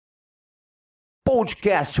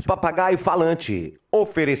Podcast Papagaio Falante.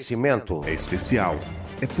 Oferecimento. É especial,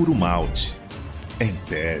 é puro malte, é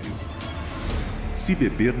império. Se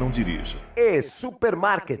beber, não dirija. E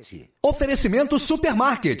Supermarket. Oferecimento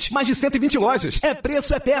Supermarket. Mais de 120 lojas. É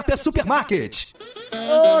preço, é perto, é Supermarket.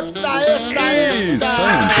 Eita! Está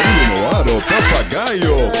entrando no ar o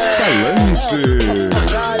Papagaio Falante.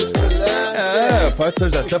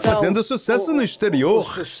 Já está fazendo sucesso no exterior. O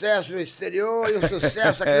sucesso no exterior e o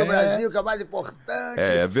sucesso aqui no Brasil, que é o mais importante.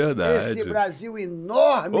 É verdade. Esse Brasil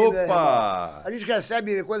enorme, Opa! meu irmão. A gente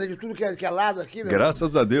recebe coisa de tudo que é lado aqui, meu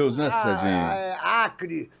Graças a Deus, né, Serginho?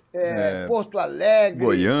 Acre, Porto Alegre,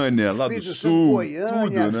 Goiânia, lá do Espírito Sul, Santo,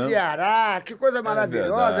 Goiânia, tudo, né? Ceará, que coisa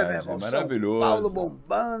maravilhosa, verdade, meu irmão. maravilhoso. São Paulo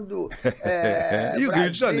bombando, E o Rio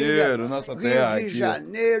de Janeiro, nossa terra Rio de aqui.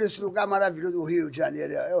 Janeiro, esse lugar maravilhoso do Rio de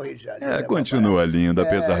Janeiro, é o Rio de Janeiro. Continua lindo,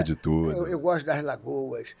 apesar de tudo. Eu gosto das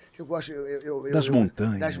lagoas, eu gosto Das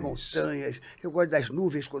montanhas. Das montanhas, eu gosto das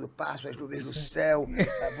nuvens quando passo, as nuvens no céu,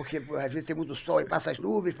 porque às vezes tem muito sol e passa as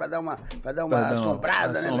nuvens para dar uma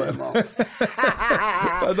assombrada, né, meu irmão?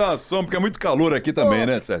 Pra dar uma sombra, porque é muito calor aqui também,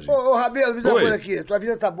 né, Serginho? Ô, Rabelo, me diz uma Oi. coisa aqui, tua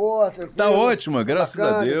vida tá boa, tranquilo? Tá ótima, graças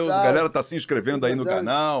bacana a e Deus. tal. A galera tá se inscrevendo aí no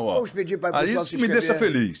canal, ó. Vamos pedir para o pessoal Isso me deixa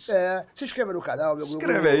feliz. se inscreva no canal, meu Se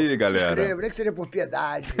inscreve aí, galera. Se inscreva, nem que seja por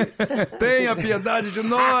piedade. Tenha piedade de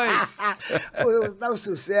nós! Dá um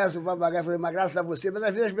sucesso, o papagaio, falei, mas graças a você, mas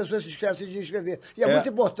às vezes as pessoas se esquecem de inscrever. E é muito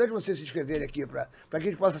importante você se inscrever aqui, para que a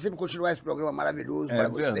gente possa sempre continuar esse programa maravilhoso para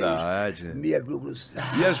vocês. Verdade. Meia gluglusada.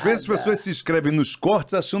 E às vezes as pessoas se inscrevem nos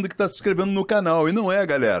cortes achando que tá se inscrevendo no canal. E não é,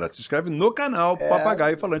 galera. Se inscreve no canal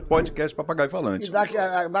Papagaio Falante, podcast Papagaio Falante.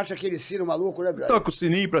 E baixa aquele sino maluco, né, brother? Toca o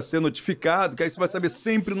sininho para ser notificado, que aí você vai saber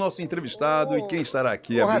sempre o nosso entrevistado e quem estará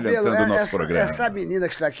aqui Ô, Rabelo, abrilhantando o nosso programa. Essa menina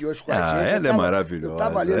que está aqui hoje com a gente. Ela é maravilhosa. Eu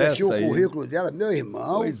tava lendo aqui o Essa aí. currículo dela, meu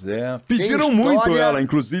irmão. Pois é. Tem Pediram história, muito ela,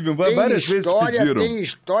 inclusive, várias vezes pediram.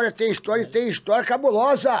 Tem história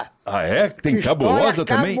cabulosa. Ah, é? Tem História cabulosa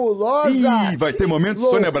também? cabulosa. Ih, vai ter momento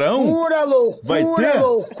Sônia Abrão? Vai ter?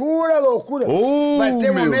 Loucura. Oh, vai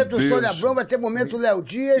ter meu momento Deus. Sônia Abrão, vai ter momento Léo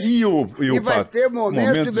Dias. E vai ter momento,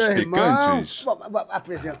 momentos meu irmão. picantes?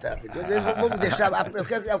 Apresentar. Vamos deixar.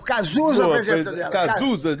 É o Cazuza apresentando ela.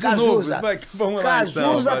 Cazuza, de novo. Vamos lá, então.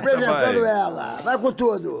 Cazuza Vai. apresentando ela. Vai com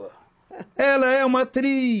tudo. Ela é uma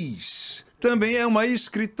atriz, também é uma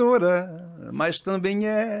escritora, mas também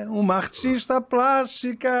é uma artista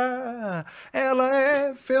plástica. Ela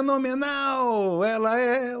é fenomenal, ela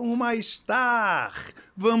é uma star.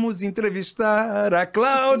 Vamos entrevistar a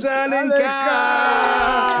Cláudia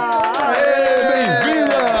Alencar. Aê,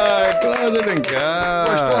 bem-vinda, Cláudia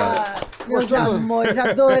Alencar. Meus amores,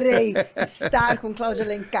 adorei estar com Cláudia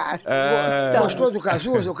Alencar. Gostou do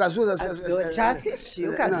Cazuza? O Cazuza... Já assisti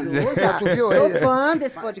o Cazuza. Tu viu Sou ele? fã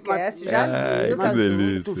desse podcast, já vi o que Cazuza.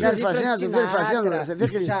 delícia. Tu viu ele fazendo? Você vê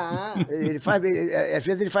que ele... Já. Ele faz, às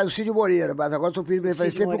vezes ele faz o Cid Moreira, mas agora tô pedindo pra ele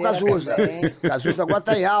fazer Cid sempre o Moreira Cazuza. também. Cazuza agora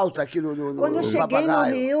tá em alta aqui no Quando eu cheguei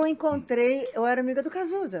Papagaio. no Rio, eu era amiga do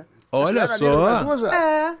Cazuza. Olha Era amigo do só.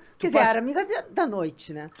 Cazuza? Quer dizer, era amiga da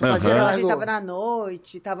noite, né? fazia A aquelas gente no- tava na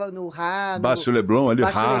noite, tava no Rá. Baixo Leblon ali,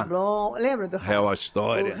 Baixo Rá. Leblon. Lembra do Rá? Real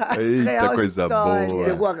História. O Rá- Eita, Real coisa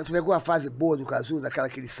História. boa. Tu pegou a fase boa do Cazuza, aquela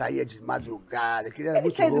que ele saía de madrugada, que ele era Ele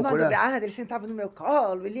muito saía de louco, né? madrugada, ele sentava no meu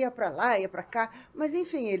colo, ele ia pra lá, ia pra cá. Mas,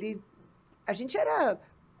 enfim, a gente era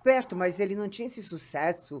perto, mas ele não tinha esse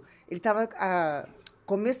sucesso. Ele tava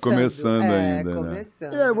começando ainda,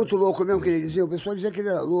 começando. Ele era muito louco mesmo, que ele dizia. O pessoal dizia que ele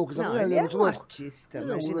era louco. Não, Ele ele era é muito um louco. artista,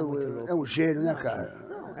 Ele imagina, muito louco. é um gênio, né, cara?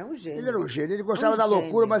 Não, é um gênio. Ele era um gênio. Ele gostava da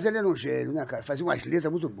loucura, mas ele era um gênio, né, cara? Fazia umas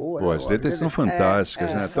letras muito boas. Pô, né? as letras são fantásticas,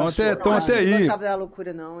 né? Estão sensacional. até Ele não aí. gostava da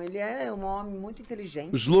loucura, não. Ele é um homem muito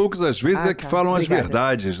inteligente. Os loucos, às vezes, é que tá. falam Obrigada. as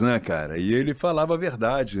verdades, né, cara? E ele falava a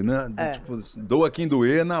verdade, né? Tipo, doa quem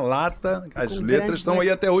doer, na lata. As Com letras grandes estão aí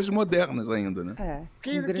até hoje modernas ainda, né?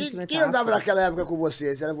 Com grandes Quem metáforas. andava naquela época com vocês?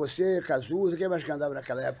 Era você, Cazuza? Quem mais que andava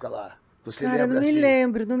naquela época lá? Você Cara, lembra não me assim?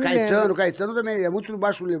 lembro, não me lembro. Caetano também, é muito no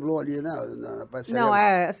Baixo Leblon ali, né? Você Não, lembra?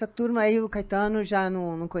 essa turma aí, o Caetano, já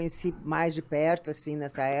não conheci mais de perto, assim,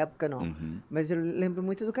 nessa época, não. Uhum. Mas eu lembro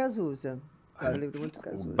muito do Cazuza. Eu lembro muito do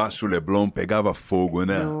Cazuza. Baixo Leblon pegava fogo,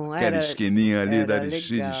 né? Não, Aquela era- esquininha ali da era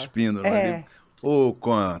Aristide legal. Espínola É. ali. Ou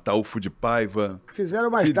com a Taúfo de Paiva. Fizeram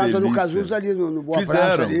uma Que estátua do delícia. Cazuza ali no Boa Fizeram,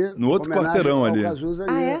 Praça ali. no outro homenagem quarteirão ao ali. Cazuza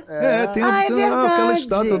Ah, ali. é? Tem Ah, é aquela verdade.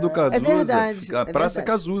 estátua do Cazuza. É verdade, A é Praça verdade.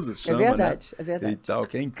 Cazuza se É chama, verdade, né? é verdade. E tal,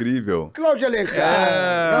 que é incrível. Cláudia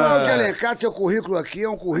Alencar. Cláudia Alencar, teu currículo aqui é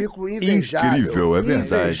um currículo invejável. Incrível, é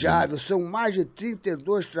verdade. Invejável. São mais de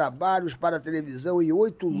 32 trabalhos para a televisão e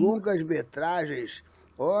 8 longas-metragens.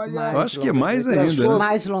 Olha, Eu acho que é mais ainda. Lançou- Né?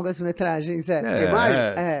 Mais longas-metragens, Tem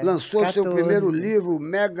mais? Lançou seu 14. primeiro livro,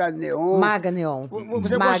 Mega Neon. Maga Neon.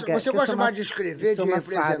 Você Maga, gosta, você que eu gosta sou mais uma- de escrever, eu sou de uma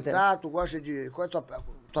representar? fada. Tu gosta de... Qual é a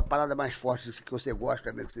tua parada mais forte que você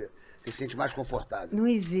gosta, que você se sente mais confortável? Não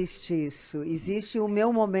existe isso. Existe o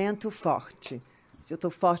meu momento forte. Se eu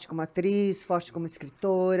estou forte como atriz, forte como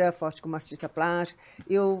escritora, forte como artista plástica,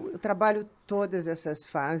 eu trabalho todas essas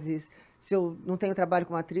fases. Se eu não tenho trabalho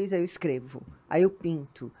como atriz, aí eu escrevo, aí eu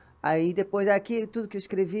pinto. Aí depois, aqui, tudo que eu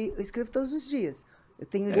escrevo todos os dias. Eu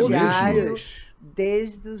tenho diário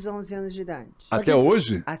desde os 11 anos de idade. Até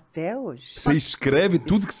hoje? Até hoje. Você escreve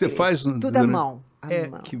tudo que você Escrevo. faz? Tudo à mão.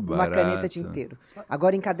 Que Uma barato. caneta tinteiro.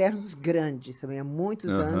 Agora em cadernos grandes também. Há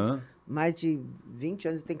muitos anos, mais de 20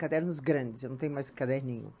 anos, eu tenho cadernos grandes. Eu não tenho mais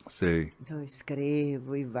caderninho. Sei. Então eu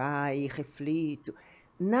escrevo e vai, e reflito.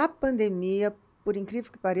 Na pandemia, por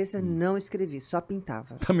incrível que pareça, não escrevi, só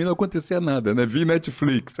pintava. Também não acontecia nada, né? Vi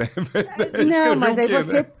Netflix. Não, mas aí quê,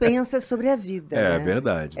 você né? pensa sobre a vida. É né?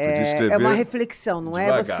 verdade. Podia escrever É uma reflexão, não é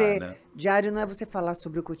devagar, você. né? Diário não é você falar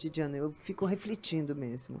sobre o cotidiano, eu fico refletindo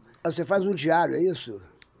mesmo. Você faz um diário, é isso?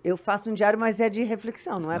 Eu faço um diário, mas é de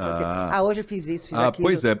reflexão, não é pra você. Hoje eu fiz isso, fiz Ah, aquilo.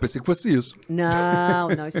 pois é, pensei que fosse isso. Não,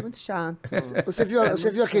 isso é muito chato. Você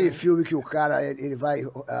viu aquele filme que o cara ele vai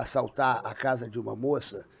assaltar a casa de uma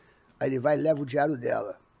moça, aí ele vai e leva o diário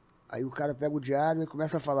dela. Aí o cara pega o diário e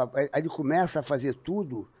começa a falar. Aí ele começa a fazer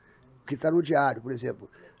tudo que está no diário, por exemplo.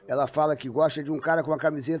 Ela fala que gosta de um cara com a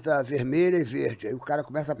camiseta vermelha e verde. Aí o cara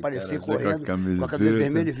começa a aparecer correndo com a camiseta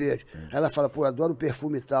vermelha e verde. Aí ela fala, pô, eu adoro o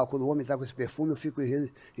perfume e tal. Quando o homem tá com esse perfume, eu fico...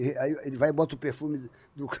 Aí ele vai e bota o perfume...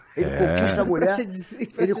 Ele conquista a mulher.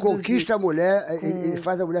 Ele conquista a mulher, ele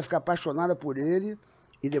faz a mulher ficar apaixonada por ele.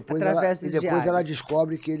 E depois, ela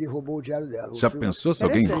descobre que ele roubou o diário dela. Já pensou se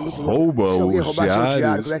alguém rouba se alguém os roubasse o diário,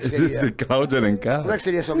 diários como é que seria? de Cláudia Alencar? Como é que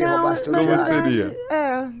seria se alguém roubasse teu na diário? verdade, seria?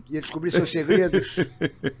 Ia descobrir seus segredos?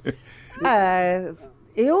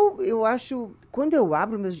 Eu acho, quando eu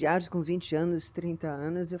abro meus diários com 20 anos, 30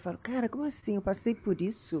 anos, eu falo, cara, como assim? Eu passei por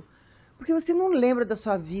isso? Porque você não lembra da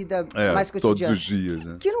sua vida mais cotidiana. Todos os dias,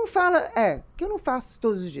 né? Que eu não faço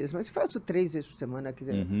todos os dias, mas eu faço 3 vezes por semana, quer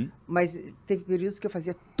dizer. Mas teve períodos que eu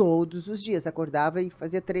fazia todos os dias, acordava e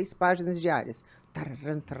fazia 3 páginas diárias.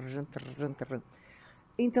 Tararã, tararã, tararã, tararã.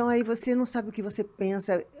 Então aí você não sabe o que você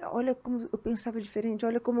pensa. Olha como eu pensava diferente,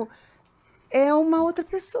 olha como é uma outra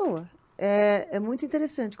pessoa. É muito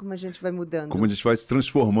interessante como a gente vai mudando. Como a gente vai se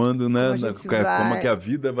transformando, né? Como que a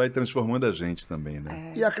vida vai transformando a gente também,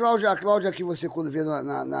 né? E a Cláudia que você, quando vê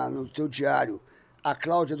no teu diário, a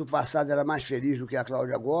Cláudia do passado era mais feliz do que a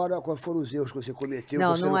Cláudia agora? Quais foram os erros que você cometeu, que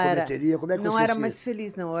você não cometeria? Como é que não você era mais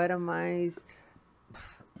feliz, não. Eu era mais...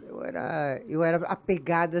 Eu era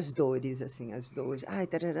apegada às dores, assim, às dores.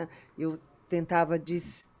 Eu tentava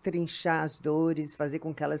destrinchar as dores, fazer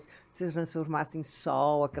com que elas se transformassem em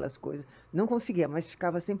sol, aquelas coisas. Não conseguia, mas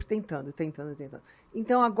ficava sempre tentando.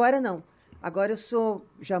 Então, agora não. Agora eu sou,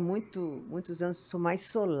 já muitos anos, sou mais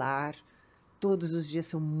solar. Todos os dias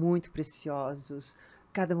são muito preciosos.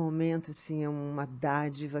 Cada momento, assim, é uma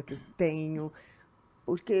dádiva que eu tenho.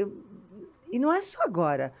 E não é só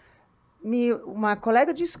agora. Uma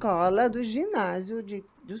colega de escola, do ginásio,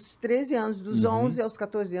 dos 13 anos, dos 11 aos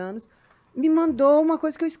 14 anos, me mandou uma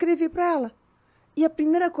coisa que eu escrevi para ela. E a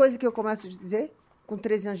primeira coisa que eu começo a dizer, com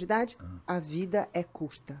 13 anos de idade, a vida é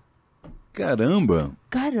curta.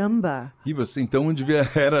 Caramba! E você então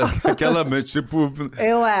era aquela, tipo...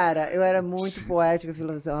 Eu era muito poética,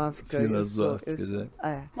 filosófica.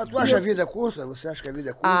 Mas tu acha a vida curta? Você acha que a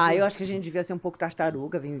vida é curta? Eu acho que a gente devia ser um pouco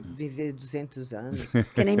tartaruga, viver 200 anos.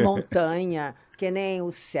 Que nem montanha, que nem o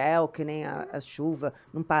céu, que nem a chuva,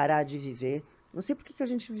 não parar de viver. Não sei por que a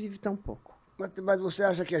gente vive tão pouco. Mas você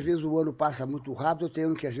acha que às vezes o ano passa muito rápido ou tem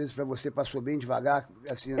ano que às vezes para você passou bem devagar?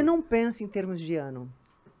 Assim, Eu não penso em termos de ano.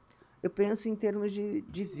 Eu penso em termos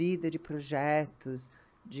de vida, de projetos,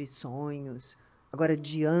 de sonhos. Agora,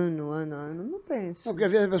 de ano, não penso. Não, porque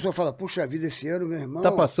às vezes a pessoa fala, puxa vida, esse ano, meu irmão...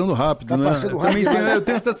 Tá passando rápido, né? Passando rápido. Eu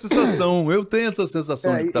tenho essa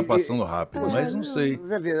sensação, de que tá passando rápido, mas não sei.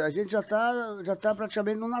 Você vê, a gente já tá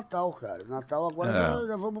praticamente no Natal, cara. Natal agora,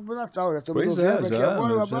 já vamos pro Natal. Já estamos no novembro aqui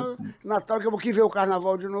agora. Natal, daqui a pouquinho vem o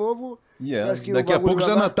Carnaval de novo. Daqui a pouco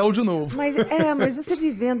já é Natal de novo. Mas você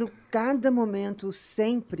vivendo cada momento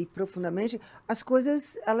sempre, profundamente, as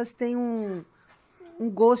coisas, elas têm um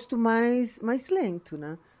gosto mais lento,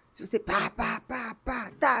 né? Se você tá,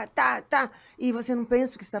 e você não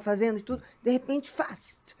pensa o que está fazendo e tudo, de repente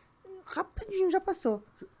rapidinho já passou.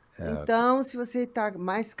 Então, se você está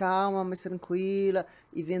mais calma, mais tranquila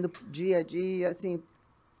e vendo dia a dia, assim,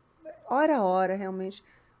 hora a hora, realmente,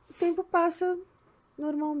 o tempo passa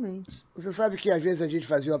normalmente. Você sabe que às vezes a gente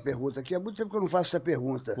fazia uma pergunta aqui, há muito tempo que eu não faço essa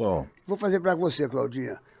pergunta. Qual? Vou fazer para você,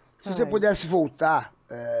 Claudinha. Se você Faz. pudesse voltar,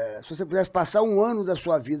 se você pudesse passar um ano da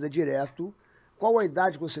sua vida direto, qual a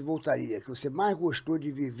idade que você voltaria, que você mais gostou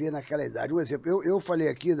de viver naquela idade? Um exemplo, eu falei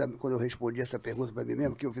aqui, quando eu respondi essa pergunta para mim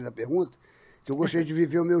mesmo, que eu fiz a pergunta, que eu gostaria de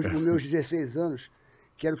viver os meus 16 anos,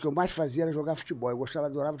 que era o que eu mais fazia, era jogar futebol. Eu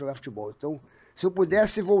adorava jogar futebol. Então, se eu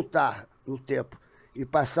pudesse voltar no tempo e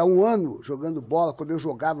passar um ano jogando bola, como eu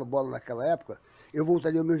jogava bola naquela época, eu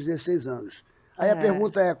voltaria aos meus 16 anos. Aí a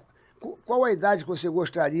pergunta é, qual a idade que você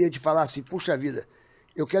gostaria de falar assim, puxa vida,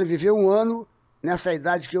 eu quero viver um ano nessa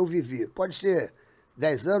idade que eu vivi? Pode ser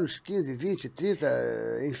 10 anos, 15, 20, 30,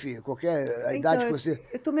 enfim, qualquer idade que você...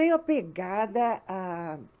 Eu tô meio apegada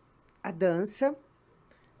à dança.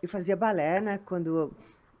 Eu fazia balé, né, quando eu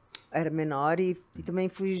era menor, e também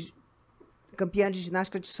fui campeã de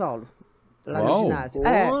ginástica de solo. Lá no ginásio.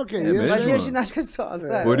 Que isso, fazia hein? ginástica de solo.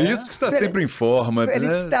 Por isso que está sempre em forma. Pelo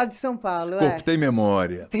né? estado de São Paulo. O corpo tem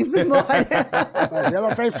memória. Tem memória. Mas ela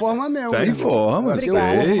está em forma mesmo. Está em forma, Ela tem um corpo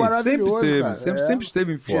sei. Sempre maravilhoso, teve, cara. sempre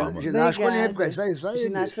esteve em forma. Ginástica Obrigada. olímpica, isso aí.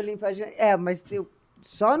 Ginástica olímpica. Mas eu,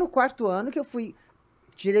 só no 4º ano que eu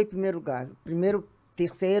tirei primeiro lugar. Primeiro,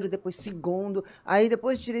 terceiro, depois segundo. Aí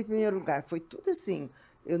depois tirei primeiro lugar. Foi tudo assim.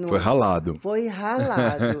 Eu não, Foi ralado. Foi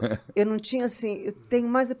ralado. Eu não tinha assim. Eu tenho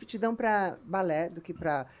mais aptidão para balé do que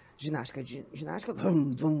para ginástica. Ginástica.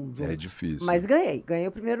 É difícil. Mas ganhei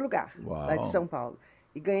o primeiro lugar Uau. lá de São Paulo.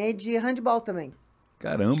 E ganhei de handball também.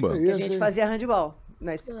 Caramba. Que a gente fazia handball.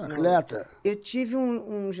 Mas Atleta. eu tive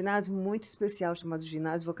um ginásio muito especial chamado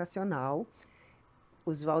Ginásio Vocacional,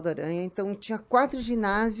 Oswaldo Aranha. Então tinha 4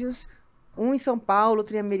 ginásios, um em São Paulo,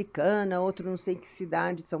 outro em Americana, outro não sei que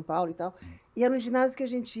cidade de São Paulo e tal. E era um ginásio que a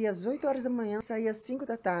gente ia às 8 horas da manhã, saía às 5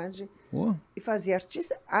 da tarde e fazia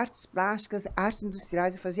artes plásticas, artes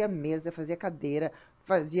industriais, fazia mesa, fazia cadeira,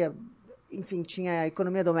 fazia, enfim, tinha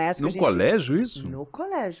economia doméstica. No colégio isso? No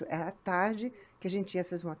colégio. Era à tarde que a gente tinha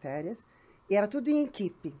essas matérias e era tudo em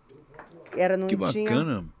equipe. Não Que tinha...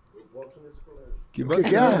 bacana. Que O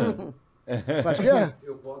que é? Faz o quê?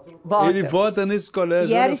 Vota. Ele vota nesse colégio.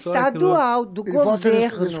 E era olha só que estadual, do Ele vota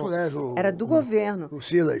governo. nesse colégio, Era do governo. O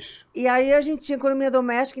Silas. E aí a gente tinha economia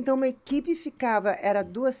doméstica, então uma equipe ficava, era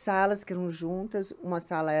 2 salas que eram juntas, uma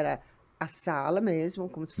sala era a sala mesmo,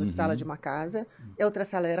 como se fosse sala de uma casa, e a outra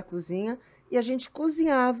sala era a cozinha, e a gente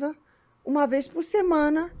cozinhava uma vez por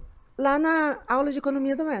semana lá na aula de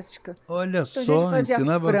economia doméstica. Olha Então só, a gente fazia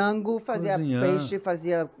ensinava frango, fazia cozinhar. peixe,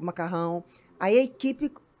 fazia macarrão. Aí a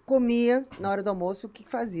equipe comia na hora do almoço o que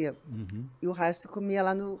fazia. E o resto comia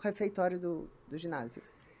lá no refeitório do ginásio.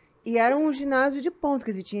 E era um ginásio de ponta,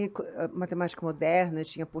 quer dizer, tinha matemática moderna,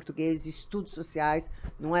 tinha português, estudos sociais,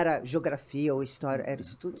 não era geografia ou história, era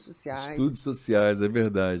estudos sociais. Estudos sociais, é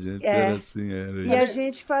verdade. Antes era assim. Era E a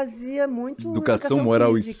gente fazia muito Educação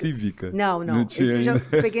moral física. e cívica. Não. tinha Esse eu já ainda.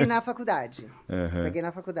 peguei na faculdade. Peguei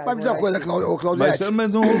na faculdade. Mas me diz uma coisa, Claudete.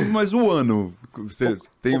 Mas o ano, você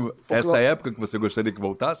tem essa época que você gostaria que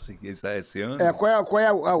voltasse? Esse ano? Qual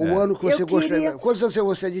é o ano que você Eu gostaria? queria- Quantos anos você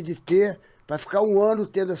gostaria de ter para ficar um ano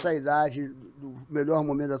tendo essa idade, do melhor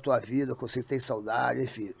momento da tua vida, que você tem saudade,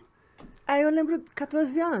 enfim? Aí eu lembro de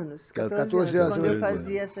 14 anos. 14 anos, quando eu 14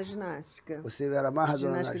 fazia essa ginástica. Você era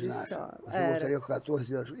amarradona na Ginástica de ginástica. solo. Você Era. voltaria com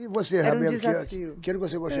 14 anos. E você, Era um Rabelo, desafio. que ano que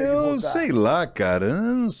você gostaria de Eu voltar? sei lá, cara. Eu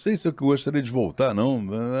não sei se eu gostaria de voltar, não.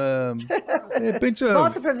 De repente.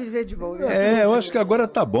 Volta pra viver de boa. Eu acho que agora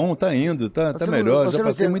tá bom, tá indo, tá Você não- melhor. você Já não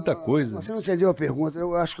passei tem- muita coisa. Você não entendeu a pergunta.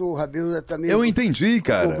 Eu acho que o Rabelo também Eu entendi, com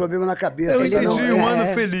cara. um problema na cabeça. Eu Ele entendi, não- um ano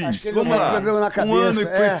Acho feliz. que ele Vamos não tem lá. problema na Um cabeça, ano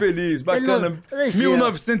que foi feliz, Ele bacana. não- enfim,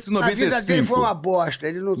 1995. A vida dele foi uma bosta.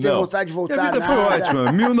 Ele não tem vontade de voltar Minha vida foi nada.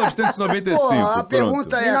 ótima. 1995. Pô, a pronto.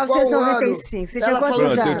 pergunta é qual ano? 1995. Você tinha Ela quantos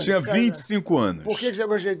falou- Pronto, eu anos? tinha 25 anos. Por que você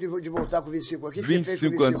gostaria de voltar com 25 anos? O que você fez com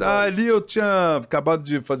 25 anos. Ali eu tinha acabado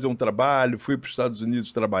de fazer um trabalho, fui para os Estados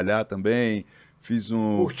Unidos trabalhar também. Fiz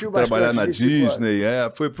Curtiu trabalhar bastante na 25 anos. Disney.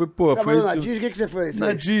 Trabalhou na Disney, o que você fez?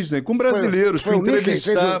 Na Disney, com brasileiros, Foi fui o Mickey?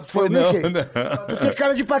 entrevistar. Foi o não, Mickey? não. Tu tem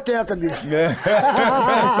cara de pateta, bicho.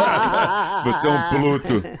 Você é um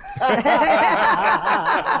Pluto.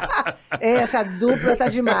 Essa dupla tá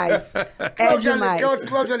demais. É demais.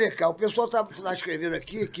 Cláudia Lecal, o pessoal tá escrevendo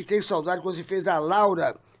aqui que tem saudade quando você fez a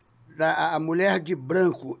Laura, a Mulher de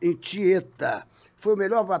Branco, em Tieta. Foi o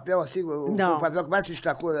melhor papel, assim, foi Não. o papel que mais se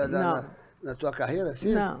destacou Não. na tua carreira,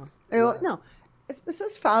 assim? Não. Não. As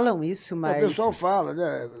pessoas falam isso, mas... O pessoal fala,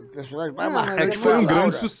 né? O personagem mais Não, marcante mas É que foi um a Laura.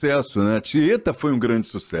 grande sucesso, né? A Tieta foi um grande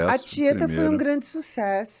sucesso. A Tieta foi primeiro. um grande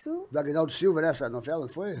sucesso Do Aguinaldo Silva, né? Essa novela, não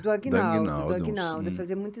foi? do Aguinaldo. Aguinaldo, Eu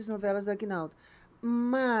fazia muitas novelas do Aguinaldo.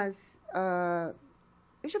 Mas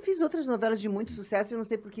Eu já fiz outras novelas de muito sucesso, eu não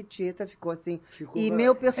sei por que Tieta ficou assim. Ficou- E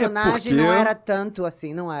meu personagem porque- não era tanto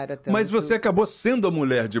assim, não era tanto. Mas você acabou sendo a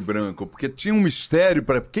mulher de branco, porque tinha um mistério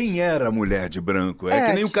para quem era a mulher de branco. É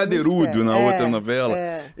que nem o tinha um Cadeirudo mistério. na outra novela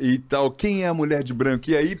é. e tal. Quem é a mulher de branco?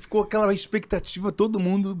 E aí ficou aquela expectativa, todo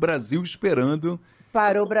mundo, Brasil, esperando.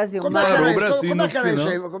 Parou o Brasil. Como é Parou que o era isso? Brasil Como é no que era isso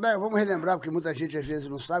aí? final. Vamos relembrar, porque muita gente às vezes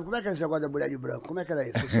não sabe. Como é que era esse negócio da mulher de branco? Como é que era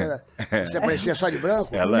isso? Você aparecia só de branco?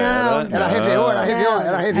 Ela Não, Era Réveillon, era Réveillon,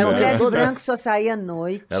 era Réveillon. A o mulher tempo de todo? branco só saía à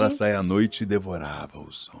noite. Ela saía à noite e devorava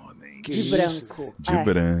os homens. Que de isso? branco. De É.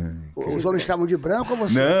 branco. Os homens estavam de branco ou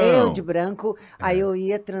você? Não. Eu de branco, aí eu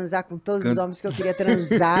ia transar com todos os homens que eu queria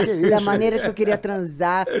transar, da maneira que eu queria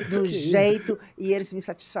transar, do jeito, e eles me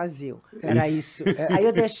satisfaziam. Era isso. Aí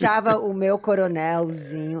eu deixava o meu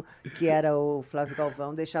coronelzinho, que era o Flávio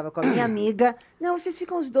Galvão, deixava com a minha amiga. Não, vocês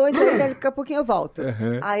ficam os dois, aí daqui a pouquinho eu volto.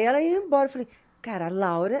 Aí ela ia embora. Eu falei, cara, a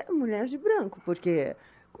Laura é mulher de branco, porque...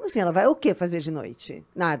 Como assim? Ela vai o quê fazer de noite?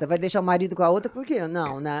 Nada. Vai deixar o marido com a outra? Por quê?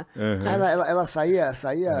 Não, né? Ela saía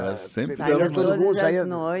Ela sempre pegava Saía dava todo mundo, todas saía. as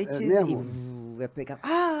noites É e mesmo? eu pegava.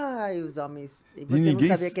 Ai, os homens. E E você ninguém,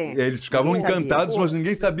 não sabia quem é. eles ficavam Ninguém sabia. encantados, mas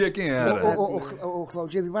ninguém sabia quem era. Ô,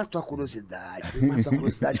 Claudinha, me mata tua curiosidade. Me mata tua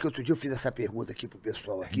curiosidade, que outro dia eu fiz essa pergunta aqui pro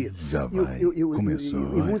pessoal aqui. Já vai. Começou,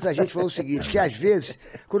 E vai. muita gente falou o seguinte, que às vezes,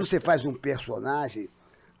 quando você faz um personagem,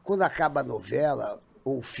 quando acaba a novela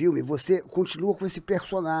ou o filme, você continua com esse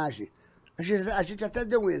personagem. A gente até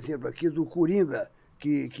deu um exemplo aqui do Coringa,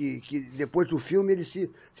 que depois do filme ele se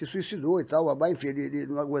suicidou e tal, enfim, ele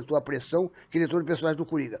não aguentou a pressão que ele entrou no personagem do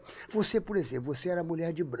Coringa. Você, por exemplo, você era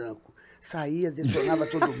mulher de branco, saía, detonava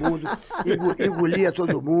todo mundo, engolia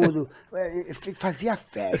todo mundo, fazia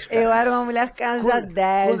festa. Eu era uma mulher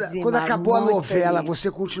casadésima. Quando acabou a muito novela, feliz.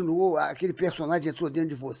 você continuou, aquele personagem entrou dentro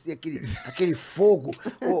de você, aquele fogo,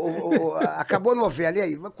 acabou a novela, e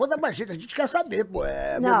aí? Quando a gente quer saber, pô.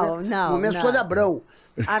 Momento não. Sônia Abrão.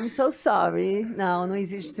 I'm so sorry. Não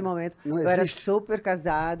existe esse momento. Não eu era existe? super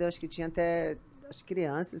casada, eu acho que tinha até as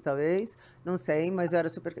crianças, talvez. Não sei, mas eu era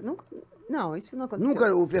super... Não, isso não aconteceu.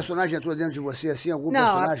 Nunca o personagem entrou dentro de você, assim, algum Não,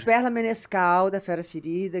 personagem? a Perla Menescal, da Fera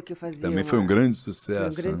Ferida, que eu fazia... Também foi um grande sucesso. Foi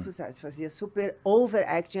um grande né? sucesso. Fazia super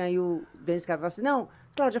overacting. Aí o Denis Carvalho falou assim, não,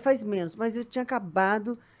 Cláudia, faz menos. Mas eu tinha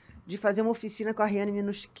acabado de fazer uma oficina com a Riane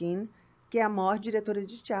Minushkin, que é a maior diretora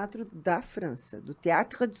de teatro da França, do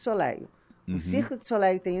Théâtre du Soleil. O Cirque du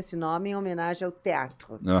Soleil tem esse nome em homenagem ao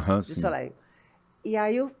Teatro du sim. Soleil. E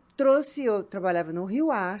aí eu trabalhava no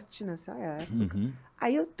Rio Arte nessa época.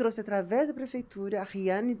 Aí eu trouxe, através da prefeitura, a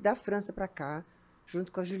Riane da França para cá,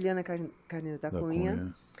 junto com a Juliana Carneiro da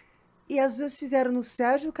Cunha. E as duas fizeram no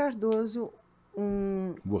Sérgio Cardoso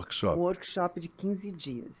um workshop de 15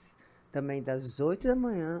 dias. Também das 8 da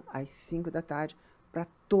manhã às 5 da tarde, para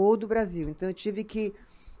todo o Brasil. Então eu tive que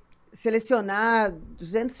selecionar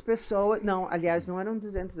 200 pessoas. Não, aliás, não eram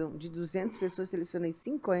 200, não. De 200 pessoas, selecionei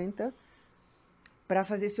 50 para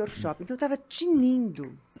fazer esse workshop. Então eu estava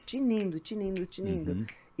tinindo.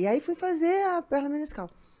 E aí fui fazer a Perla Menescal.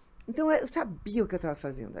 Então eu sabia o que eu estava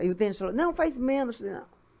fazendo. Aí o Denis falou, não, faz menos. Eu falei, não,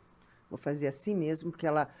 vou fazer assim mesmo, porque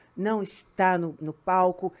ela não está no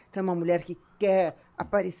palco, então é uma mulher que quer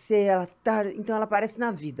aparecer, então ela aparece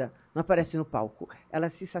na vida, não aparece no palco. Ela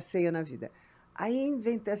se sacia na vida. Aí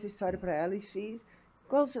inventei essa história para ela e fiz,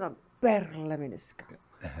 qual é o seu nome? Perla Menescal.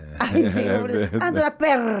 Aí veio, dona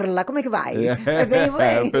Perla, como é que vai?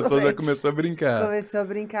 A pessoa já começou a brincar. Começou a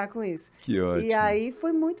brincar com isso. Que ótimo. E aí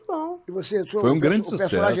foi muito bom. E você entrou, Foi um grande o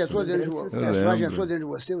personagem sucesso. entrou dentro de Um grande você. O sucesso. personagem entrou dentro de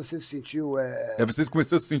você, você se sentiu. Você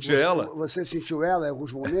começou a sentir ela? Você sentiu ela em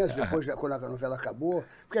alguns momentos, depois quando a novela acabou?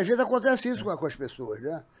 Porque às vezes acontece isso com as pessoas,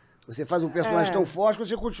 né? Você faz um personagem tão forte que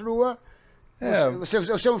você continua. Você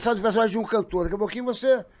faz o personagem de um cantor, daqui a pouquinho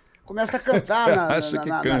você começa a cantar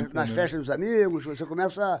nas festas dos amigos, você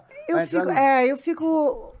começa a entrar eu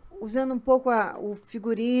fico usando um pouco o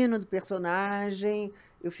figurino do personagem,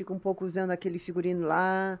 eu fico um pouco usando aquele figurino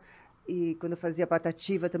lá, e quando eu fazia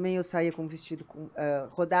Patativa também eu saía com um vestido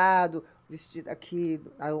rodado, vestido aqui,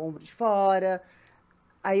 a ombro de fora.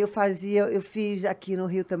 Aí eu fiz aqui no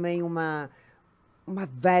Rio também uma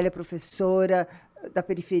velha professora da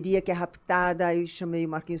periferia que é raptada, aí eu chamei o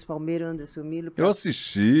Marquinhos Palmeira, Anderson Milo. Eu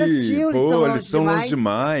assisti. Você assistiu? Eles são longe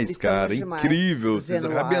demais, Eles cara. são longe Incrível, demais. vocês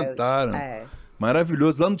Zeno arrebentaram. Wild,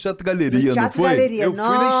 Maravilhoso, lá no Teatro Galeria, no Teatro não foi? Galeria. Eu fui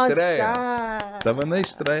na estreia. Nossa! Tava na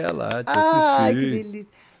estreia lá, te Ai, que assisti.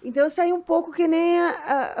 delícia. Então eu saí um pouco que nem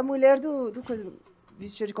a mulher do coisa,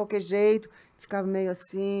 vestia de qualquer jeito, ficava meio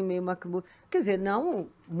assim, meio macumbu. Quer dizer, não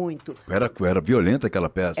muito. Era violenta aquela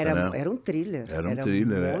peça, né? Era um thriller. Era um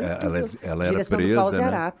thriller. Ela era direção presa, do Fauzi né?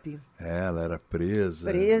 Arap. Ela era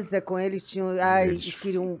presa. Presa com eles, eles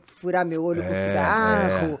queriam furar meu olho com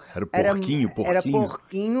cigarro. Era porquinho. Era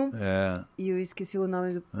porquinho. É. E eu esqueci o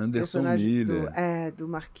nome do Anderson personagem Miller. do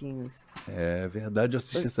Marquinhos. É verdade, eu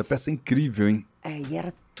assisti essa peça incrível, hein? E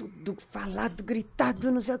era tudo falado,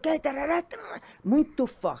 gritado, não sei o quê. Muito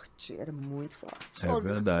forte, era muito forte. É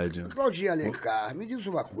verdade. Claudinha Alencar, me diz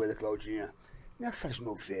uma coisa, Claudinha. Nessas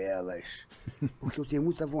novelas, porque eu tenho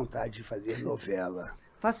muita vontade de fazer novela.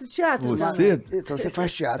 Faço teatro, Você? né? Então, você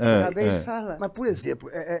faz teatro. Acabei de falar. Mas, por exemplo,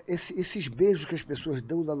 esses beijos que as pessoas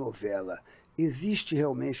dão na novela, existe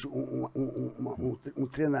realmente um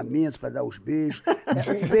treinamento para dar os beijos?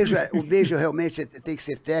 O beijo realmente tem que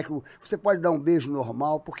ser técnico? Você pode dar um beijo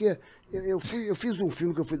normal? Porque eu fiz um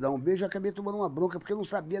filme que eu fui dar um beijo e acabei tomando uma bronca porque eu não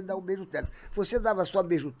sabia dar um beijo técnico. Você dava só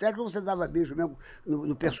beijo técnico ou você dava beijo mesmo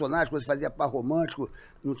no personagem, quando você fazia par romântico?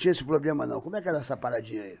 Não tinha esse problema, não. Como é que era essa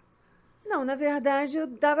paradinha aí? Não, na verdade, eu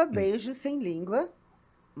dava beijo sem língua,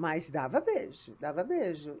 mas dava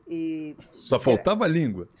beijo. E Só faltava a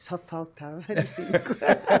língua. só faltava a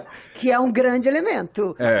língua, que é um grande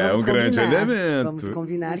elemento. É Vamos um grande combinar. elemento. Vamos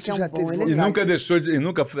combinar que é Já um bom teve elemento. E nunca deixou de. E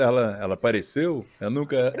nunca ela apareceu? Ela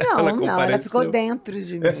nunca. Não, ela não, compareceu. ela ficou dentro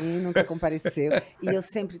de mim, nunca compareceu. E eu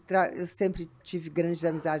sempre tive grandes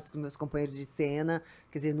amizades com meus companheiros de cena.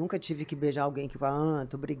 Quer dizer, nunca tive que beijar alguém que fala,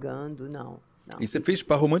 tô brigando, não. E você fez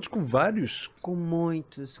par romântico com vários. Com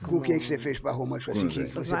muitos. Com quem que você fez par romântico assim? Quem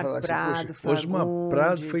que você falou assim, poxa, Osmar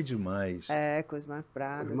Prado foi demais. Com Osmar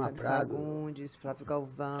Prado, Osmar Prado. Fagundes, Flávio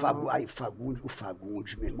Galvão. O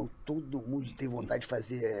Fagundes, meu irmão, todo mundo tem vontade de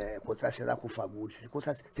fazer, contracenar com o Fagundes.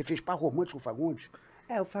 Você fez par romântico com o Fagundes?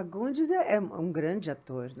 O Fagundes é um grande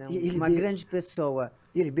ator, né? E ele Uma grande pessoa.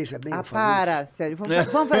 E ele beija bem o Fagundes? Para, sério.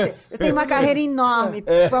 Vamos fazer. Eu tenho uma carreira enorme,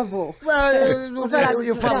 por favor.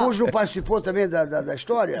 E o Fagundes não participou também da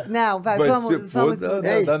história? Não, Participou vamos.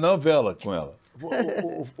 da novela com ela.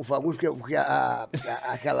 O Fagundes, porque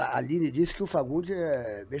aquela Aline disse que o Fagundes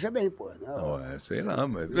beija bem, pô. Não, Sei lá,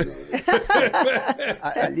 mas.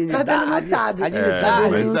 a Aline Cada um não sabe.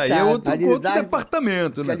 Mas aí é outro Alinidade-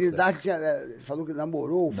 departamento, né? A Aline falou que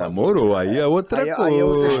namorou o Fagundes. Namorou, aí é outra Aí é coisa.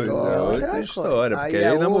 outra história. É outra Outra história. Porque Aí é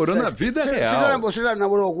aí namorou outra- na vida Você real. Você já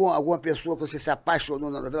namorou alguma pessoa que você se apaixonou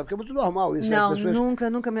na novela? Porque é muito normal isso. Não, as pessoas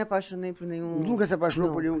nunca me apaixonei por nenhum. nunca se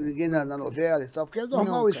apaixonou por ninguém na novela e tal. Porque é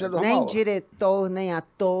normal, isso é normal. Nem diretor, nem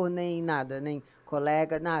ator, nem nada, nem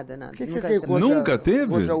colega, nada. O que Nunca você tem se- contra, Nunca teve?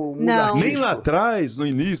 contra o mundo Não. artístico? Nem lá atrás, no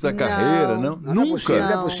início da carreira, não? Não é possível,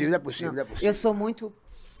 Nunca. não é possível, não é possível, não é possível. Eu sou muito.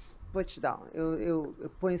 Vou te dar. Eu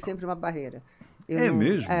ponho sempre uma barreira. Eu É não-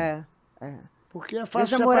 mesmo? É. Porque é Meus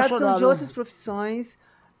fácil se namorados são apaixonar, de né? outras profissões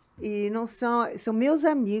e não são meus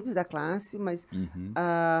amigos da classe, mas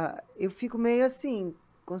eu fico meio assim,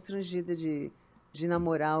 constrangida de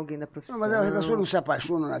namorar alguém da profissão. Não, mas as pessoas não se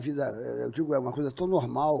apaixonam na vida, eu digo, é uma coisa tão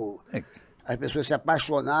normal. As pessoas se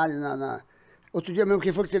apaixonarem Outro dia mesmo,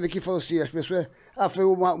 quem foi que teve aqui falou assim, as pessoas... foi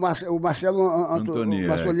o Marcelo Antoni,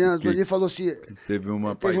 Antoni falou assim... Teve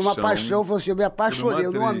uma paixão, falou assim, eu me apaixonei,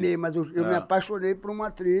 eu não atriz. amei, mas eu me apaixonei por uma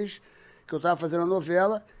atriz que eu estava fazendo a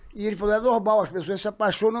novela, e ele falou, é normal, as pessoas se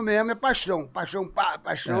apaixonam mesmo, é paixão, paixão,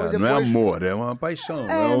 paixão, e depois... Não é amor, é uma paixão.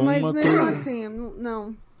 Mas uma mesmo coisa. assim,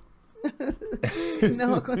 não.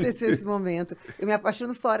 Não aconteceu esse momento. Eu me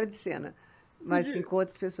apaixono fora de cena, mas sim com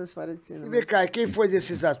outras pessoas fora de cena. E vem cá, quem foi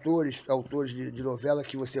desses autores de novela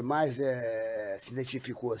que você mais se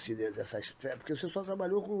identificou assim dessas... Porque você só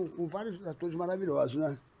trabalhou com vários atores maravilhosos,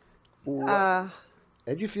 né?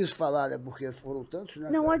 É difícil falar, né? Porque foram tantos, né?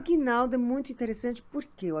 Não, o cara? Aguinaldo é muito interessante,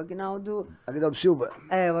 porque o Aguinaldo... Aguinaldo Silva?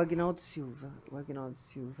 O Aguinaldo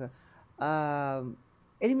Silva.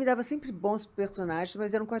 Ele me dava sempre bons personagens,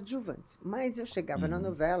 mas eram coadjuvantes. Mas eu chegava na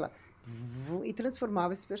novela e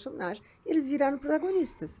transformava esses personagens, e eles viraram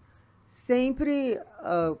protagonistas. Sempre,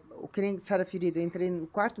 o que nem Fera Ferida, eu entrei no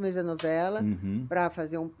 4º mês da novela para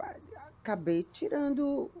fazer acabei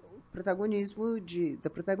tirando o protagonismo da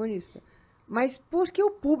protagonista. Mas porque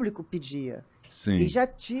o público pedia. Sim. E já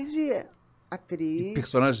tive atriz... E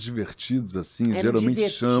personagens divertidos, assim, Eram geralmente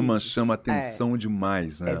divertidos. chama atenção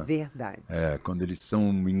demais, né? É verdade. Quando eles são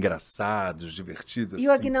engraçados, divertidos, assim. E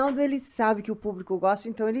o Aguinaldo, ele sabe que o público gosta,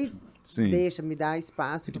 então ele Sim. me dá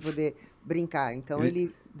espaço para poder brincar. Então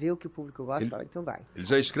ele vê o que o público gosta e fala, então vai. Ele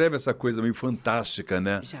já escreve essa coisa meio fantástica,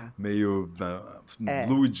 né? Já. Meio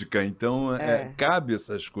lúdica. Então, cabe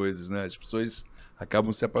essas coisas, né? As pessoas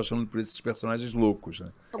acabam se apaixonando por esses personagens loucos,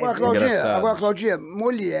 né? Agora, Claudinha,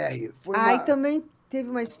 Molière. Foi E também teve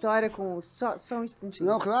uma história com... Só um instantinho.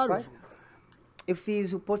 Não, claro. Pode? eu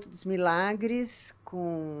fiz o Porto dos Milagres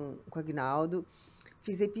com o Aguinaldo.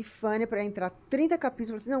 Fiz a Epifânia para entrar 30 capítulos.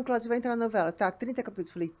 Falei assim, não, Cláudia, você vai entrar na novela. Tá, 30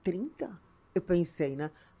 capítulos. Falei, 30? Eu pensei, né?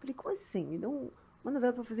 Falei, como assim? Me dão uma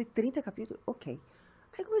novela para fazer 30 capítulos? Ok.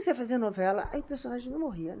 Aí comecei a fazer a novela, aí o personagem não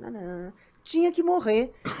morria. Não. Tinha que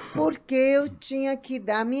morrer, porque eu tinha que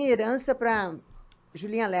dar a minha herança para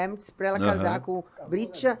Julinha Lemitz, para ela casar com o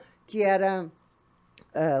Britcha, que era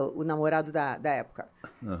o namorado da época.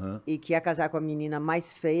 E que ia casar com a menina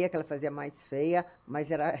mais feia, que ela fazia mais feia,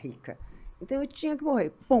 mas era rica. Então, eu tinha que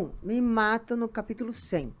morrer. Pum, me matam no capítulo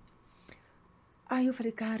 100. Aí eu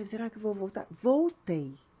falei, cara, será que eu vou voltar?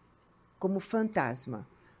 Voltei como fantasma.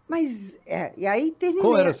 Mas, e aí terminei.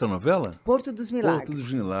 Qual era essa novela? Porto dos Milagres. Porto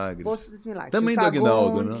dos Milagres. Porto dos Milagres. Também do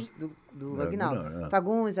Aguinaldo, né? Do Aguinaldo.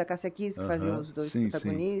 Fagundes, a Cássia Kiss, que faziam os dois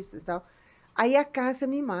protagonistas e tal. Aí a Cássia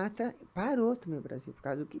me mata. Parou também o Brasil, por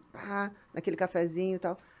causa do que, naquele cafezinho e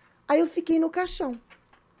tal. Aí eu fiquei no caixão.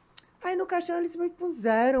 Aí no caixão eles me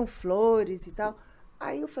puseram flores e tal.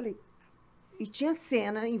 Aí eu falei... E tinha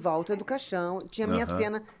cena em volta do caixão. Tinha minha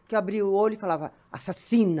cena que eu abria o olho e falava,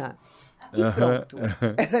 assassina. E pronto.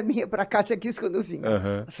 Era minha pra Cássia Kiss quando eu vim.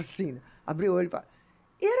 Assassina. Abri o olho e falava...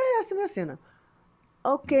 E era essa a minha cena.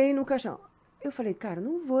 Ok, no caixão. Eu falei, cara,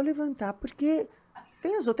 não vou levantar porque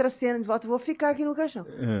tem as outras cenas de volta. Eu vou ficar aqui no caixão.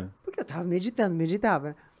 Porque eu tava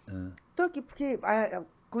meditava. Tô aqui porque... a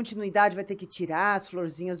continuidade vai ter que tirar as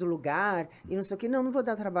florzinhas do lugar e não sei o quê. Não vou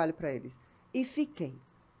dar trabalho para eles. E fiquei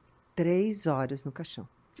 3 horas no caixão.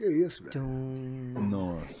 Que isso, velho?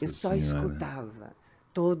 Nossa Eu só escutava.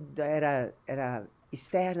 Era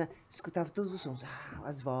externa, escutava todos os sons.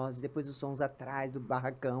 As vozes, depois os sons atrás do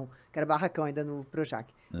barracão, que era barracão ainda no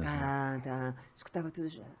Projac. Escutava tudo.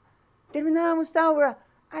 Terminamos, tal.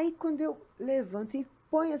 Aí, quando eu levanto e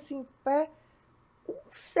ponho assim em pé, o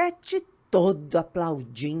set todo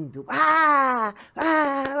aplaudindo.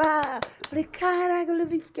 Falei, caraca, eu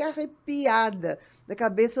fiquei arrepiada, da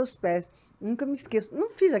cabeça aos pés. Nunca me esqueço. Não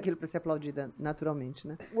fiz aquilo para ser aplaudida naturalmente,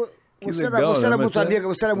 né? Você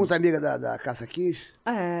era muito amiga da Cássia Kiss?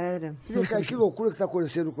 Era. Que loucura que está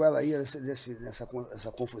acontecendo com ela aí,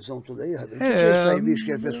 nessa confusão toda aí, Rabelo. Que é isso aí, bicho?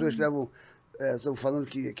 Que as pessoas estão falando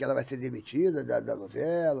que ela vai ser demitida da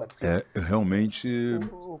novela. Realmente...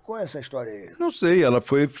 Qual é essa história aí? Não sei, ela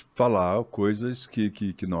foi falar coisas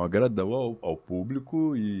que não agradou ao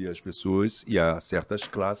público e às pessoas, e a certas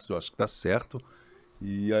classes, eu acho que está certo.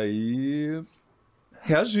 E aí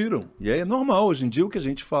reagiram. E aí é normal, hoje em dia o que a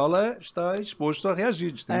gente fala está exposto a reagir. A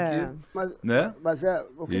gente tem que... Mas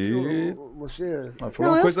o que você... Foi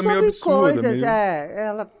uma coisa meio absurda.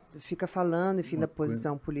 Ela fica falando, enfim, da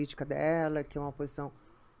posição política dela, que é uma posição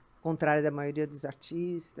contrária da maioria dos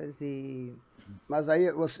artistas. Mas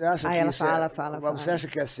aí você acha que ela isso fala. Você acha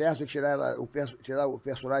que é certo tirar o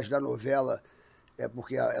personagem da novela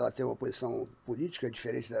porque ela tem uma posição política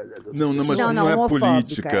diferente da Não, mas não é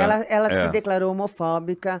política. Ela se declarou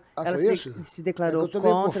homofóbica. Ela se declarou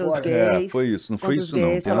contra os gays. Foi isso, não foi isso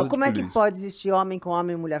não. Falou, como é que pode existir homem com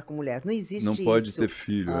homem e mulher com mulher? Não existe isso. Não pode ter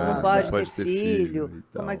filho. Não pode ter filho.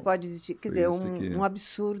 Como é que pode existir? Quer dizer, um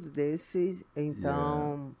absurdo desse.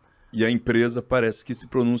 Então... E a empresa parece que se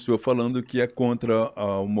pronunciou falando que é contra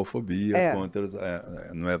a homofobia,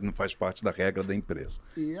 não faz parte da regra da empresa.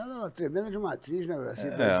 E ela é uma tremenda de uma atriz, né? Assim,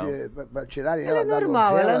 para tirarem ela da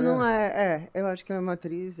normal, novela, ela não eu acho que ela é uma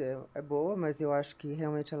atriz, é boa, mas eu acho que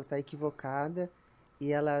realmente ela está equivocada.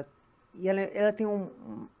 E ela tem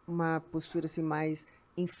uma postura assim, mais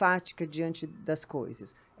enfática diante das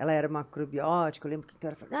coisas. Ela era macrobiótica, eu lembro que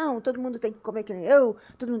ela falou, não, todo mundo tem que comer que nem eu,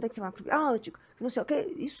 todo mundo tem que ser macrobiótico, não sei o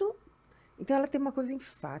quê. Então, ela tem uma coisa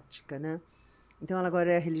enfática, né? Então, ela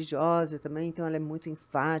agora é religiosa também, então ela é muito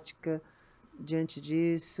enfática diante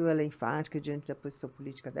disso, ela é enfática diante da posição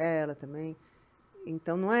política dela também.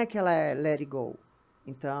 Então, não é que ela é let it go.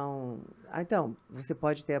 Então, você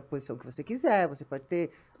pode ter a posição que você quiser, você pode ter...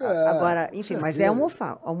 agora, enfim, mas é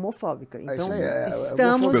homofóbica. Então,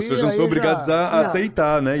 estamos... As pessoas não são obrigadas a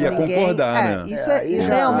aceitar, né? E a concordar, né? Isso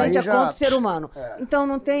realmente é contra o ser humano. Então,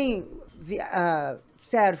 não tem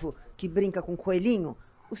servo que brinca com coelhinho.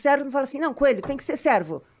 O servo não fala assim, não, coelho, tem que ser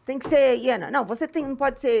servo, tem que ser hiena. Não, não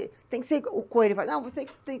pode ser, tem que ser o coelho. Fala, não, você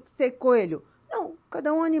tem que ser coelho. Não, cada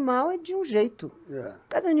animal é de um jeito.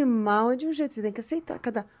 Cada animal é de um jeito, você tem que aceitar.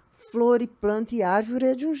 Cada flor e planta e árvore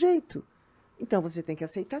é de um jeito. Então, você tem que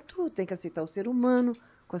aceitar tudo, tem que aceitar o ser humano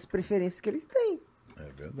com as preferências que eles têm.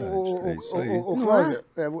 É verdade, é isso aí. Cláudia,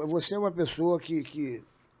 você é uma pessoa que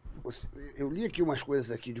eu li aqui umas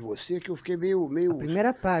coisas aqui de você que eu fiquei meio... A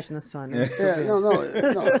primeira página só, né? Não.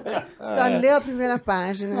 Só leu a primeira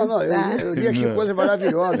página. Não, eu li aqui coisas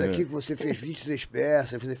maravilhosas aqui, que você fez 23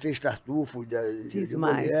 peças, você fez Tartufo Fiz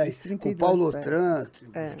mais, fiz 32 com Paulo Otran,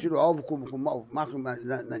 É. Tiro Alvo com Marco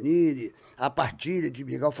Nanini, A Partilha de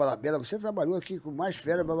Miguel Falabella. Você trabalhou aqui com mais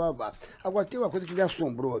fera, blá. Agora, tem uma coisa que me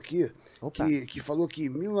assombrou aqui, que falou que em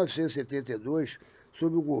 1972,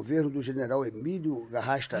 sob o governo do general Emílio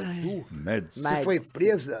Garrasta Azul, você foi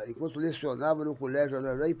presa enquanto lecionava no Colégio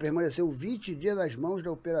Arará e permaneceu 20 dias nas mãos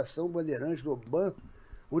da Operação Bandeirantes do OBAN,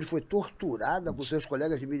 onde foi torturada por seus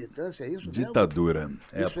colegas de militância, é isso mesmo? Ditadura,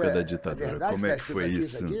 época da É ditadura. verdade, Como é que foi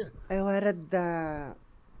isso? Eu era da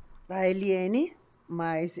LN,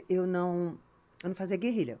 mas eu não fazia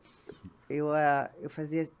guerrilha. Eu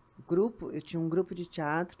fazia grupo, eu tinha um grupo de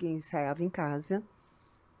teatro que ensaiava em casa,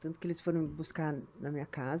 tanto que eles foram me buscar na minha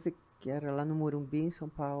casa, que era lá no Morumbi, em São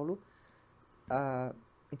Paulo.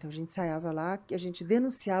 Então a gente ensaiava lá, que a gente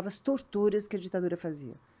denunciava as torturas que a ditadura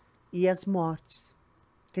fazia e as mortes,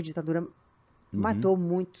 que a ditadura matou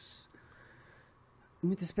muitas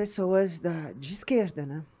pessoas de esquerda,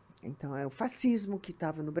 né? Então é o fascismo que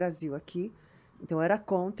estava no Brasil aqui. Então eu era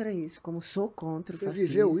contra isso, como sou contra o fascismo. Você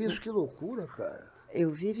viveu isso? Que loucura, cara. Eu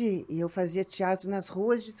vivi, e eu fazia teatro nas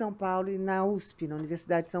ruas de São Paulo e na USP, na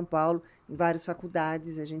Universidade de São Paulo, em várias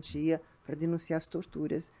faculdades, a gente ia para denunciar as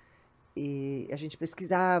torturas. E a gente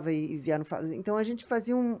pesquisava e via no... Então a gente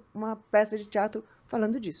fazia uma peça de teatro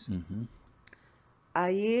falando disso.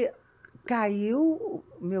 Aí caiu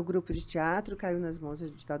o meu grupo de teatro, caiu nas mãos da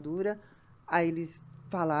ditadura, aí eles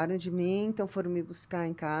falaram de mim, então foram me buscar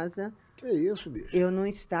em casa. Que isso, bicho? Eu não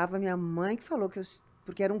estava, minha mãe que falou que eu...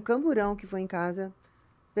 Porque era um camburão que foi em casa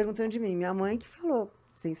perguntando de mim. Minha mãe que falou,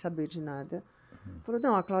 sem saber de nada. Falou,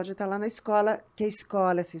 não, a Cláudia está lá na escola. Que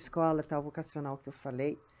escola, essa escola tal, vocacional que eu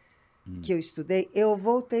falei, que eu estudei. Eu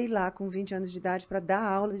voltei lá com 20 anos de idade para dar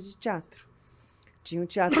aula de teatro. Tinha um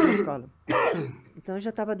teatro na escola. Então, eu já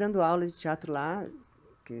estava dando aula de teatro lá,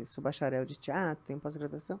 porque sou bacharel de teatro, tenho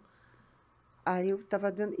pós-graduação. Aí eu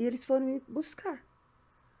estava dando... E eles foram me buscar.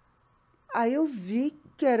 Aí eu vi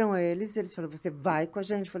que eram eles falaram, você vai com a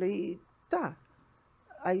gente? Eu falei, tá.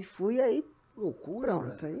 Aí fui, aí... Loucura,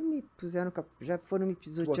 pronto, né? aí me puseram... Já foram me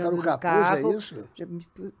pisoteando Botaram no capuz, carro. é isso? Já me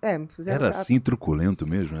puseram Era capuz. assim, truculento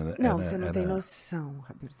mesmo? Não, você não tem noção,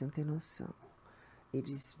 Rabelo, você não tem noção.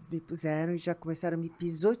 Eles me puseram e já começaram a me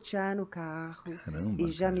pisotear no carro. Caramba, e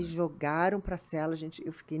já cara. me jogaram para a cela.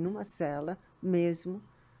 Eu fiquei numa cela mesmo,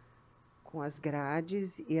 com as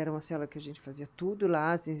grades, e era uma cela que a gente fazia tudo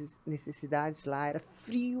lá, as necessidades lá, era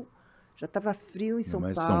frio, já estava frio em São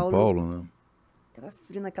Paulo. São Paulo, né? Estava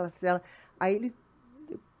frio naquela cela. Aí eles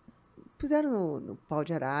puseram no pau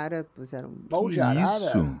de arara, puseram... Pau de arara?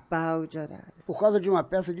 Isso? Pau de arara. Por causa de uma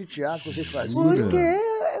peça de teatro que vocês faziam? Porque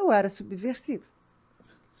eu era subversiva.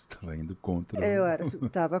 Você estava indo contra Eu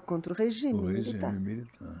estava contra o regime o militar. regime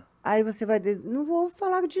militar. Aí você vai dizer, não vou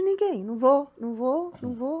falar de ninguém, não vou.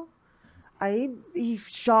 Aí, e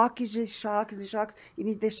choques, e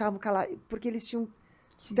me deixavam calar, porque eles tinham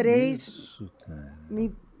três... Isso, cara.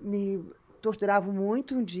 Me torturavam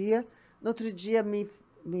muito um dia, no outro dia me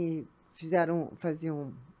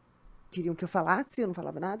queriam que eu falasse, eu não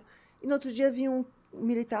falava nada, e no outro dia vinha um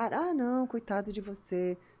militar, não, coitado de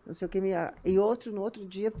você, não sei o que, e no outro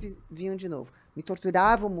dia vinham de novo. Me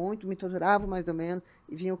torturavam muito, me torturavam mais ou menos,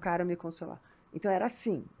 e vinha o cara me consolar. Então era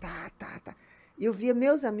assim, tá. E eu via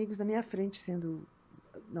meus amigos na minha frente sendo,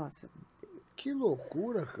 nossa... Que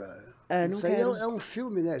loucura, cara. não isso aí quero. é um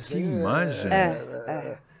filme, né? Isso Que aí imagem.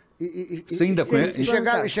 Você ainda conhece?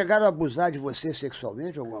 Chegaram a abusar de você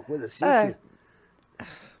sexualmente, alguma coisa assim?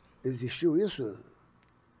 Existiu isso?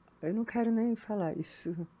 Eu não quero nem falar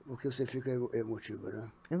isso. Porque você fica emotivo, né?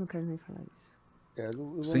 Eu não quero nem falar isso.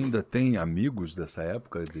 Você ainda tem amigos dessa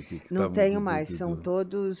época? Não tenho mais, são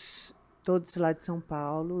todos lá de São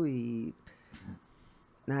Paulo e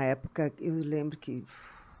na época eu lembro que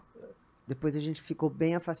depois a gente ficou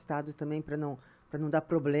bem afastado também para não dar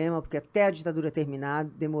problema, porque até a ditadura terminar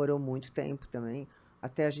demorou muito tempo também,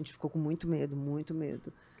 até a gente ficou com muito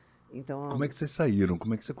medo. Então, como é que vocês saíram?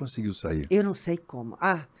 Como é que você conseguiu sair? Eu não sei como.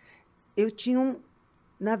 Eu tinha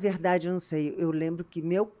na verdade, eu não sei, eu lembro que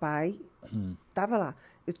meu pai estava lá.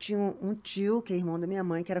 Eu tinha um tio, que é irmão da minha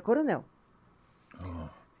mãe, que era coronel.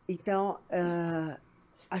 Então,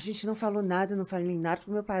 a gente não falou nada, não falei nada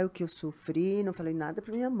para meu pai, o que eu sofri, não falei nada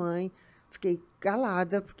para minha mãe. Fiquei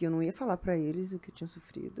calada, porque eu não ia falar para eles o que eu tinha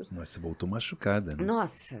sofrido. Mas você voltou machucada, né?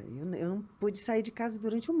 Nossa, eu não pude sair de casa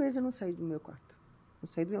durante um mês, eu não saí do meu quarto. Não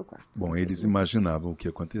saí do meu quarto. Bom, eles imaginavam o que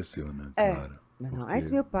aconteceu, né? Claro. Mas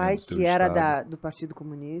meu pai, que era do Partido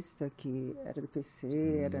Comunista, que era do PC,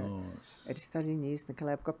 era stalinista,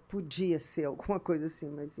 naquela época podia ser alguma coisa assim,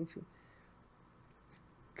 mas enfim.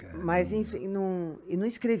 Caramba. Mas enfim, não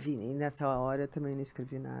escrevi, nem nessa hora também não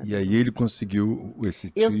escrevi nada. E aí ele conseguiu, esse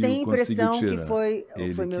tio eu tenho a impressão que foi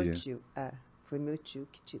meu que... tio. Foi meu tio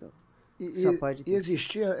que tirou. E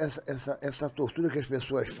existia essa tortura que as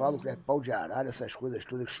pessoas falam, que é pau de arara, essas coisas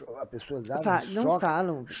todas, que a pessoa dava choque. Não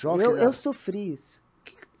falam. Choque, eu sofri isso.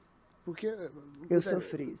 Porque eu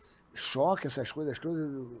sofri isso. Choque, essas coisas todas,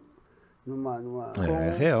 numa...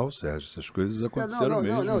 É real, Sérgio, essas coisas aconteceram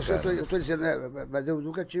mesmo. Não, eu estou dizendo, mas eu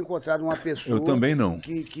nunca tinha encontrado uma pessoa eu também não.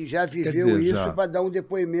 Que já viveu isso para dar um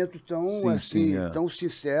depoimento tão, tão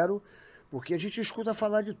sincero, porque a gente escuta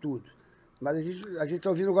falar de tudo. Mas a gente está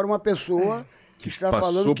ouvindo agora uma pessoa que está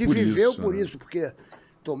falando que viveu por isso, porque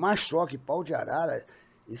tomar choque, pau de arara,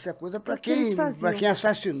 isso é coisa para quem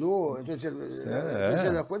assassinou. Eu tô dizendo,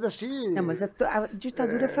 é coisa assim. Não, mas a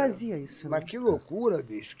ditadura fazia isso. Mas que loucura,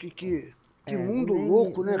 bicho. Que mundo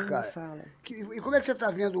louco, né, cara? E como é que você está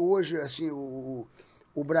vendo hoje assim, o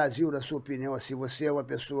Brasil, na sua opinião? Assim, você é uma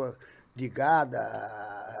pessoa ligada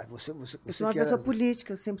a... Eu sou uma pessoa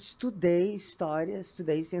política, eu sempre estudei história,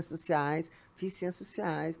 estudei ciências sociais, fiz ciências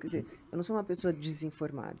sociais, quer dizer, eu não sou uma pessoa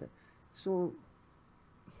desinformada, sou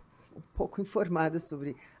um pouco informada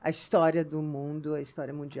sobre a história do mundo, a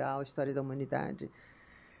história mundial, a história da humanidade,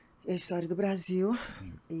 e a história do Brasil,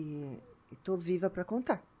 e estou viva para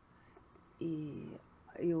contar. E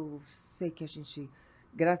eu sei que a gente,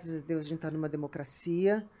 graças a Deus, a gente está numa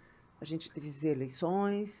democracia. A gente teve as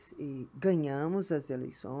eleições e ganhamos as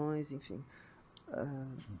eleições, enfim.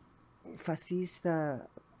 Fascista,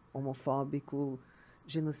 homofóbico,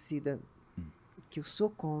 genocida, que eu sou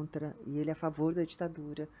contra, e ele é a favor da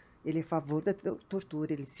ditadura, ele é a favor da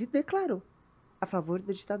tortura, ele se declarou a favor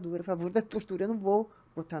da ditadura, a favor da tortura. Eu não vou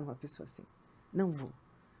votar numa pessoa assim. Não vou.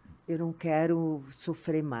 Eu não quero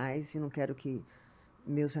sofrer mais, e não quero que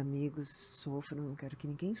meus amigos sofram, não quero que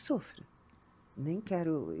ninguém sofra. Nem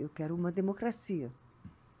quero, eu quero uma democracia.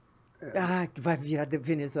 Que vai virar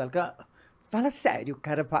Venezuela. Fala sério,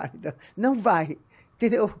 cara pálida. Não vai,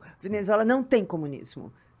 entendeu? Venezuela não tem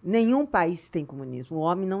comunismo. Nenhum país tem comunismo. O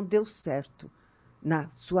homem não deu certo na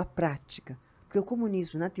sua prática. Porque o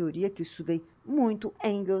comunismo, na teoria, que eu estudei muito,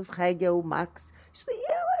 Engels, Hegel, Marx, estudei,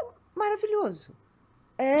 é maravilhoso.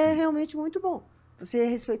 É realmente muito bom. Você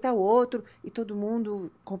respeitar o outro e todo mundo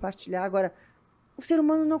compartilhar. Agora, o ser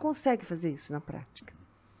humano não consegue fazer isso na prática.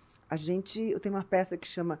 Eu tenho uma peça que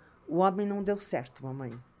chama O Homem Não Deu Certo,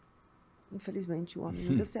 Mamãe. Infelizmente, o homem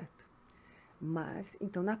não deu certo. Mas,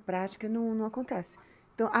 então, na prática, não acontece.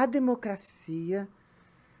 Então, a democracia,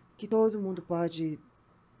 que todo mundo pode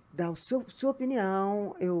dar a sua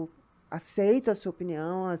opinião, eu aceito a sua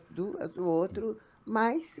opinião, a do outro,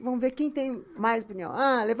 mas vamos ver quem tem mais opinião.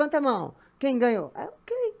 Levanta a mão. Quem ganhou?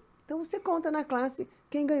 Ok. Então, você conta na classe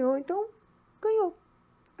quem ganhou, então... ganhou.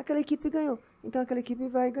 Aquela equipe ganhou. Então, aquela equipe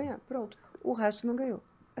vai ganhar. Pronto. O resto não ganhou.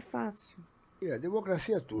 É fácil. A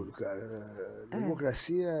democracia é tudo, cara.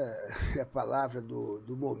 Democracia é a palavra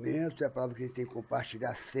do momento, é a palavra que a gente tem que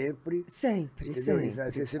compartilhar sempre. Sempre, entendeu?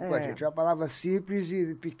 sempre. Sempre com a gente. É uma palavra simples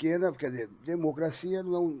e pequena, porque democracia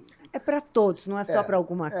não é um... É para todos, não é só para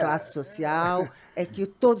alguma classe social, é que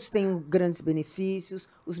todos tenham grandes benefícios,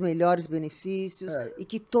 os melhores benefícios, e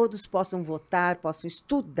que todos possam votar, possam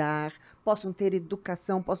estudar, possam ter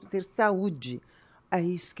educação, possam ter saúde. É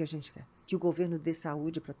isso que a gente quer. Que o governo dê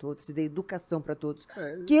saúde para todos, dê educação para todos.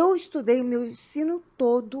 Que eu estudei o meu ensino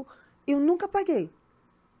todo, eu nunca paguei.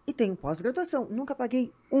 E tenho pós-graduação, nunca paguei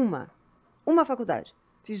uma faculdade.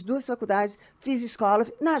 Fiz 2 faculdades, fiz escola,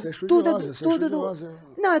 nada. Tudo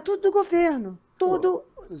Não, é tudo do governo. Tudo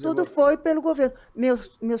foi pelo governo.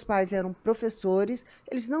 Meus pais eram professores,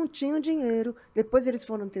 eles não tinham dinheiro. Depois eles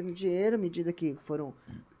foram tendo dinheiro à medida que foram,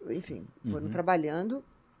 enfim, foram trabalhando,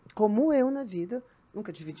 como eu na vida.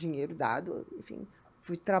 Nunca tive dinheiro dado, enfim.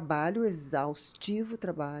 Fui exaustivo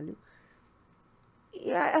trabalho.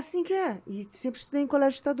 E é assim que é. E sempre estudei em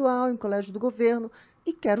colégio estadual, em colégio do governo.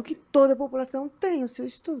 E quero que toda a população tenha o seu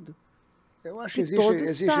estudo. Eu acho que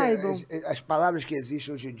existem as palavras que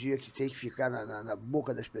existem hoje em dia, que tem que ficar na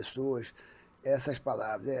boca das pessoas, essas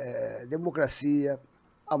palavras. Democracia,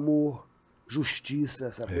 amor, justiça,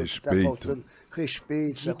 sabe? Respeito. Está faltando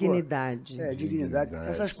respeito. Dignidade. Dignidade.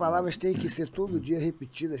 Essas palavras têm que ser todo dia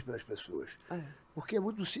repetidas pelas pessoas. Porque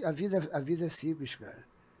a vida é simples, cara.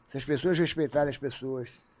 Se as pessoas respeitarem as pessoas,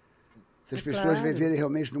 se as pessoas viverem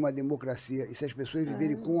realmente numa democracia, e se as pessoas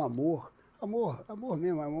viverem com amor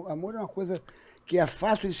mesmo, amor é uma coisa que é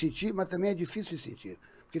fácil de sentir, mas também é difícil de sentir.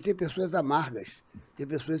 Porque tem pessoas amargas, tem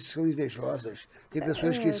pessoas que são invejosas, tem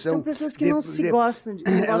pessoas que são... Tem pessoas que não se gostam de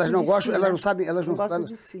elas não gostam, si, elas né? não sabem, elas não gostam elas,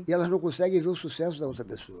 de si. e elas não conseguem ver o sucesso da outra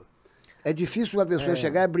pessoa. É difícil uma pessoa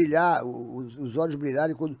chegar e brilhar, os olhos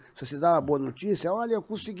brilharem quando se você dá uma boa notícia, olha, eu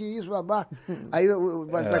consegui isso, babá. Aí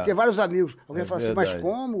vai ter vários amigos. Alguém fala assim, mas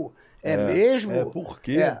como? É mesmo? Por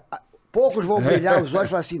quê? Poucos vão brilhar os olhos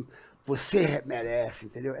e falar assim, você merece,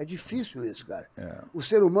 entendeu? É difícil isso, cara. O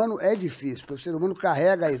ser humano é difícil, porque o ser humano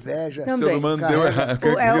carrega a inveja. Também. O ser humano deu errado.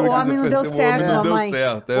 O homem não deu certo, O homem não deu mamãe.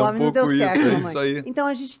 certo. O homem não deu certo, isso, mamãe. isso aí. Então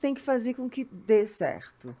a gente tem que fazer com que dê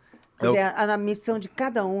certo. Quer dizer, a missão de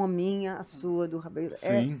cada um, a minha, a sua, do Rabeiro,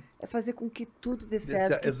 é fazer com que tudo dê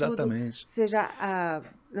certo. Que exatamente. Tudo seja a...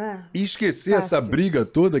 Né? E esquecer Fácil. essa briga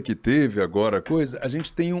toda que teve agora, a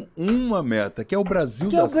gente tem uma meta, que é o Brasil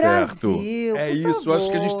dar certo. Brasil, é por isso, favor.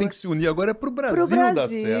 acho que a gente tem que se unir agora pro Brasil, dar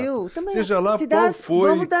certo. Também. Seja lá qual foi,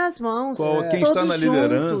 vamos dar as mãos. quem está na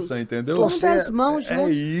liderança, entendeu? Vamos dar as mãos É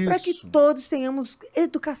juntos isso. para que todos tenhamos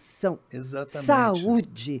educação, Exatamente.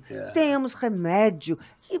 saúde, tenhamos remédio,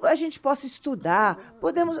 que a gente possa estudar,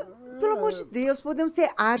 podemos... Pelo amor de Deus, podemos ter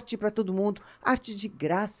arte para todo mundo, arte de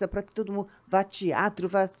graça para que todo mundo vá a teatro,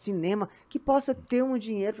 vá a cinema, que possa ter um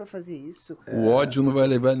dinheiro para fazer isso. O ódio não vai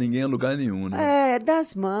levar ninguém a lugar nenhum, né?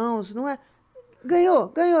 Das mãos, não é?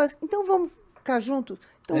 Ganhou. Então vamos ficar juntos.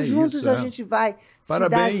 Então juntos isso, a gente vai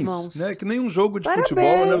Parabéns, se dar as mãos. né? Que nem um jogo de Parabéns.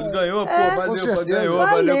 futebol, né? Você ganhou, valeu, ganhou,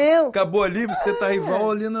 valeu. Acabou ali, você tá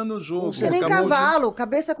rival ali no jogo. Que nem Acabou cavalo,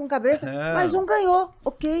 cabeça com cabeça, mas um ganhou,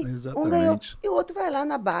 ok? Exatamente. Um ganhou. E o outro vai lá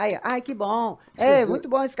na baia. Ai, que bom. Muito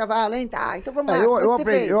bom esse cavalo, hein? Tá, então vamos lá.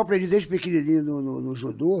 Eu aprendi desde pequenininho no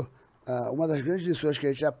judô, uma das grandes lições que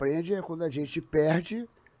a gente aprende é quando a gente perde,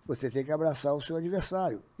 você tem que abraçar o seu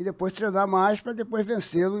adversário. E depois treinar mais para depois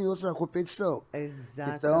vencê-lo em outra competição.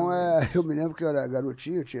 Exatamente. Então, eu me lembro que eu era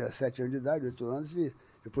garotinho, eu tinha 7 anos de idade, 8 anos, e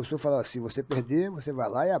o professor falava assim, você perder, você vai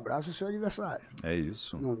lá e abraça o seu adversário. É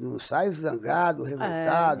isso. Não sai zangado,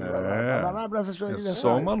 revoltado, vai lá, abraça o seu adversário. É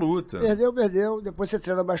só uma luta. Perdeu, depois você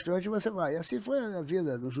treina bastante e você vai. E assim foi a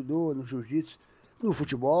vida, no judô, no jiu-jitsu, no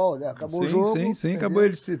futebol, né? Acabou o jogo. Sim, acabou,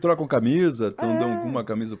 eles se trocam camisa, dão uma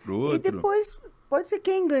camisa pro outro. E depois, pode ser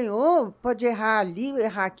quem ganhou, pode errar ali,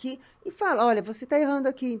 errar aqui, e fala, olha, você está errando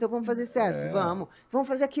aqui, então vamos fazer certo, vamos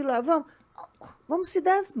fazer aquilo lá, vamos se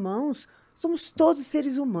dar as mãos, somos todos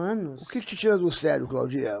seres humanos. O que te tira do sério,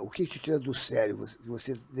 Claudinha? O que te tira do sério?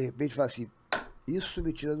 Você de repente fala assim, isso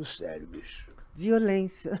me tira do sério, bicho.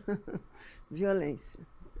 Violência. Violência.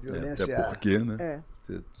 Violência. Até porque, né?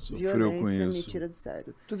 Você sofreu com Violência isso. me tira do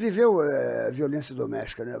sério. Tu viveu violência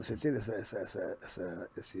doméstica, né? Você teve essa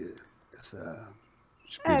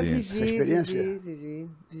experiência?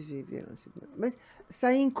 Vivi violência doméstica. Mas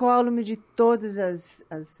saí incólume de todas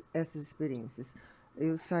essas experiências.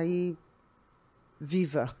 Eu saí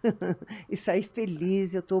viva e saí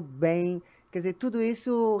feliz, eu estou bem. Quer dizer, tudo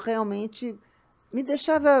isso realmente me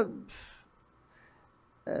deixava...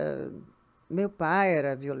 meu pai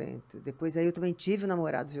era violento. Depois aí eu também tive um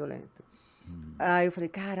namorado violento. Aí eu falei,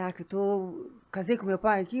 caraca, casei com meu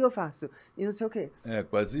pai, o que eu faço? E não sei o quê. É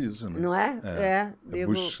quase isso, né? Não é?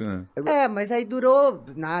 Mas aí durou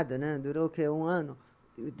nada, né? Durou o quê? 1 ano?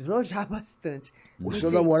 Durou já bastante. O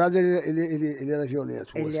seu namorado, ele era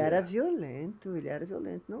violento com você? Ele era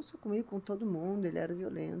violento. Não só comigo, com todo mundo, ele era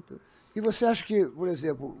violento. E você acha que, por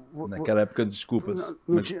exemplo... Naquela época, desculpas.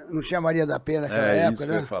 Não tinha Maria da Penha naquela época, isso né?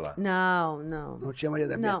 que eu ia falar. Não. Não tinha Maria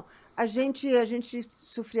da Penha? Não. A gente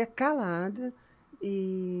sofria calada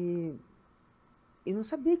e não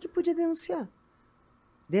sabia que podia denunciar.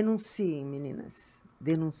 Denunciem, meninas.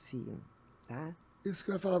 Denunciem, tá? Isso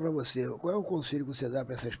que eu ia falar para você. Qual é o conselho que você dá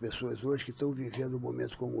para essas pessoas hoje que estão vivendo um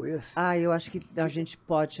momento como esse? Eu acho que a gente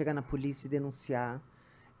pode chegar na polícia e denunciar.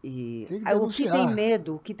 E tem que denunciar.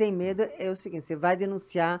 O que tem medo é o seguinte, você vai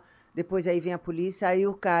denunciar, depois aí vem a polícia, aí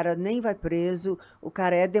o cara nem vai preso, o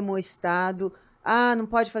cara é demoestado, não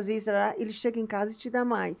pode fazer isso, ele chega em casa e te dá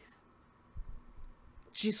mais.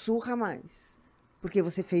 Te surra mais. Porque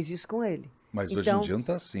você fez isso com ele. Mas hoje em dia não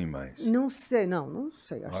está assim mais. Não sei.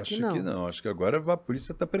 Acho que não. Acho que agora a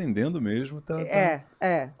polícia está prendendo mesmo.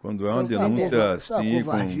 Quando é uma denúncia denúncia assim... É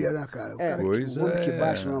uma covardia, né, cara? O homem que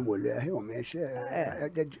bate numa mulher, realmente,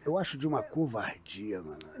 eu acho de uma covardia,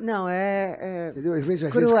 mano. Não, entendeu? Às vezes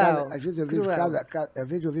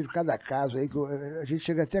eu vejo cada caso aí que a gente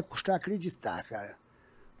chega até a custar acreditar, cara.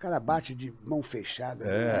 O cara bate de mão fechada.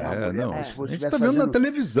 A gente está vendo na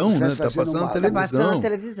televisão, né? Está passando na televisão. Passando na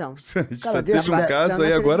televisão. Cara, teve um caso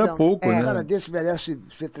aí agora há pouco, né? Um cara desse merece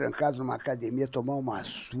ser trancado numa academia, tomar uma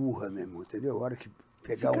surra, meu irmão, entendeu? A hora que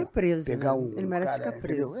pegar preso, ele merece ficar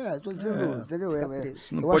preso. Estou dizendo, entendeu?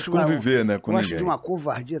 Não pode conviver, né, com ninguém. Eu acho de uma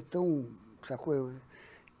covardia tão sacou?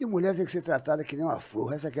 E mulher tem que ser tratada que nem uma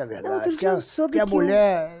flor, essa que é a verdade. Outro dia eu soube porque a que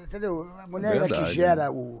mulher, entendeu? A mulher é que Verdade, gera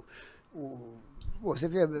Pô,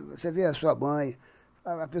 você vê a sua mãe,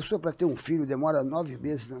 a pessoa para ter um filho demora 9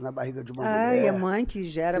 meses na barriga de uma mulher. É a mãe que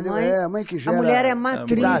gera. A mãe que gera. A mulher é a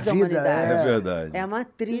matriz dá da vida, humanidade. É verdade. É a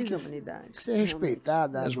matriz da humanidade. Tem que ser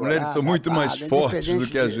respeitada. As mulheres são muito mais fortes do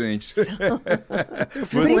que a gente. Vocês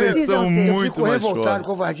Precisam são ser. Eu muito fico mais revoltado, fortes.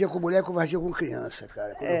 covardia com mulher, covardia com criança,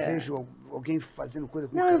 cara. Quando eu vejo alguém fazendo coisa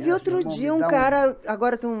com Não, criança. eu vi outro meu irmão, dia me um dá cara,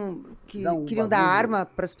 agora que dá um queriam dar bagulho. arma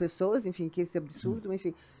para as pessoas, enfim, que esse absurdo,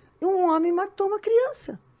 enfim. E um homem matou uma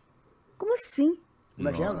criança. Como assim? Como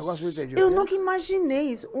é que é? O negócio não entendi. Eu nunca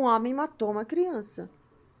imaginei isso. Um homem matou uma criança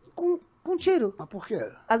com um tiro. Mas por quê?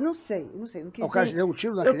 Ah, não sei. Não quis O cara nem- deu um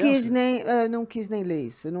tiro na eu criança? não quis nem ler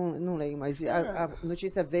isso. Eu não leio, mas a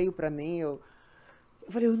notícia veio para mim. Eu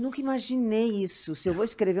falei, eu nunca imaginei isso. Se eu vou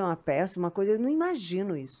escrever uma peça, uma coisa, eu não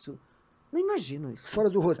imagino isso. Não imagino isso. Fora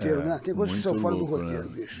do roteiro, né? Tem coisas que são muito fora louco, do roteiro,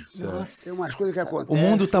 né? bicho. Isso é- Nossa. Tem umas coisas que acontecem. O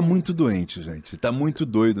mundo tá muito doente, gente. Tá muito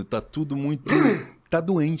doido, tá tudo muito... Tá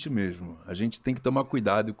doente mesmo. A gente tem que tomar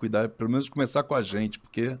cuidado e cuidar, pelo menos começar com a gente,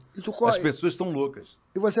 porque E tu corre- as pessoas estão loucas.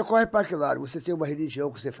 E você corre para que lado? Você tem uma religião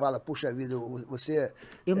que você fala, puxa vida, você...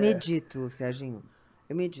 Eu medito, Serginho.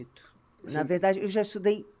 Eu medito. Na verdade, eu já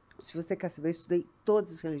estudei, se você quer saber, eu estudei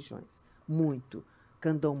todas as religiões. Muito.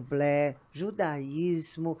 Candomblé,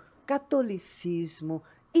 judaísmo, catolicismo,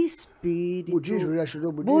 espírito. Budismo, já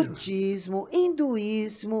estudou budismo? Budismo,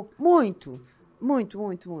 hinduísmo, muito. Muito,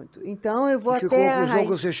 muito, muito. Então, eu vou Que até a conclusão raiz.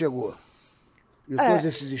 que você chegou? De todos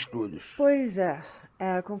esses estudos. Pois é.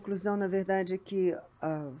 A conclusão, na verdade, é que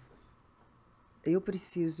eu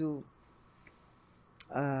preciso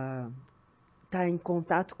estar em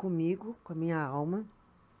contato comigo, com a minha alma,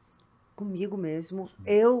 comigo mesmo.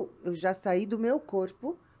 Eu já saí do meu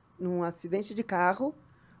corpo num acidente de carro.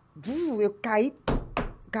 Eu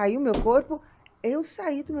caiu meu corpo. Eu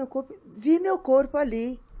saí do meu corpo, vi meu corpo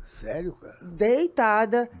ali, Sério, cara?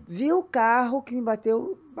 deitada, vi o carro que me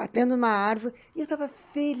batendo numa árvore, e eu estava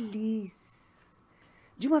feliz.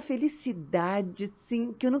 De uma felicidade,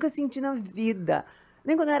 assim, que eu nunca senti na vida.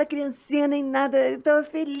 Nem quando eu era criancinha, nem nada. Eu estava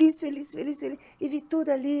feliz, feliz, feliz, feliz. E vi tudo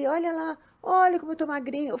ali, olha lá, olha como eu tô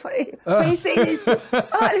magrinha. Eu falei, pensei nisso.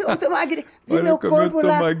 Olha como eu tô magrinha. Vi Olha meu como eu corpo tô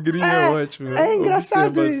lá. magrinha, é ótimo. É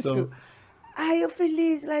engraçado Observação. isso. Aí eu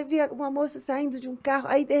feliz, lá vi uma moça saindo de um carro,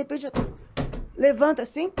 aí de repente eu levanto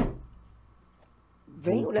assim,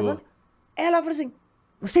 Voltou. levanta. Ela falou assim,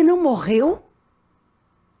 você não morreu?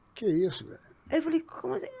 Que isso, velho? Aí eu falei,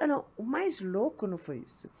 como assim? Ah, não, o mais louco não foi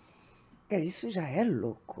isso. Quer dizer, isso já é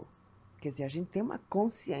louco. Quer dizer, a gente tem uma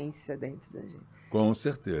consciência dentro da gente. Com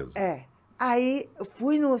certeza. É. Aí eu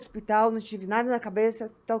fui no hospital, não tive nada na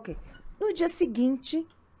cabeça, tá ok. No dia seguinte,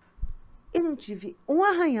 eu não tive um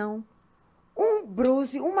arranhão, um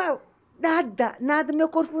bruise, nada, meu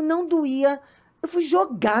corpo não doía. Eu fui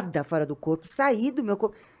jogada fora do corpo, saí do meu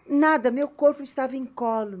corpo. Nada, meu corpo estava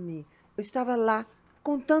incólume. Eu estava lá,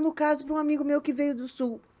 contando o caso para um amigo meu que veio do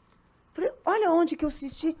Sul. Falei, olha onde que eu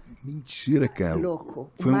assisti. Mentira, cara.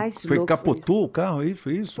 Louco. O Foi, mais foi louco capotou o carro aí?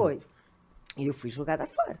 Foi isso? Foi. E eu fui jogada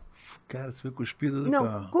fora. Cara, você foi cuspida do Não,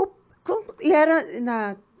 carro. e era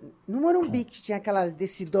no Morumbi, que tinha aquelas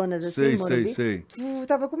descidonas assim, Sei, Morumbi. sei.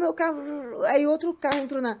 Tava com o meu carro, aí outro carro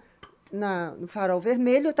entrou no farol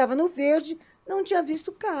vermelho, eu tava no verde, não tinha visto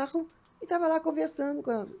o carro, e tava lá conversando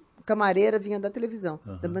com a camareira, vinha da televisão,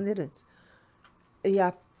 da Bandeirantes. E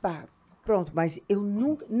pronto, mas eu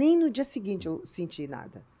nunca, nem no dia seguinte eu senti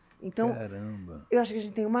nada. Então, Caramba. eu acho que a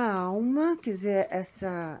gente tem uma alma, quer dizer,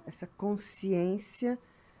 essa consciência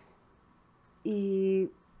e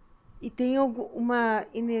tem uma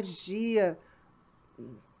energia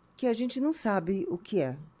que a gente não sabe o que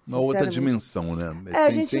é. Uma outra sinceramente. dimensão, né? A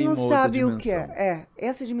gente não uma outra sabe o que dimensão. é.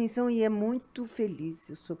 Essa dimensão e é muito feliz.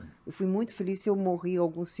 Eu fui muito feliz, eu morri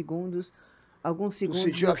alguns segundos. Tu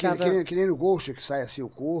sentiu eu aquele, tava... que nem no Ghost, que sai assim o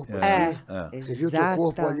corpo. Você viu teu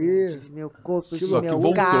corpo ali? Meu corpo, Só vi que meu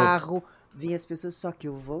voltou. carro, vi as pessoas, só que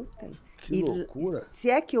eu voltei. Que loucura.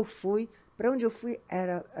 Se é que eu fui, para onde eu fui,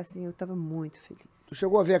 era assim, eu estava muito feliz. Tu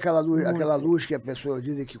chegou a ver aquela luz, Muito aquela luz feliz. que a pessoa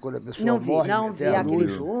diz que quando a pessoa Não vi, morre... não vi tem a aquele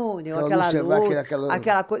luz, Júnior, aquela aquela luz, luz, aquela-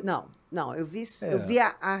 aquela coisa. Não, eu vi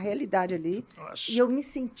a realidade ali e eu me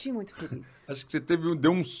senti muito feliz. Acho que você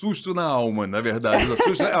deu um susto na alma, na verdade.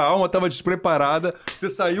 A alma estava despreparada, você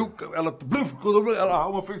saiu, a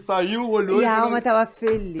alma saiu, olhou E a alma estava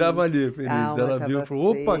feliz. Estava ali, feliz. A alma Ela viu e tava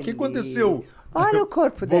falou, opa, o que feliz. aconteceu? Olha o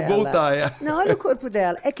corpo Vou dela. voltar, é. Não, olha o corpo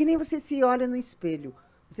dela. É que nem você se olha no espelho.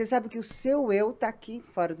 Você sabe que o seu eu está aqui,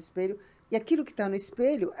 fora do espelho, E aquilo que está no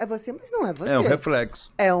espelho é você, mas não é você. É um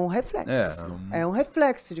reflexo. É um reflexo. É um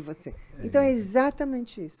reflexo de você. Então é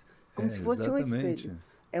exatamente isso. Como se fosse um espelho.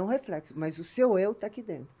 É um reflexo, mas o seu eu está aqui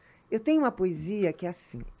dentro. Eu tenho uma poesia que é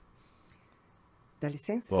assim. Dá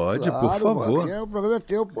licença? Pode, Claro, por favor. O programa é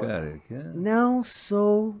teu, pô. Cara, Não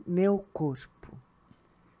sou meu corpo.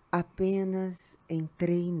 Apenas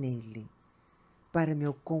entrei nele para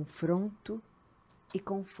meu confronto e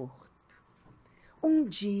conforto. Um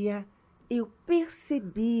dia eu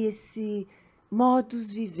percebi esse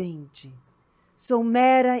modus vivendi. Sou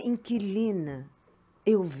mera inquilina.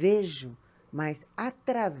 Eu vejo, mas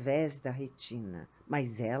através da retina.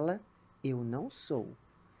 Mas ela, eu não sou.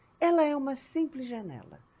 Ela é uma simples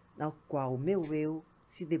janela, na qual meu eu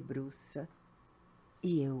se debruça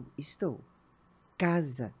e eu estou.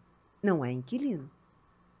 Casa não é inquilino.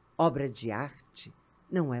 Obra de arte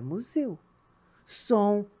não é museu.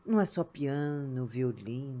 Som não é só piano,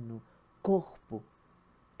 violino, corpo.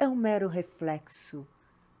 É um mero reflexo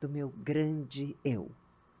do meu grande eu.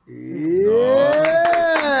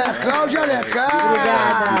 Cláudia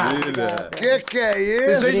Alencar! Obrigada. Que é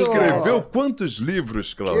isso? Você já escreveu quantos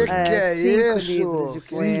livros, Cláudia? Que é 5 isso? livros de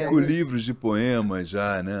poemas. 5 livros de poemas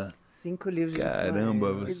já, né? 5 livros de Caramba,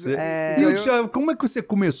 poemas. você... E o teatro, como é que você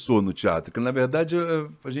começou no teatro? Porque, na verdade,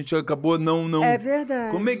 a gente acabou não... É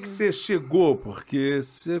verdade. Como é que você chegou? Porque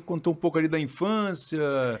você contou um pouco ali da infância...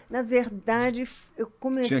 Na verdade, eu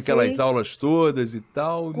comecei... Tinha aquelas aulas todas e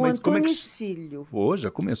tal. com mas como é que... Antunes Filho. Pô, já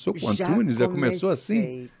começou com Já Antunes? Já começou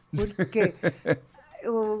assim? Porque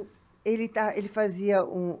ele fazia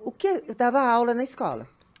eu dava aula na escola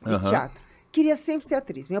de teatro. Queria sempre ser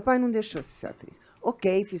atriz. Meu pai não deixou ser atriz.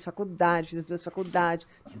 Ok, fiz faculdade, fiz as 2 faculdades,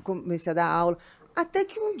 comecei a dar aula. Até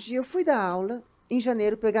que um dia eu fui dar aula, em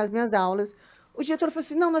janeiro, pegar as minhas aulas. O diretor falou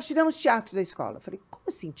assim, não, nós tiramos teatro da escola. Eu falei, como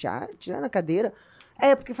assim, teatro? Tirar na cadeira?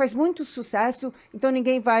 É, porque faz muito sucesso, então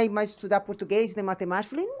ninguém vai mais estudar português nem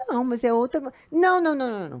matemática. Eu falei, não, mas é outra...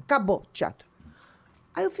 Não. Acabou teatro.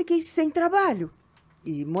 Aí eu fiquei sem trabalho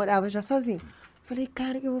e morava já sozinha. Falei,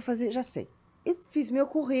 cara, o que eu vou fazer? Já sei. Eu fiz meu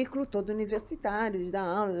currículo todo universitário, de dar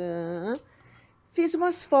aula. Fiz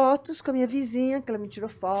umas fotos com a minha vizinha, que ela me tirou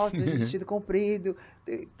fotos, de vestido comprido,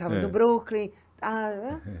 estava no Brooklyn.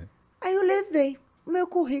 Aí eu levei o meu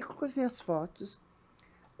currículo com as minhas fotos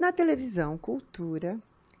na televisão Cultura,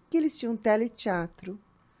 que eles tinham um teleteatro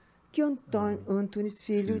que o Antunes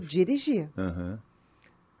Filho dirigia.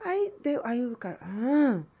 Aí o cara...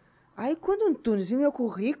 Aí quando o Antunes viu meu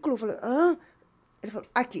currículo, eu falei... Ele falou,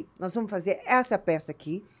 aqui, nós vamos fazer essa peça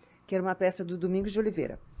aqui, que era uma peça do Domingos de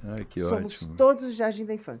Oliveira. Ai, que Somos ótimo. todos o Jardim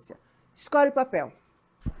da Infância. Escolhe papel.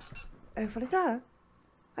 Aí eu falei, tá.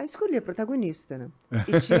 Aí escolhi a protagonista, né?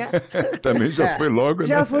 E tinha... Também já foi logo,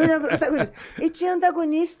 Já né? fui na protagonista. E tinha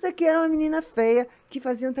antagonista que era uma menina feia que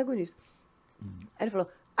fazia antagonista. Aí ele falou,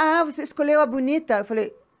 você escolheu a bonita? Eu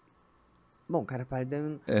falei, bom, cara,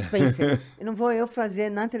 pensei, não vou eu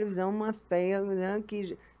fazer na televisão uma feia, né,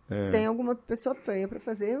 que tem alguma pessoa feia para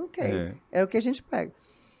fazer, ok. É o que a gente pega.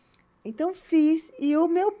 Então fiz, e o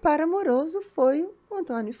meu par amoroso foi o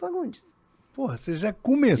Antônio Fagundes. Porra, você já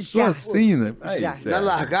começou Já. assim, né? Já. Na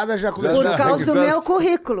largada já começou. Por causa do já- meu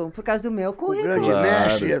currículo. Por causa do meu O currículo. grande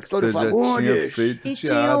mestre, que Antônio você já tinha Fagundes. feito E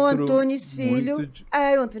teatro tinha o Antunes Filho. muito-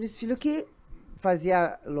 O Antunes Filho que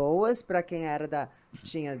fazia loas para quem era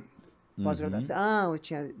tinha pós-graduação,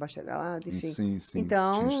 tinha bacharelado, enfim. Sim.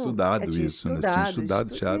 Então, tinha estudado eu tinha isso, né? Você tinha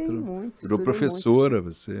estudado estudei teatro. muito, Virou estudei professora,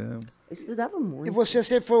 você... Eu estudava muito. E você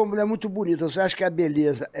sempre foi uma mulher muito bonita. Você acha que a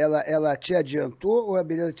beleza, ela te adiantou ou a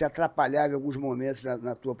beleza te atrapalhava em alguns momentos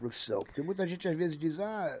na tua profissão? Porque muita gente às vezes diz,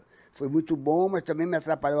 foi muito bom, mas também me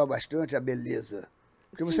atrapalhava bastante a beleza.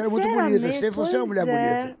 Porque você era muito bonita, sempre você é uma mulher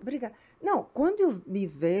bonita. Obrigada. Não, quando eu me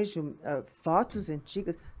vejo fotos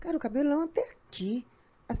antigas, cara, o cabelão até aqui,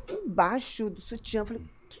 assim embaixo do sutiã, eu falei,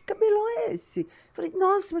 que cabelão é esse? Eu falei,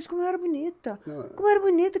 nossa, mas como eu era bonita. Como eu era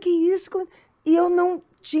bonita, que isso? E eu não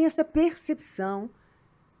tinha essa percepção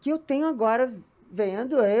que eu tenho agora,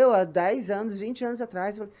 vendo eu há 10 anos, 20 anos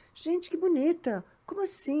atrás. Eu falei, gente, que bonita. Como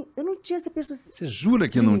assim? Eu não tinha essa percepção. Você jura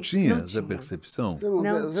que não tinha Não essa tinha. percepção? Você não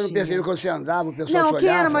tinha. percebeu quando você andava, o pessoal te Não, quem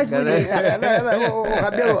olhava? era mais bonita? Ô,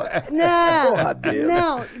 Rabelo, Não, Rabelo.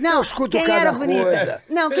 não. Eu escuto quem cada era bonita? coisa.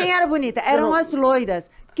 Não, quem era bonita? Eram as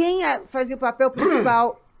loiras. Quem fazia o papel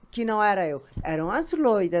principal, que não era eu, eram as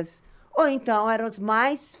loiras. Ou então eram as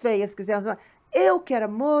mais feias, quiseram. Eu que era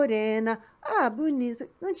morena, bonita,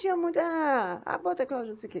 não tinha muito. Bota a Cláudia,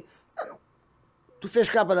 não sei o quê. Tu fez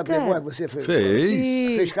capa da Playboy? Você fez?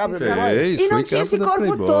 Fez capa da Playboy? E não Foi tinha capa esse da corpo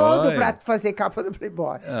Playboy. todo pra fazer capa do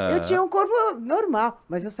Playboy. Eu tinha um corpo normal,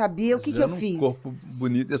 mas eu sabia o que eu fiz. Um corpo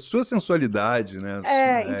bonito, é sua sensualidade, né?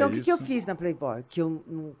 Então o que eu isso. fiz na Playboy? Que eu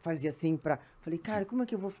não fazia assim pra... Falei, cara, como é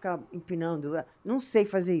que eu vou ficar empinando? Não sei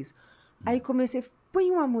fazer isso. Aí comecei,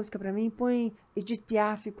 põe uma música pra mim, põe Edith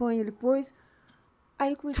Piaf, põe, ele pôs.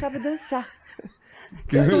 Aí eu começava a dançar.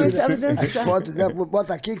 Eu começava a dançar. As fotos dela,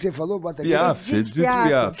 bota aqui que você falou, bota aqui. Piaf, Edith Piaf. O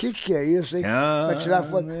Piaf. que é isso, hein? Pra tirar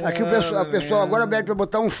foto. Aqui a pessoa agora pede pra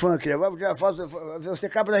botar um funk, né? Vai tirar foto, você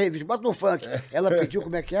capa da revista, bota no funk. Ela pediu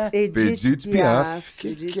como é que é? Edith Piaf.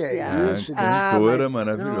 Que é isso? Cantora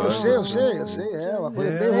maravilhosa. Eu sei, é uma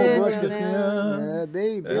coisa bem romântica. É,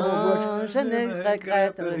 bem romântica. Janeiro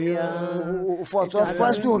regreta, O fotógrafo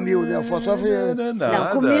quase dormiu, né? O fotógrafo...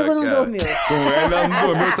 Não, comigo não dormiu. Com ela não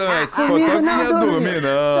dormiu também. Esse Comigo fotógrafo não ia dormiu. dormir,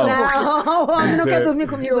 não. Não, o homem não quer dormir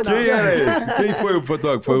comigo, não. Quem era esse? Quem foi o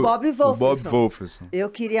fotógrafo? Foi O Bob Wolferson. O Bob Wolferson. Eu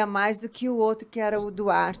queria mais do que o outro, que era o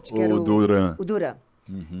Duarte. Que era Duran. O Duran.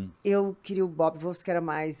 Eu queria o Bob Wolferson, que era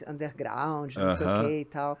mais underground, não sei o que e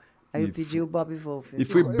tal. Aí eu pedi o Bob Wolferson. E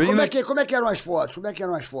foi bem Como é que eram as fotos?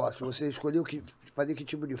 Você escolheu fazer que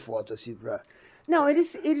tipo de foto, assim, pra... Não,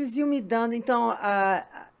 eles iam me dando, então,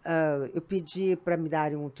 eu pedi para me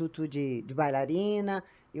darem um tutu de bailarina,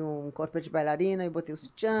 e um corpo de bailarina, e botei o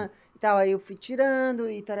sutiã e tal, aí eu fui tirando,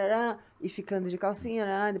 e tarará, e ficando de calcinha,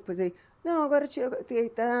 né? Depois aí, não, agora tira,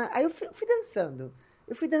 tarará. Aí eu fui dançando.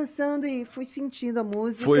 Eu fui dançando e fui sentindo a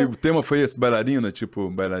música. O tema foi esse, bailarina, tipo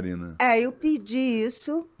bailarina? Eu pedi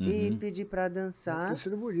isso, e pedi para dançar. Tá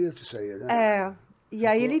sendo bonito isso aí, né? E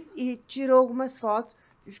aí ele tirou algumas fotos,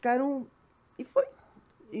 e ficaram... E foi.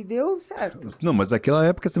 E deu certo. Não, mas naquela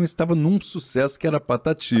época também estava num sucesso que era a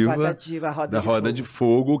Patativa. A Roda de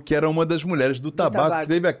Fogo, que era uma das mulheres do tabaco.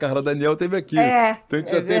 Teve a Carla Daniel, teve aqui. Então a gente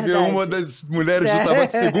já teve uma das mulheres do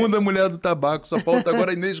tabaco, segunda mulher do tabaco. Só falta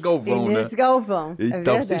agora Inês Galvão, né? Inês Galvão.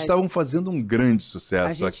 Então vocês estavam fazendo um grande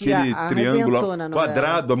sucesso. Aquele triângulo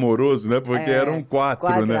quadrado amoroso, né? Porque eram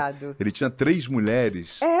quatro, né? Ele tinha 3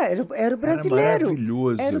 mulheres. Era o brasileiro. Era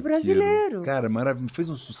maravilhoso. Era o brasileiro. Aquilo. Cara, fez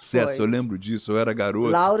um sucesso. Eu lembro disso, eu era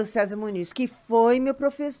garoto. Lauro César Muniz, que foi meu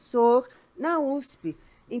professor na USP.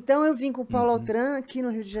 Então, eu vim com o Paulo Altran aqui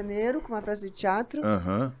no Rio de Janeiro, com uma peça de teatro.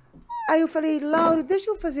 Aí eu falei, Lauro,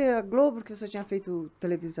 deixa eu fazer a Globo, porque eu só tinha feito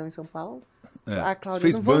televisão em São Paulo. Cláudia,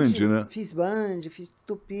 fez Band, né? Fiz Band, fiz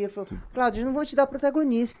Tupi. Ele falou, Cláudia, não vou te dar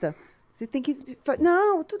protagonista. Você tem que...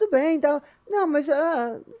 Não, tudo bem. Não, mas...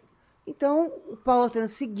 Então, o Paulo Altran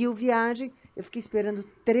seguiu viagem. Eu fiquei esperando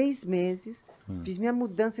 3 meses. Fiz minha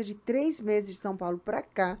mudança de 3 meses de São Paulo para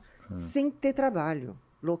cá, sem ter trabalho.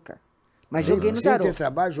 Louca. Mas joguei no tarô. Sem ter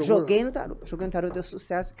trabalho? Joguei no tarô. Joguei no tarô, deu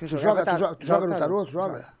sucesso. Que eu tu joga no tarô? Tu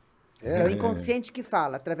joga? É o inconsciente que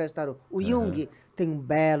fala, através do tarô. O Jung tem um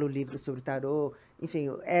belo livro sobre tarô. Enfim,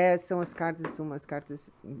 são umas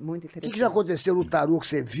cartas muito interessantes. O que já aconteceu no tarô que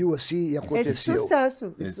você viu assim e aconteceu?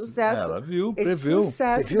 Esse sucesso. Ela viu, previu. Esse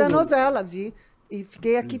sucesso da novela, vi. E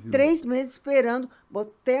fiquei aqui 3 meses esperando.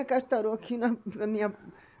 Botei a carta tarô aqui na minha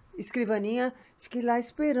escrivaninha. Fiquei lá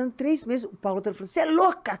esperando 3 meses. O Paulo falou, você é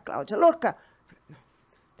louca, Cláudia, louca.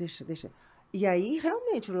 Deixa. E aí,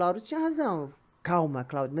 realmente, o Lauro tinha razão. Calma,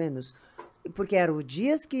 Cláudia, menos. Porque era o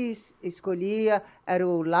Dias que escolhia, era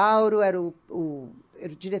o Lauro, era o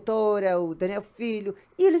diretor, era o Daniel Filho.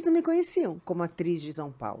 E eles não me conheciam como atriz de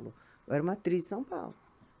São Paulo. Eu era uma atriz de São Paulo.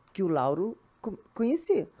 Que o Lauro...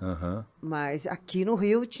 conhecia. Mas aqui no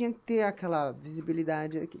Rio tinha que ter aquela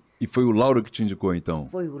visibilidade aqui. E foi o Lauro que te indicou, então?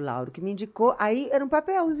 Foi o Lauro que me indicou. Aí era um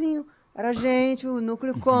papelzinho. Era a gente, o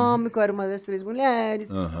núcleo cômico, era uma das 3 mulheres.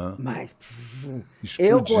 Mas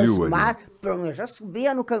eu com o Osmar, eu já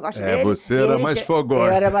subia no cangote dele. Você era mais fogosa.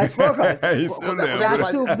 Eu era mais fogosa. Isso eu lembro. Já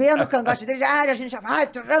subia no cangote dele, a gente já vai,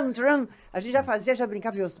 a gente já fazia, já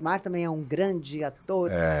brincava. E o Osmar também é um grande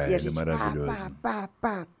ator. E a gente, ele é maravilhoso.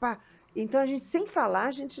 pá. Então, a gente, sem falar,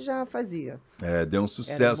 a gente já fazia. Deu um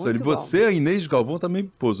sucesso ali. Você, a Inês Galvão, também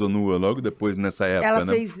posou nua logo depois, nessa época, ela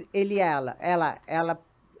né? Fez ele e ela. Ela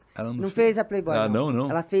não fez a Playboy, não.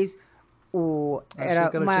 Ela fez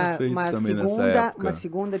era uma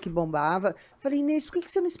segunda que bombava. Falei, Inês, por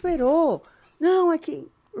que você não esperou? Não, é que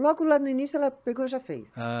logo lá no início ela pegou e já fez.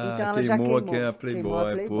 Então ela já queimou. A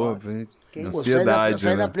Playboy. Pô, ansiedade.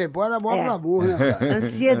 Sair da Playboy era mó glamour, né, cara?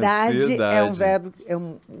 Ansiedade é um verbo, é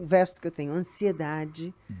um verso que eu tenho.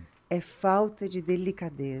 Ansiedade é falta de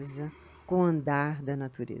delicadeza com o andar da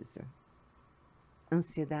natureza.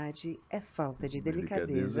 Ansiedade é falta de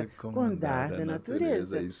delicadeza com o andar da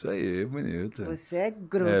natureza. Isso aí, bonito. Você é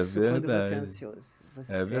grosso quando você é ansioso.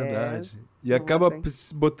 É verdade. E acaba...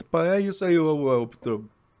 É isso aí,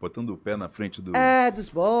 botando o pé na frente do... dos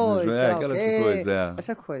bois, aquelas coisas,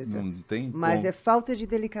 essa coisa. Não tem Mas como. é falta de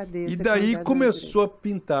delicadeza. E daí começou a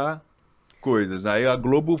pintar coisas. Aí a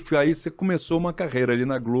Globo, aí você começou uma carreira ali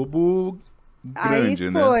na Globo grande,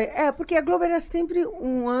 aí né? foi. Porque a Globo era sempre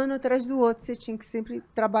um ano atrás do outro. Você tinha que sempre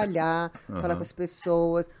trabalhar, falar com as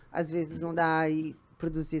pessoas. Às vezes não dá e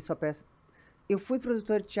produzir sua peça. Eu fui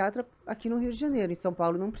produtora de teatro aqui no Rio de Janeiro. Em São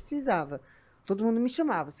Paulo não precisava. Todo mundo me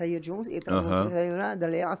chamava. Saía de um, entrava no outro, da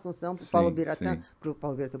Leia Assunção pro Paulo Biratã, pro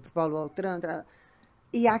Paulo Altran.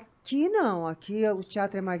 E aqui não. Aqui o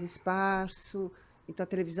teatro é mais esparso. Então, a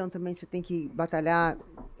televisão também você tem que batalhar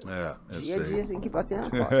dia a dia, tem que bater na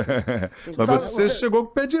porta. Mas você chegou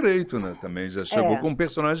com o pé direito, né? Também já chegou com um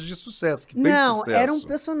personagem de sucesso, que fez sucesso. Não, era um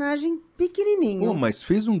personagem pequenininho. Pô, mas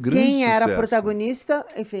fez um grande sucesso. Quem era protagonista,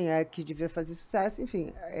 enfim, que devia fazer sucesso,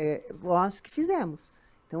 enfim, nós que fizemos.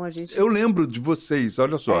 Então, a gente... Eu lembro de vocês,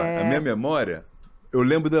 olha só, a minha memória... Eu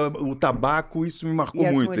lembro do Tabaco, isso me marcou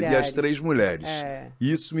muito. E as 3 mulheres.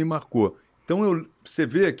 Isso me marcou. Então, você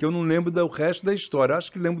vê que eu não lembro do resto da história. Eu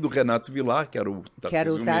acho que lembro do Renato Vilar, que era o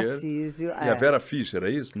Tarcísio. E a Vera Fischer, é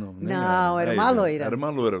isso? Não, era uma loira. Era uma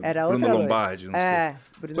loira. Era Bruno outra Lombardi, não sei.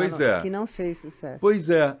 Bruno Pois é. Que não fez sucesso. Pois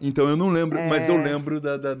é. Então, eu não lembro, mas eu lembro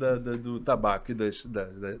do Tabaco e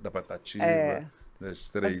da Patativa, das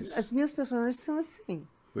 3. As minhas personagens são assim.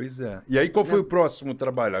 Pois é. E aí, qual foi o próximo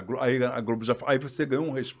trabalho? Aí a Globo já... Aí você ganhou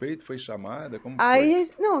um respeito, foi chamada? Como foi?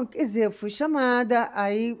 Não, quer dizer, eu fui chamada,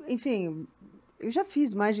 aí, enfim... Eu já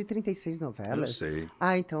fiz mais de 36 novelas. Eu sei.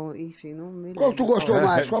 Então, enfim, não me lembro. Qual tu gostou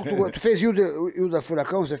mais? Tu fez Hilda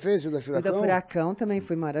Furacão? Você fez Hilda Furacão? Hilda Furacão também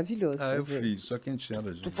foi maravilhoso. Eu fiz, só que a gente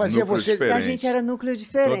era tu fazia você diferente. A gente era núcleo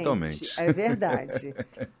diferente. Totalmente. É verdade.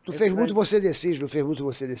 Tu fez muito Você Decide, não fez muito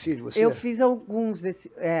Você Decide? Eu fiz alguns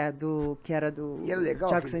que era do e era legal,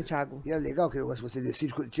 Thiago Santiago. E era legal aquele negócio Você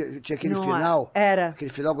Decide, tinha aquele não, final. Era. Aquele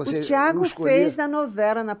final que você o Thiago escolhia. fez na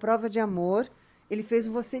novela, na Prova de Amor, ele fez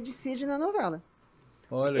o Você Decide na novela.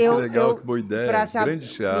 Olha que legal, que boa ideia. Grande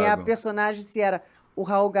Thiago. Minha personagem se era o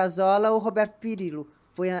Raul Gazola ou o Roberto Pirillo.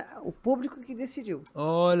 Foi o público que decidiu.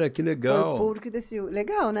 Olha, que legal. Foi o público que decidiu.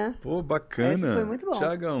 Legal, né? Pô, bacana. Esse foi muito bom.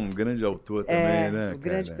 Thiago é um grande autor também, né?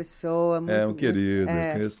 Grande pessoa. Muito um querido.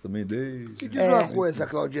 Conheço também desde... Me diz uma coisa,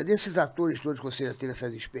 Claudinha. Desses atores todos que você já teve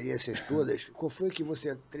essas experiências todas, qual foi que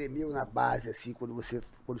você tremeu na base, assim, quando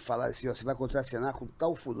falaram assim, você vai contracenar com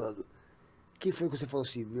tal fulano? Quem foi que você falou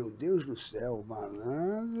assim, meu Deus do céu,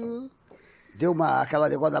 malandro? Deu aquela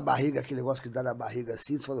negócio da barriga, aquele negócio que dá na barriga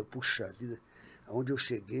assim, você falou, puxa vida, aonde eu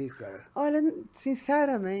cheguei, cara? Olha,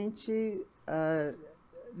 sinceramente,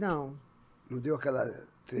 não. Não deu aquela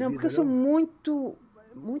tremida, não, porque eu sou muito...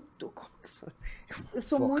 Eu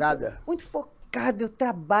sou focada? Muito focada, eu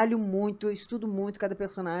trabalho muito, eu estudo muito cada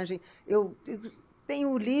personagem. Eu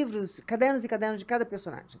tenho livros, cadernos e cadernos de cada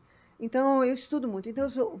personagem. Então, eu estudo muito. Então,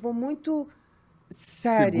 eu vou muito...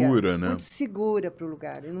 séria, segura, né? Muito segura pro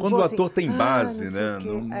lugar. Quando o ator tem base, né?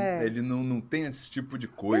 Ele não tem esse tipo de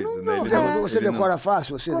coisa, né? Você decora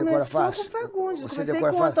fácil? Você decora fácil? Com o Fagundes. Você comecei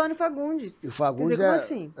decora com o Antônio Fagundes. E o Fagundes dizer,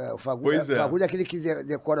 assim? O Fagundes é aquele que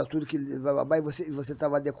decora tudo, que e você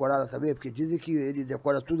estava decorada também? Porque dizem que ele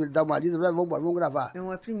decora tudo, ele dá uma lida, vamos gravar.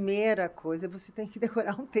 Não, a primeira coisa, você tem que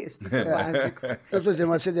decorar um texto, isso é básico. Eu estou dizendo,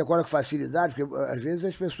 mas você decora com facilidade? Porque às vezes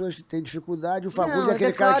as pessoas têm dificuldade, o Fagundes é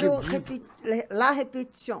aquele cara que... La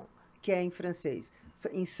répétition, que é em francês.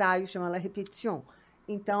 Ensaio chama la répétition.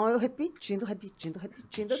 Então, eu repetindo,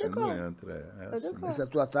 eu decoro. Essa é a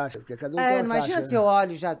tua tática, porque cada um tem uma imagina tática, se eu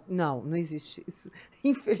olho já... Não não existe isso.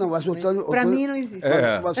 Infelizmente. Para mim não existe.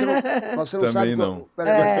 Você não sabe... Não.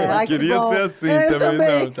 Eu queria ser assim, também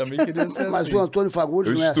não. Também queria ser assim. Mas o Antônio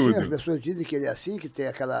Fagundes não é assim? As pessoas dizem que ele é assim, que tem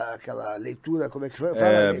aquela leitura, como é que foi?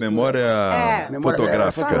 Memória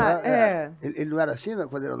fotográfica. Ele não era assim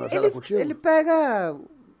quando ele novela contigo? Ele pega...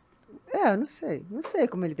 não sei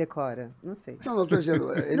como ele decora, não sei. Não estou dizendo...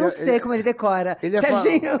 Não sei como ele decora.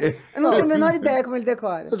 Serginho, eu não tenho a menor ideia como ele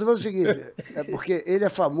decora. Eu estou falando o seguinte, porque ele é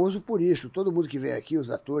famoso por isso. Todo mundo que vem aqui,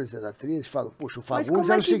 os atores, as atrizes, falam, puxa, o Fagundes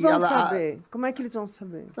era o seguinte... Mas como é que vão saber? Como é que eles vão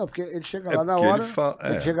saber? Não, porque ele chega lá na hora,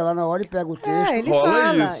 ele chega lá na hora e pega o texto.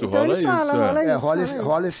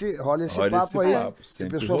 Rola esse papo aí. A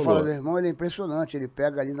pessoa fala, meu irmão, ele é impressionante, ele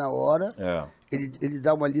pega ali na hora... Ele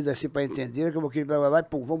dá uma lida assim para entender, que ele vai,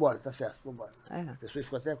 pum, vambora, tá certo, vambora. As pessoas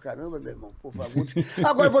ficam até, caramba, meu irmão, por favor.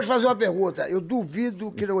 Agora eu vou te fazer uma pergunta. Eu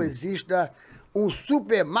duvido que não exista um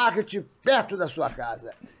supermarket perto da sua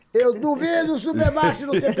casa. Eu duvido o Supermarket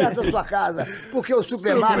não ter perto da sua casa, porque o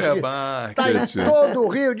Supermarket tá em todo o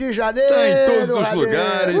Rio de Janeiro. Tá em todos os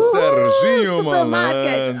lugares, Serginho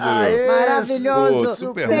Malandro. Maravilhoso.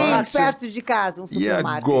 Pô, tem perto de casa um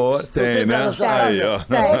supermarket. E agora tem, né? Aí, ó.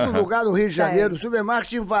 Todo lugar no Rio de Janeiro. O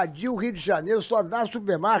Supermarket invadiu o Rio de Janeiro, só dá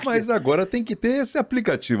Supermarket. Mas agora tem que ter esse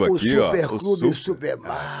aplicativo aqui, ó. O Superclube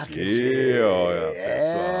Supermarket. Aqui, ó,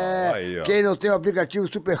 pessoal. Aí, ó. Quem não tem o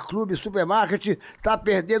aplicativo Superclube Supermarket tá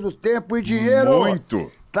perdendo tempo e dinheiro.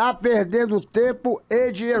 Muito. Tá perdendo tempo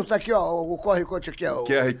e dinheiro. Tá aqui, ó, o QR Code aqui, ó.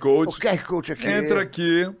 QR Code. O QR Code aqui. Entra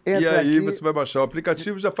aqui e aí você vai baixar o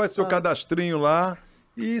aplicativo, já faz seu cadastrinho lá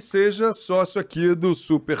e seja sócio aqui do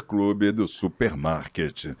Superclube, do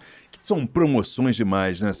Supermarket. Que são promoções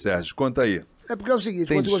demais, né, Sérgio? Conta aí. É porque é o seguinte,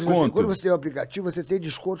 quando você tem o aplicativo, você tem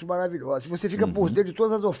descontos maravilhosos. Você fica por dentro de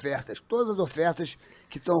todas as ofertas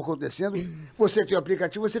que estão acontecendo. Você tem o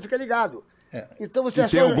aplicativo, você fica ligado. Então você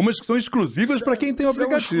tem algumas que são exclusivas para quem tem o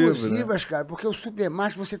aplicativo. São exclusivas, cara, porque o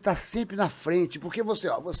Supermarket você está sempre na frente. Porque você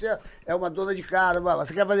é uma dona de casa,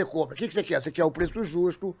 você quer fazer compra. O que você quer? Você quer o preço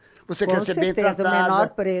justo, você quer ser bem tratada. O menor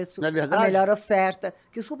preço, não é verdade? A melhor oferta,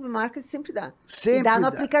 que o Supermarket sempre dá. Sempre e dá no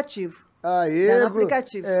aplicativo. Aí, dá no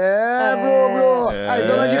aplicativo. Globo. Aí,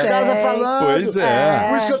 dona de casa falando. Pois é.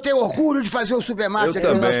 Por isso que eu tenho orgulho de fazer o Supermarket aqui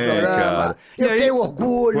no nosso programa. Cara. Eu tenho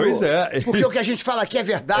orgulho. Pois é. Porque o que a gente fala aqui é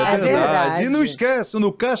verdade. É verdade. E não esquece,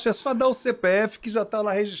 no caixa é só dar o CPF que já está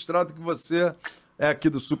lá registrado que você é aqui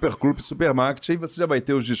do Superclube Supermarket, aí você já vai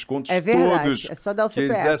ter os descontos todos. É só dar o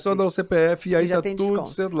CPF. É só dar o CPF e aí já tá tem tudo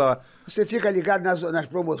sendo lá. Você fica ligado nas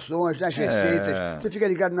promoções, nas receitas, você fica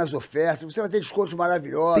ligado nas ofertas, você vai ter descontos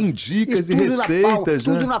maravilhosos. Tem dicas e receitas,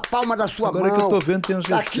 tudo na palma da sua mão. Agora que eu tô vendo tem as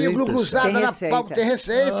receitas. Aqui, Gluglusada na palma, tem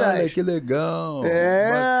receitas. Olha, que legal.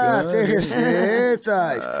 Tem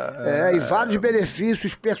receitas. E vários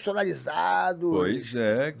benefícios personalizados. Pois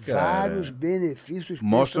é, cara. Vários benefícios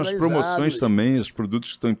Mostram as promoções também, os produtos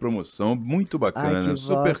que estão em promoção. Muito bacana.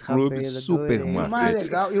 Superclube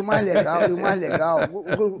Supermarket. E o mais legal,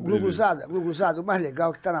 Gluglusada, o mais legal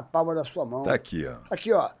é que está na palma da sua mão. Tá aqui, ó.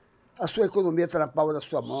 Aqui, ó. A sua economia está na palma da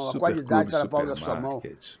sua mão, a qualidade está na palma da sua mão.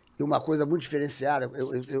 E uma coisa muito diferenciada,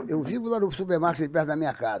 eu vivo lá no Supermarket perto da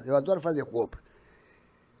minha casa, eu adoro fazer compra.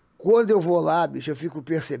 Quando eu vou lá, bicho, eu fico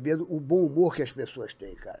percebendo o bom humor que as pessoas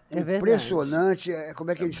têm, cara. É impressionante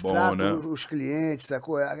como é que eles tratam, né, os clientes,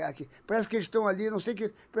 sacou? Parece que eles estão ali, não sei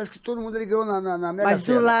que. Parece que todo mundo ali ganhou na Mega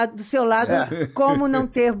Sena. Mas do seu lado, como não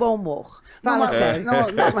ter bom humor? Fala sério.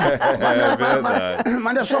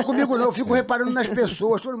 Mas não é só comigo, não. Eu fico reparando nas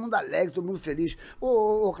pessoas, todo mundo alegre, todo mundo feliz.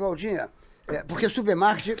 Ô Claudinha. Porque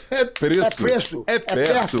Supermarket é preço, é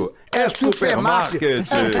perto, é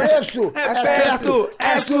Supermarket, é preço, é perto,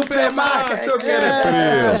 é Supermarket, eu quero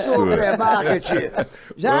preço. Supermarket.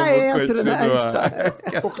 Já entro na história.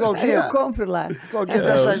 Ô, Claudinha, eu compro lá. Claudinha,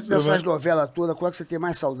 dessas novelas todas, qual é que você tem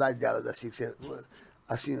mais saudade delas?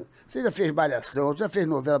 Assim, você já fez malhação, já fez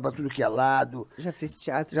novela pra tudo que é lado. Já fiz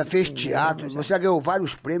teatro. Já fez teatro. Você já ganhou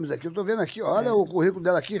vários prêmios aqui. Eu tô vendo aqui, olha o currículo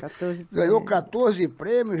dela aqui. 14 ganhou 14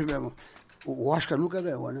 prêmios, meu irmão. O Oscar nunca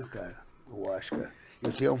ganhou, né, cara? O Oscar.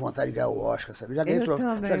 Eu tenho vontade de ganhar o Oscar, sabe? Já ganhei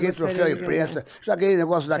troféu imprensa, já ganhei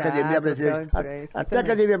negócio da Academia Brasileira. Até a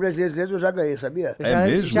Academia Brasileira de Letras eu já ganhei, sabia?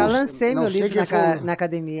 Mesmo? Já lancei meu livro na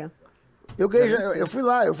academia. Eu fui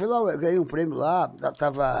lá, eu ganhei um prêmio lá,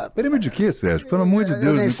 tava... Prêmio de quê, Sérgio? Pelo amor de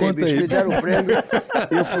Deus, me conta aí. Me deram um prêmio,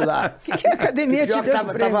 eu fui lá. Que a academia te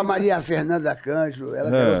deu Tava a Maria Fernanda Cândido, ela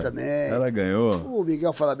ganhou também. Ela ganhou. O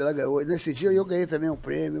Miguel Falabella ganhou. Nesse dia eu ganhei também um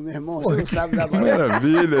prêmio, meu irmão, você não sabe da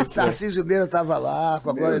maravilha. Tarcísio Meira tava lá,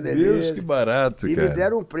 com a Glória Menezes. Meu Deus, que barato, cara. E me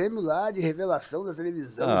deram um prêmio lá de revelação da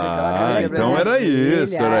televisão. Então era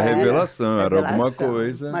isso, era revelação, era alguma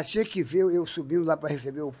coisa. Mas tinha que ver eu subindo lá para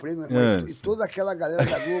receber o prêmio, e toda aquela galera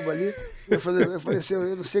da Globo ali, eu falei assim,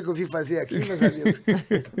 eu não sei o que eu vim fazer aqui, meus amigos.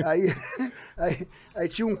 Aí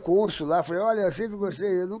tinha um cônsul lá, falei, olha, eu sempre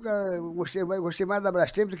gostei, eu nunca gostei mais da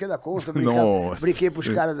Brastemp do que da Cônsul. Brinquei pros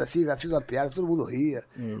caras assim, já fiz uma piada, todo mundo ria.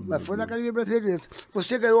 Mas foi na Academia Brasileira de Letras.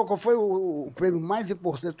 Você ganhou, qual foi o prêmio mais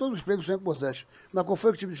importante? Todos os prêmios são importantes, mas qual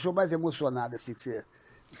foi o que te deixou mais emocionado, assim, que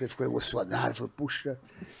você ficou emocionado, falou, puxa...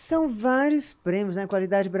 São vários prêmios, né?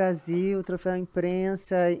 Qualidade Brasil, Troféu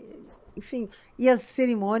Imprensa... Enfim, e as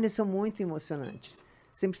cerimônias são muito emocionantes.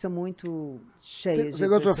 Sempre são muito cheias. Você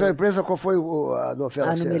ganhou o Troféu Imprensa, qual foi a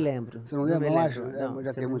novela? Não me lembro. Você não lembra mais?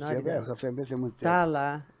 Já tem muito tempo. O Troféu Imprensa tem muito tempo. Tá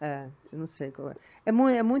lá, eu não sei qual é. É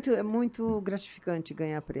muito gratificante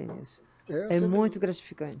ganhar prêmios. Muito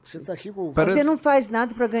gratificante. Você está aqui com... Você não faz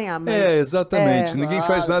nada para ganhar, mas... exatamente. Ninguém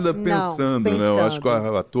faz nada pensando, né? Eu acho que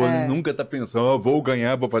o ator nunca está pensando, vou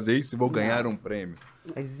ganhar, vou fazer isso e vou ganhar um prêmio.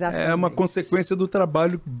 Exatamente. É uma consequência do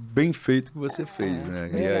trabalho bem feito que você fez, né?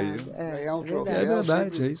 E aí... É um troféu. É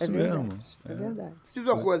verdade, é isso mesmo. É verdade. Diz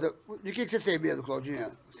uma coisa, de que você tem medo, Claudinha?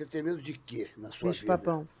 Você tem medo de quê na sua Bicho vida?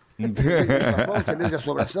 papão. Bicho-papão? Tem medo de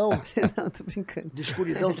assombração? Não, tô brincando. De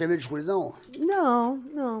escuridão? Tem medo de escuridão?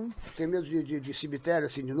 Não. Tem medo de cemitério,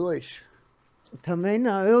 assim, de noite? Também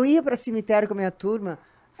não. Eu ia para cemitério com a minha turma,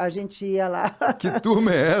 a gente ia lá. Que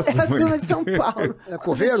turma é essa? É a turma de São Paulo. É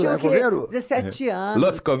coveiro? A gente tinha É o quê? coveiro? 17 anos.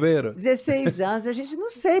 Love Coveiro? 16 anos. A gente não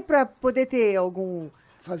sei, para poder ter algum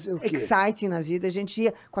Fazer o quê? exciting na vida. A gente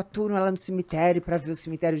ia com a turma lá no cemitério para ver o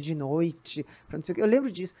cemitério de noite, para não sei o quê. Eu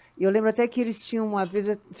lembro disso. E eu lembro até que eles tinham, uma vez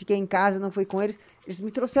eu fiquei em casa, não fui com eles, eles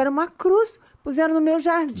me trouxeram uma cruz, puseram no meu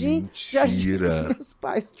jardim. Mentira. Jardim dos meus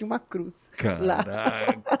pais tinha uma cruz lá.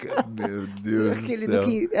 Caraca, meu Deus Aquele do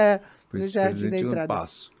céu. No Esse jardim da presente eu não entrada.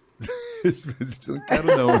 passo. Esse presente eu não quero,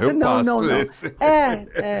 não. Eu passo não. esse.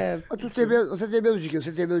 Mas você tem medo de quê?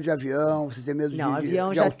 Você tem medo de avião? Você tem medo Não, de avião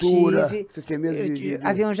de já altura? tive. Você tem medo de...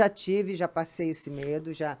 Avião já tive, já passei esse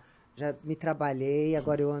medo, já me trabalhei,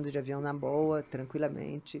 agora eu ando de avião na boa,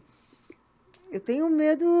 tranquilamente. Eu tenho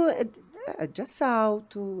medo de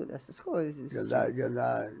assalto, dessas coisas. De andar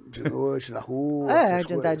de noite na rua, É, essas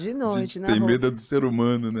de andar coisas. de noite na Tem rua. medo do ser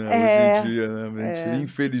humano, né? É, Hoje em dia, né?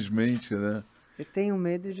 Infelizmente, né? Eu tenho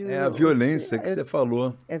medo de... É a violência que você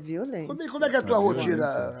falou. É violência. Como é que é a tua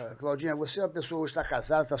rotina, Claudinha? Você é uma pessoa que está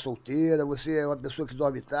casada, está solteira, você é uma pessoa que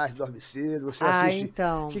dorme tarde, dorme cedo, você assiste...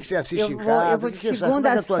 Então. O que você assiste em casa? Eu vou de Como é segunda que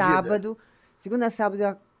é a a tua vida? sábado. Segunda a sábado eu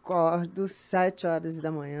acordo 7 horas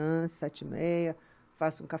da manhã, 7h30,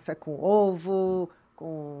 faço um café com ovo,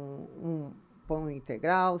 com um pão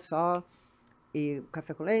integral só, e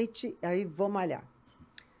café com leite, aí vou malhar.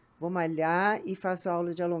 Vou malhar e faço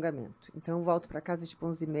aula de alongamento. Então, eu volto para casa tipo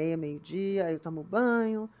 11h30, meio-dia, aí eu tomo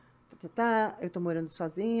banho, eu tô morando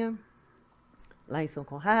sozinha, lá em São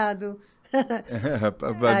Conrado.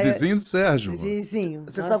 Vizinho do Sérgio. Vizinho.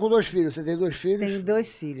 Você está com 2 filhos, você tem 2 filhos? Tenho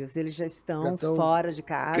 2 filhos, eles já estão tão fora de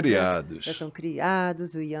casa. criados. Já estão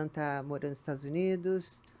criados. O Ian está morando nos Estados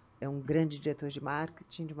Unidos, é um grande diretor de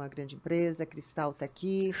marketing de uma grande empresa. A Cristal está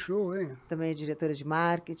aqui, Show, hein? também é diretora de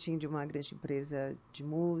marketing de uma grande empresa de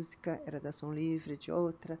música, era da Som Livre, de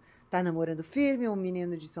outra. Está namorando firme, um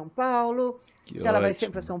menino de São Paulo, Que então ela vai ótimo.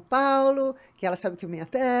 sempre para São Paulo, que ela sabe que é minha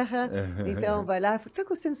terra. Então vai lá, está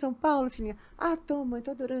gostando de São Paulo, filhinha? Ah, tô, mãe,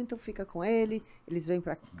 tô adorando, então fica com ele. Eles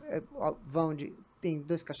tem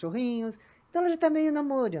 2 cachorrinhos. Então ela já está meio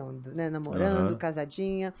namorando, né? Namorando,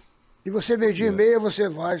 casadinha. E você, meio-dia e meia, você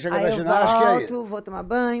vai chegar Aí na eu ginástica e aí? volto, vou tomar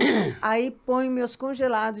banho, aí ponho meus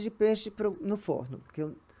congelados de peixe no forno. Porque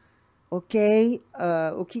o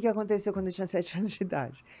que aconteceu quando eu tinha 7 anos de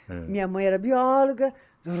idade? Minha mãe era bióloga,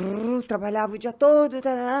 trabalhava o dia todo,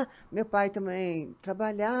 tarará. Meu pai também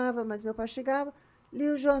trabalhava, mas meu pai chegava,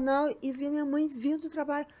 lia o jornal e via minha mãe vindo do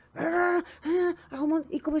trabalho, arrumando,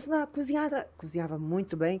 e começando a cozinhar. Cozinhava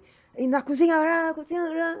muito bem. E na cozinha,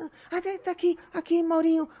 tá aqui,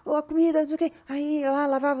 Maurinho, a comida, não sei o quê. Aí lá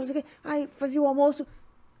lavava, não sei o quê. Aí fazia o almoço.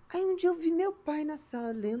 Aí um dia eu vi meu pai na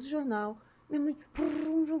sala, lendo o jornal. Minha mãe,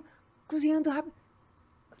 cozinhando rápido.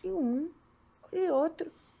 Olhei um, olhei outro.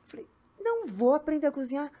 Falei, não vou aprender a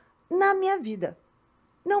cozinhar na minha vida.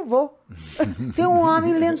 Não vou. Tem um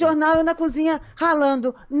homem lendo jornal e eu na cozinha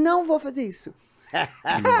ralando. Não vou fazer isso.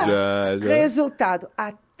 Já. Resultado,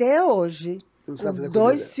 até hoje, Não sabe com fazer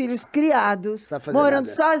 2 comida. filhos criados, Sabe fazer morando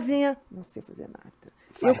nada. sozinha, não sei fazer nada.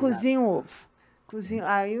 Faz Eu cozinho ovo.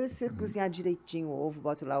 Aí você cozinhar direitinho o ovo,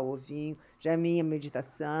 boto lá o ovinho, já é minha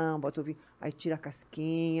meditação, boto o ovinho, aí tira a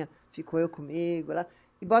casquinha, fico eu comigo lá,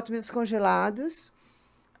 e boto meus congelados,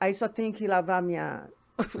 aí só tenho que lavar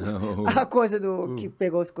a coisa que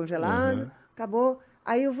pegou os congelados, acabou,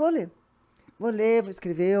 aí eu vou ler, vou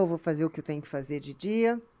escrever, eu vou fazer o que eu tenho que fazer de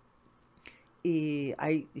dia, e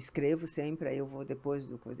aí escrevo sempre, aí eu vou depois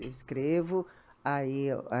do coisa, eu escrevo, aí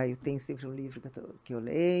eu tenho sempre um livro que eu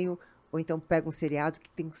leio, ou então pego um seriado, que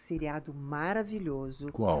tem um seriado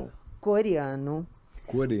maravilhoso. Qual? Coreano.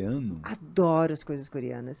 Coreano? Adoro as coisas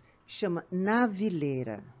coreanas. Chama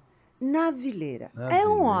Navileira. Navileira. É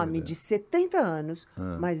um homem de 70 anos,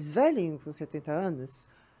 mais velhinho com 70 anos,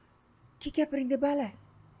 que quer aprender balé.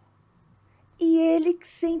 E ele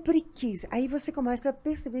sempre quis. Aí você começa a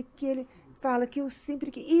perceber que ele fala que eu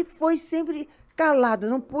sempre quis. E foi sempre calado,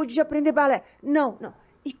 não pude aprender balé. Não.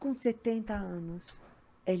 E com 70 anos,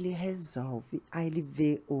 ele resolve. Aí ele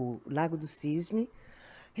vê o Lago do Cisne,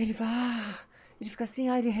 ele vai, ele fica assim,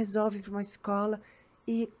 ele resolve ir para uma escola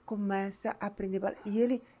e começa a aprender balé. E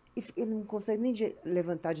ele não consegue nem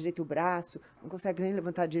levantar direito o braço, não consegue nem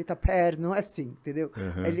levantar direito a perna, não é assim, entendeu?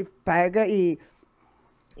 Ele pega e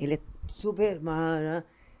ele é Superman.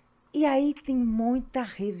 E aí tem muita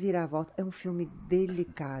reviravolta. É um filme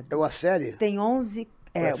delicado. É uma série? Tem 11...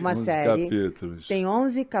 É uma 11 série. capítulos. Tem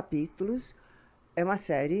 11 capítulos. É uma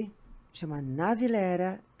série. Chama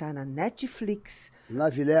Navilera. Tá na Netflix.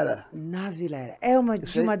 Navilera? Navilera. É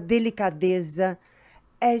de uma delicadeza.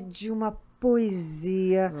 É de uma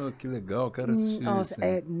poesia. Oh, que legal, quero assistir Nossa, isso.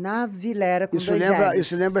 é Navilera com Isso dois lembra, L's.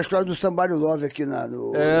 isso lembra a história do Somebody Love aqui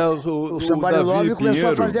no... O Somebody Davi Love começou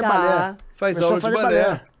a Pinheiro fazer Tá. balé. Faz Começou aula a fazer de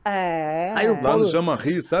balé. É. Aí o Lá Paulo- no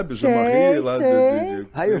Jamarri, sabe? O Sei, Jamarri, lá sei.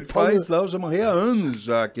 Aí o ele Paulo- faz lá o Jamarri há anos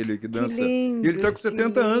já, aquele que dança. lindo, e ele tá com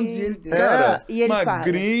 70 que anos e ele, lindo. cara, E ele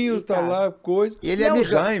magrinho, fala, tá e lá, coisa. E ele E é o amigo-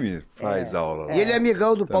 Jaime faz aula lá. E ele é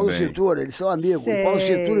amigão do Paulo Também. Cintura, eles são amigos. Sei. O Paulo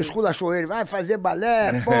Cintura esculachou ele, vai fazer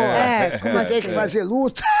balé, pô, como você tem assim? que fazer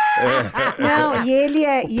luta. Não, e ele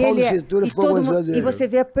é. O Paulo Cintura e ficou todo gozando mundo, dele. e você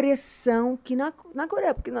vê a pressão que na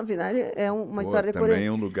Coreia, porque na verdade é uma história também coreana.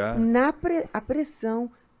 é um lugar- A pressão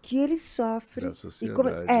que ele sofre. Da sociedade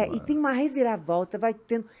e lá. tem uma reviravolta, vai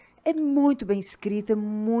tendo. É muito bem escrito, é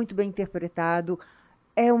muito bem interpretado.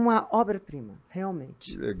 É uma obra-prima,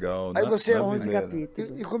 realmente. Que legal. Aí você- 11 Navilera.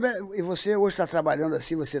 capítulos. E você hoje está trabalhando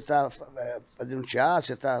assim, você está fazendo teatro,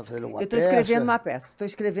 você está fazendo uma Eu estou peça? escrevendo uma peça. Estou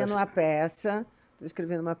escrevendo uma peça. Estou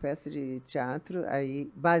escrevendo uma peça de teatro, aí,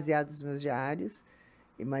 baseado nos meus diários.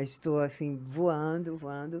 Mas estou, assim,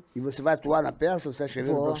 voando. E você vai atuar na peça? Você está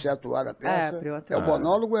escrevendo Vou. para você atuar na peça? para eu É atuar. o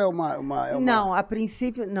monólogo ou é uma... Não, a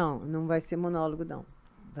princípio, não vai ser monólogo, não.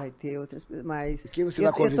 Vai ter outras pessoas, mas... E quem você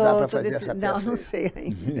vai convidar pra fazer essa Não, peça não aí? sei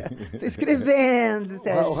ainda. Estou escrevendo,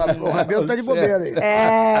 Sérgio. O Rabelo está de bobeira aí.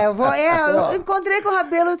 Eu encontrei com o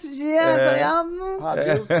Rabelo outro dia, falei, não...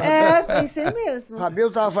 Rabelo, Pensei mesmo. o Rabelo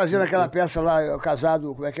estava fazendo aquela peça lá,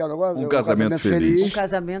 casado, como é que é o negócio? Um Casamento Feliz. Um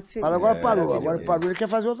casamento feliz. Mas agora parou, Maravilhoso. ele quer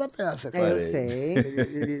fazer outra peça. cara. Eu sei.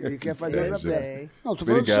 Ele quer fazer outra Sei. peça. Não, tô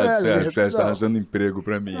falando Obrigado, sério. Sérgio. Sérgio está não. arranjando emprego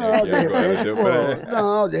para mim. Não, aqui de agora. repente, Deu pô, pra-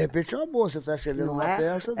 não, de repente é uma boa. Você está escrevendo Não uma é?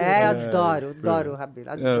 peça. Adoro o Rabelo,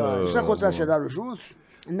 adoro. Vocês já contracenaram juntos?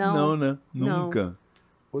 Não, né? Não. Nunca.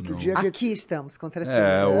 Outro dia que Aqui estamos, contracenando.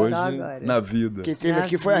 É, hoje, Só agora. na vida. quem teve Na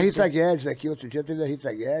aqui foi a vida. Rita Guedes aqui. Outro dia teve a Rita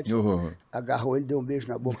Guedes. Oh, Agarrou ele, deu um beijo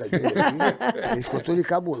na boca dele aqui. Ele ficou todo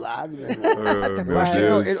encabulado, meu irmão. meu Acho que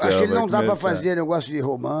Deus ele, do acho que céu, ele não vai dá pra começar. fazer negócio de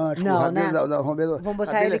romântico. Não, o Rabelo, né? não, Rabelo, Vamos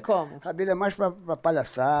botar Rabelo ele como? Rabelo é mais pra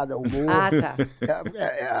palhaçada, humor. Ah, tá.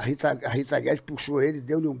 A Rita Guedes puxou ele,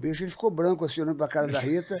 deu-lhe um beijo, ele ficou branco assim, olhando pra cara da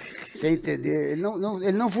Rita, sem entender. Ele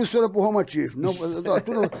não funciona pro romantismo.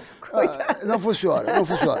 Não funciona.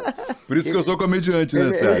 Por isso que eu sou comediante, né,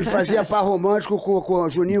 Ele Sérgio? fazia par romântico com o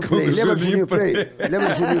Juninho Play. Lembra do Juninho Play? Lembra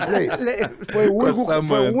do Juninho Play? Foi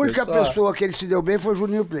a única só. pessoa que ele se deu bem foi o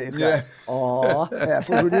Juninho Play, cara.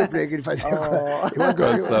 Foi o Juninho Play que ele fazia.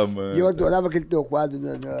 Eu adorava aquele teu quadro.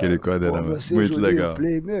 Aquele quadro era você, muito Juninho Legal.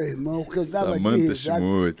 Play, meu irmão, que eu dava Samantha de risada.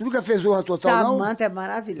 Schmutz. Tu nunca fez Zorra Total, não? Samantha é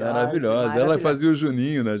maravilhosa. Maravilhosa. Ela fazia o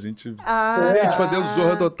Juninho, né? A gente É. fazia o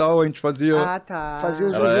Zorra Total, a gente fazia. Ah, tá. Fazia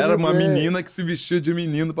os Ela era Juninho uma Play. menina que se vestia de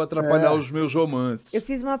menino pra atrapalhar os meus romances. Eu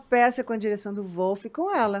fiz uma peça com a direção do Wolf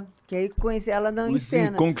com ela, que aí conheci ela não em Os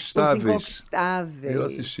cena. Inconquistáveis. Os Inconquistáveis. Eu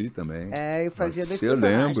assisti também. É, eu fazia dois Eu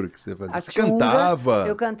personagens. lembro que você fazia. A Você Tchunga, cantava.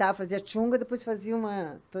 Eu cantava, fazia Tchunga, depois fazia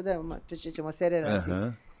tinha uma sererã.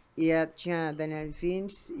 Aham. E tinha a Danielle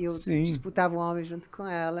Vinicius, e eu Sim. disputava um homem junto com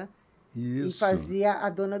ela. Isso. E fazia a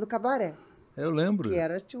dona do cabaré, Eu lembro. que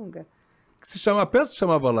era a Tchunga. A peça se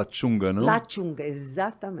chamava La Tchunga, não? La Tchunga,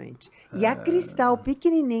 exatamente. E a Cristal,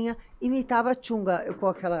 pequenininha, imitava a Tchunga. Eu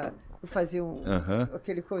fazia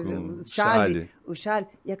aquele coisa, Com o Charlie,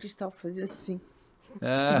 e a Cristal fazia assim,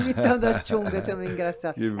 imitando a Tchunga também,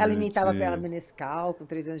 engraçado. Que Ela imitava a bonitinho. Bela Menescal, com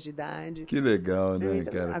 3 anos de idade. Que legal, né,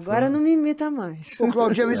 cara? Agora não me imita mais. Ô,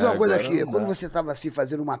 Claudinha, me diz uma coisa Agora aqui. não dá. Quando você estava assim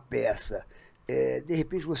fazendo uma peça, de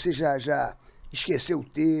repente você já esqueceu o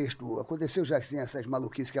texto, aconteceu já assim essas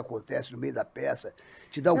maluquices que acontecem no meio da peça,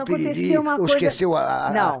 te dá um Não, piriri, aconteceu uma ou coisa... esqueceu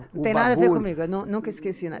Não o tem nada a ver bagulho. comigo. Eu nunca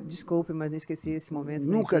esqueci nada. Desculpe, mas não esqueci esse momento.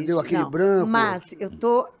 não Nunca existe. deu aquele Não. branco? Mas eu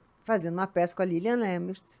tô fazendo uma peça com a Lilian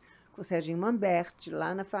Lemertz, com o Serginho Mamberti,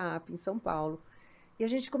 lá na FAAP, em São Paulo. E a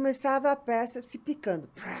gente começava a peça se picando.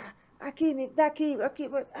 Aqui, me dá aqui,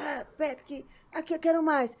 pega aqui, eu quero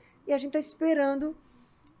mais. E a gente tá esperando,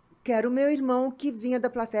 que era o meu irmão que vinha da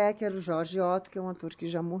plateia, que era o Jorge Otto, que é um ator que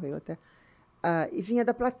já morreu até. E vinha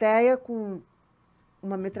da plateia com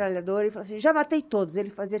uma metralhadora e falava assim, já matei todos. Ele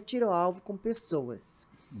fazia tiro-alvo com pessoas.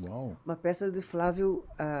 Uau. Uma peça do Flávio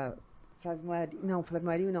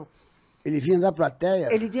Marinho, não. Ele vinha da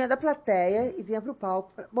plateia? Ele vinha da plateia e vinha para o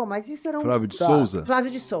palco. Bom, mas isso era um... Flávio de Souza?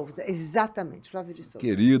 Flávio de Souza, exatamente, Flávio de Souza.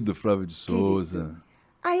 Querido Flávio de Souza.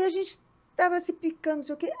 Aí a gente tava se picando, não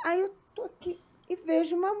sei o quê. Aí eu tô aqui, e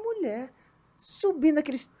vejo uma mulher subindo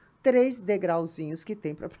aqueles 3 degrauzinhos que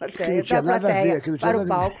tem para a plateia, para o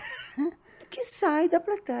palco, que sai da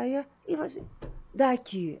plateia e fala assim,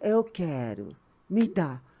 daqui, eu quero, me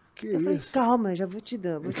dá. Eu falei, calma, já vou te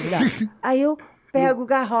dar. Aí eu pego o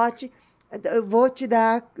garrote, eu vou te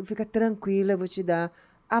dar, fica tranquila, eu vou te dar,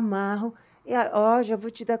 amarro, e já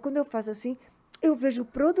vou te dar. Quando eu faço assim, eu vejo o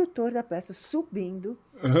produtor da peça subindo.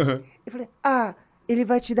 Eu falei, ele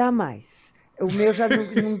vai te dar mais. O meu já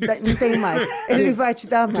não tem mais. Ele vai te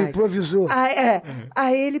dar mais. Tu improvisou.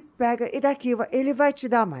 Aí ele pega, e daqui, ele vai te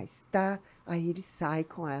dar mais, tá? Aí ele sai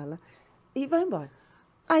com ela e vai embora.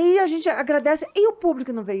 Aí a gente agradece, e o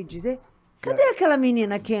público não veio dizer, cadê aquela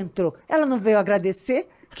menina que entrou? Ela não veio agradecer?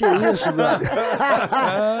 Que isso, brother?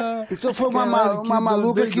 Então foi uma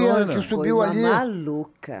maluca que subiu foi ali.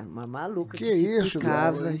 Uma maluca que se isso,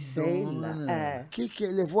 picava, sei lá. Que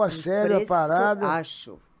levou a sério a parada.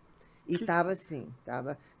 Acho. E tava assim,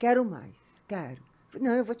 quero mais, quero.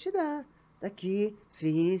 Não, eu vou te dar. Daqui,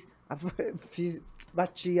 fiz,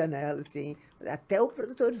 batia nela, assim, até o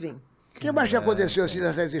produtor vir. O que mais que aconteceu assim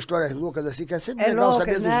nessas histórias loucas assim, que é sempre legal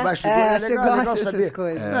saber dos bastidores, é legal saber.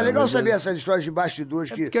 É legal saber essas histórias de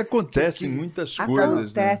bastidores porque acontecem muitas coisas.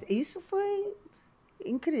 Acontece. Né? Isso foi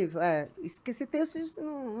incrível. Esse texto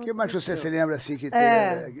não. O que mais você se lembra assim que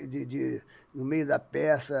tem no meio da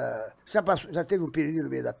peça? Já teve um período no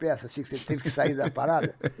meio da peça assim que você teve que sair da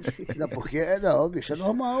parada? Não, porque bicho, é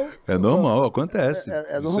normal. É normal, acontece.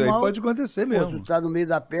 É normal. Isso aí pode acontecer mesmo. Tu tá no meio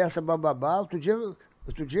da peça, bababá, outro dia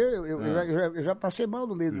eu já passei mal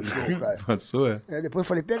no meio do show, cara. Passou, depois eu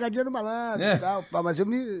falei, pegadinha do malandro e tal. Mas eu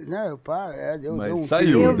deu um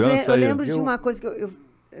saiu, eu lembro de uma coisa que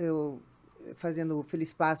eu fazendo o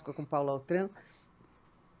Feliz Páscoa com Paulo Altran,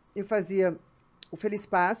 eu fazia o Feliz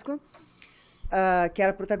Páscoa, que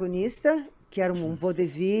era protagonista, que era um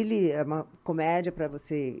vaudeville, uma comédia para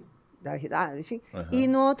você dar risada, enfim. E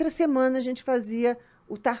na outra semana a gente fazia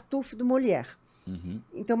o Tartuffe do Molière.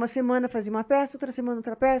 Então, uma semana fazia uma peça, outra semana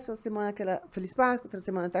outra peça, outra semana aquela Feliz Páscoa, outra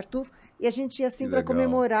semana Tartuffe, e a gente ia assim para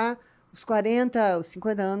comemorar os 40, os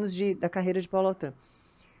 50 anos da carreira de Paulo Altran.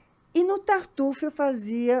 E no Tartuffe eu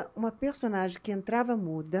fazia uma personagem que entrava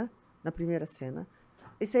muda na primeira cena,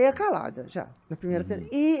 e saía calada já na primeira cena,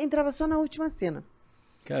 e entrava só na última cena.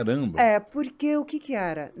 Caramba! Porque o que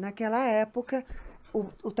era? Naquela época,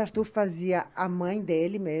 o Tartuffe fazia a mãe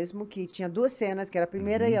dele mesmo, que tinha 2 cenas, que era a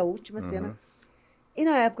primeira e a última cena. E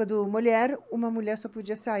na época do Molière, uma mulher só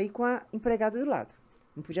podia sair com a empregada do lado.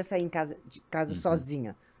 Não podia sair de casa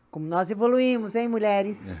sozinha. Como nós evoluímos, hein,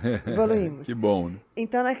 mulheres? Evoluímos. Que bom, né?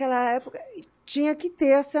 Então, naquela época, tinha que ter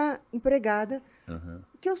essa empregada,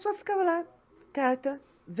 que eu só ficava lá, quieta,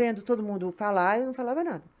 vendo todo mundo falar, e eu não falava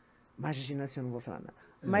nada. Imagina se eu não vou falar nada.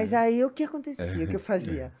 Mas aí, o que acontecia, o que eu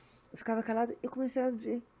fazia? Eu ficava calada e eu comecei a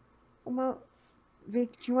ver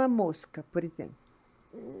que tinha uma mosca, por exemplo.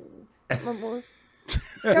 Uma mosca.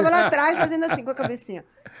 Ficava lá atrás fazendo assim com a cabecinha.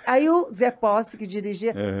 Aí o Zé Posse, que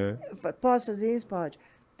dirigia, posso fazer isso? Pode.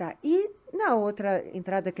 Tá. E na outra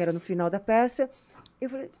entrada, que era no final da peça, eu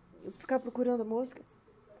ficava procurando a mosca.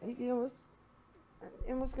 Aí vinha a mosca.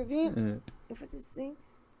 E a mosca vinha, eu fazia assim.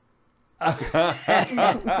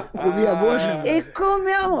 Comia a mosca? E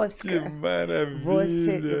comia a mosca. Que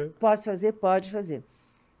maravilha! Posso fazer? Pode fazer.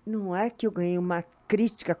 Não é que eu ganhei uma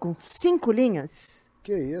crítica com 5 linhas?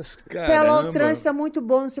 Que isso? Paulo Altran está muito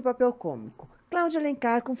bom no seu papel cômico. Cláudia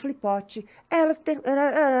Alencar com Flipote. Ela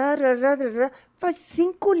faz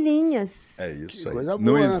 5 linhas. É isso aí. Coisa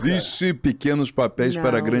Não boa, existe pequenos papéis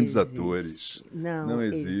para grandes existe. Atores. Não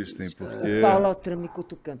existem, existe. porque... Paulo Altran me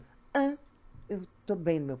cutucando. Eu estou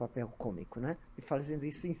bem no meu papel cômico, né? E fazendo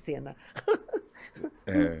isso em cena.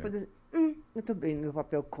 Eu estou bem no meu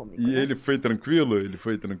papel cômico. E né? ele foi tranquilo? Ele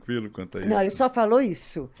foi tranquilo quanto a isso? Não, ele só falou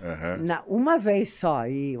isso. Uhum. Uma vez só.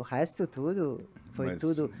 E o resto tudo foi Mas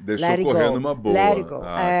tudo. deixou let it correr go, numa boa. Let it go.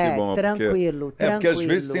 Que bom. Tranquilo, tranquilo. Porque às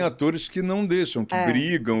vezes tem atores que não deixam, que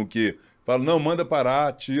brigam, que falam, não, manda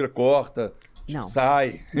parar, tira, corta, não.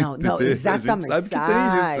 sai. Não, exatamente. A gente sabe que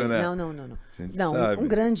tem isso, né? Não, sabe. um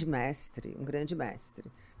grande mestre.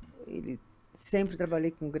 Ele sempre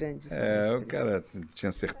trabalhei com grandes mestres. O cara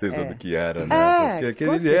tinha certeza do que era, né? Porque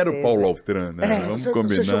ele era o Paulo Altran, né? Vamos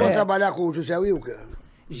combinar. Você chegou a trabalhar com o José Wilker?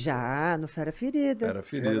 Já, no Fera Ferida. Fera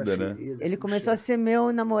Ferida, né? Ele começou a ser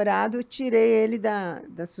meu namorado, eu tirei ele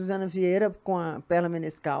da Suzana Vieira com a Perla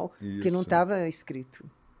Menescal, que não estava escrito.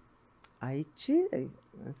 Aí tirei.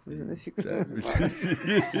 A Suzana ficou...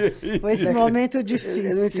 Foi esse momento difícil.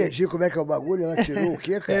 Eu não entendi como é que é o bagulho, ela tirou o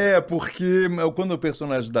quê, cara? Porque quando o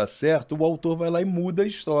personagem dá certo, o autor vai lá e muda a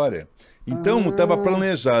história. Então, estava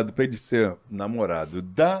planejado para ele ser namorado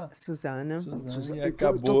da Suzana. E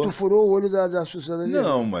Então acabou... tu furou o olho da Suzana ali?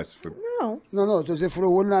 Não, mas foi... Não, tô dizendo,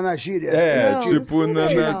 furou o olho na gíria.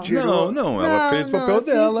 Não, ela fez o papel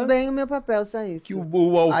dela. Fiz bem o meu papel, só isso. Que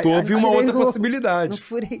o autor viu uma outra possibilidade. Não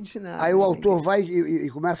furei de nada. Aí o autor vai e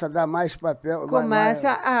começa a dar mais papel.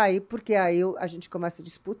 Porque aí a gente começa a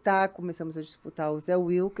disputar, começamos a disputar o Zé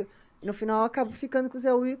Wilker. E no final eu acabo ficando com o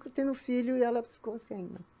Zé Wilker, tendo filho, e ela ficou assim,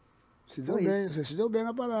 né? Se deu bem, você se deu bem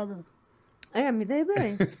na parada. Me dei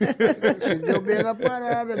bem. Se deu bem na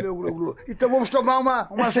parada, meu Glu-Glu. Então vamos tomar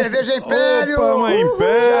uma cerveja Império. Opa, uma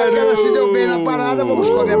Império. Já que ela se deu bem na parada, vamos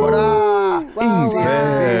comemorar.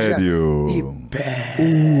 Império.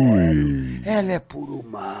 Império. Ela é puro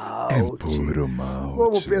malte. É puro malte.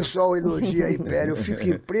 Como o pessoal elogia Império, eu fico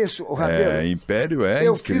impressionado. Rabelo, Império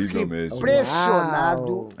eu incrível fico mesmo.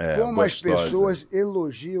 impressionado como as gostosa. pessoas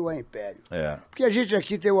elogiam a Império. Porque a gente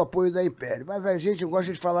aqui tem o apoio da Império, mas a gente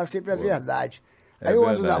gosta de falar sempre a verdade. Aí eu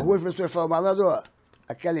ando na rua e as pessoas falam, malandro,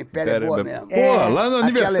 aquela Império é boa mesmo. Lá no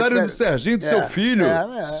aniversário do Serginho, do seu filho,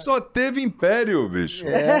 só teve Império, bicho.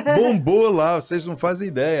 Bombou lá, vocês não fazem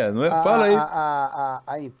ideia, não é? Fala aí.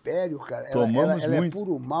 A Império, cara, ela é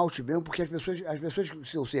puro malte mesmo, porque as pessoas que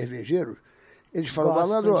são cervejeiros, eles falam,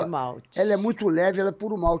 malandro, ela é muito leve, ela é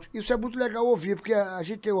puro malte. Isso é muito legal ouvir, porque a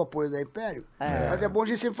gente tem o apoio da Império, mas é bom a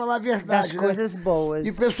gente sempre falar a verdade, das coisas boas.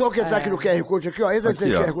 E o pessoal que está aqui no QR Code aqui, ó, entra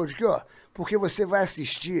nesse QR Code aqui, ó, porque você vai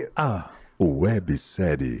assistir...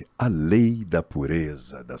 Websérie A Lei da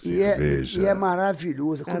Pureza da Cerveja. E é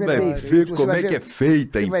maravilhoso. Como vai bem ver feito. como é que é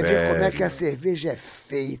feita a Você vai ver Império. como é que a cerveja é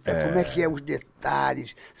feita, como é que é os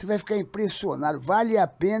detalhes. Você vai ficar impressionado. Vale a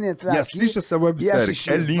pena entrar E aqui. assiste essa websérie.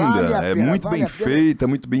 É linda, vale muito bem feita,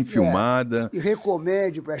 muito bem filmada. E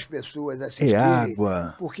recomende para as pessoas assistirem.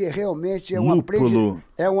 água. Porque realmente é Lúpulo.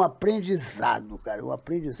 um aprendizado, cara. Um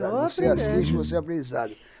aprendizado. Você assiste, você é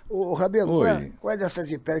aprendizado. Ô, Rabelo, qual é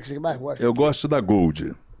dessas Impérios que você mais gosta? Eu gosto da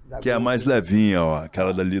Gold, que é a mais levinha, ó,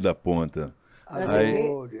 aquela dali da ponta.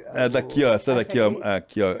 Daqui, ó, essa daqui, ó,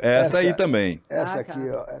 aqui, ó. Essa aí também. Essa aqui,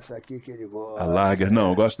 ó, essa aqui que ele gosta. A Lager,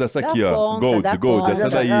 não, eu gosto dessa aqui, ó. Gold, essa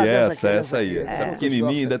daí, essa aí. Essa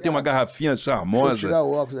pequenininha, ainda tem uma garrafinha charmosa,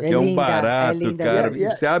 que é um barato, cara.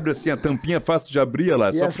 Você abre assim, a tampinha é fácil de abrir, lá,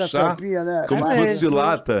 é só puxar, como se fosse de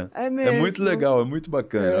lata. É muito legal, é muito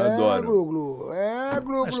bacana, eu adoro. Glu-Glu,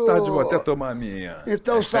 Glu-Glu. Mais tarde eu vou até tomar a minha.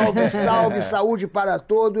 Então, salve, saúde para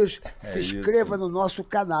todos. Se inscreva no nosso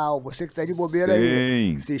canal, você que está de bobeira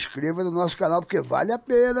aí. Se inscreva no nosso canal, porque vale a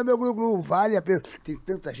pena, meu Glu-Glu, vale a pena. Tem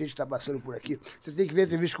tanta gente que está passando por aqui. Você tem que ver a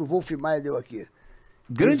entrevista que o Wolf Maia deu aqui.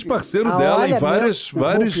 Grande parceiro dela em vários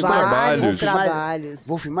trabalhos.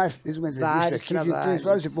 Wolf Maia fez uma entrevista aqui de 3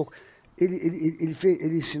 horas e pouco.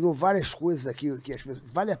 Ele ensinou várias coisas aqui que as pessoas...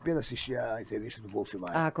 Vale a pena assistir a entrevista do Wolf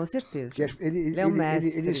Maia. Com certeza. Ele é um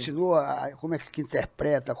mestre. Ele ensinou como é que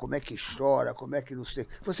interpreta, como é que chora, como é que não sei.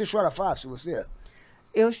 Você chora fácil, você?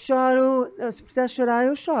 Eu choro, se precisar chorar,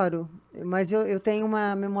 eu choro. Mas eu tenho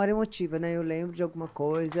uma memória emotiva, né? Eu lembro de alguma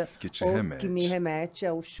coisa que me remete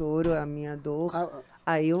ao choro, à minha dor.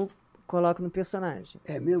 Aí eu coloco no personagem.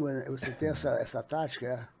 É mesmo? Você tem essa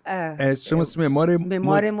tática? Chama-se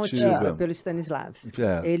memória emotiva, pelo Stanislavski.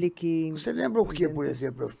 Ele que... Você lembra o que, por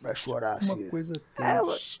exemplo, para chorar assim? Uma coisa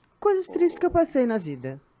coisas tristes que eu passei na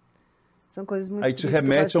vida. São coisas muito tristes. Aí te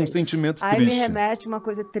remete a um sentimento triste. Aí me remete a uma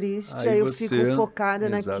coisa triste, aí eu fico focada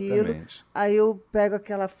naquilo. Aí eu pego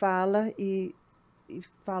aquela fala e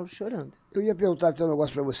falo chorando. Eu ia perguntar até um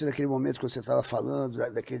negócio para você naquele momento que você estava falando,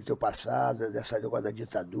 daquele teu passado, dessa negócio da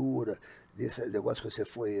ditadura, desse negócio que você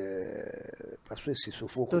foi, passou esse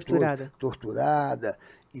sufoco torturada,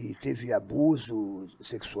 e teve abuso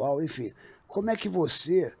sexual, enfim. Como é que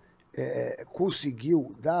você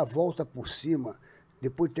conseguiu dar a volta por cima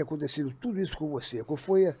depois de ter acontecido tudo isso com você? Qual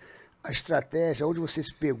foi a estratégia? Onde você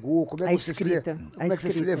se pegou? Como é que você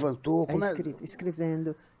se levantou?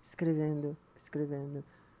 Escrevendo.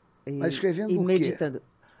 Mas escrevendo o quê? Meditando.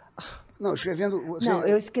 Não, escrevendo... Não,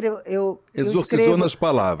 eu escrevo... Exorcizou nas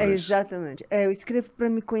palavras. Exatamente. Eu escrevo para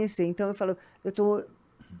me conhecer. Então, eu falo...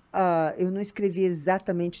 eu não escrevi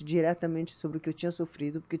diretamente sobre o que eu tinha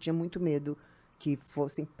sofrido, porque eu tinha muito medo que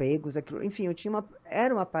fossem pegos, aquilo. Enfim,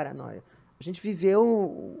 era uma paranoia. A gente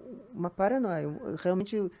viveu uma paranoia.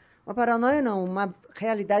 Realmente, uma paranoia não, uma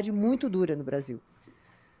realidade muito dura no Brasil.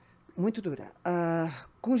 Muito dura.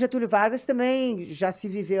 Com Getúlio Vargas também já se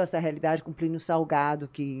viveu essa realidade, com Plínio Salgado,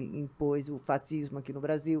 que impôs o fascismo aqui no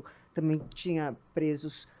Brasil. Também tinha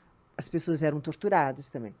presos as pessoas eram torturadas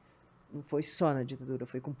também. Não foi só na ditadura,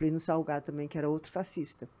 foi com Plínio Salgado também, que era outro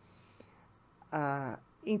fascista.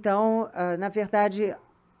 Então, na verdade,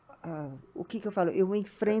 o que eu falo? Eu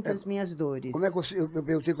enfrento as minhas dores. Eu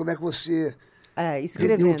perguntei como é que você...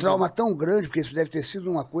 escrevendo. Tem um trauma tão grande, porque isso deve ter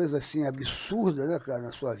sido uma coisa assim absurda, né, cara,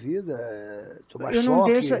 na sua vida, tomar eu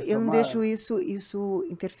choque. Não deixo isso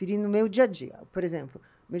interferir no meu dia a dia. Por exemplo,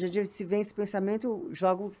 no meu dia a dia, se vem esse pensamento, eu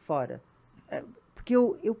jogo fora. Porque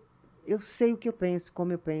eu sei o que eu penso,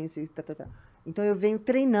 como eu penso, Então eu venho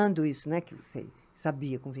treinando isso, né, que eu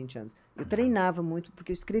sabia com 20 anos. Eu treinava muito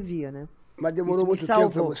porque eu escrevia, né? Mas demorou muito tempo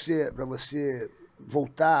para você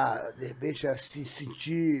voltar, de repente, a se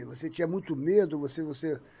sentir... Você tinha muito medo,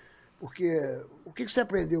 porque... O que você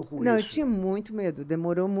aprendeu com isso? Não, eu tinha muito medo,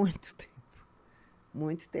 demorou muito tempo.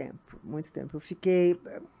 Muito tempo, muito tempo. Eu fiquei,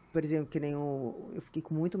 por exemplo, eu fiquei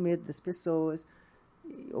com muito medo das pessoas,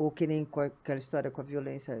 ou que nem com aquela história com a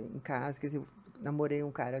violência em casa, quer dizer, eu namorei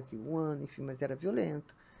um cara aqui 1 ano, enfim, mas era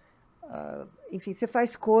violento. Enfim, você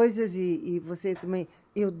faz coisas e você também...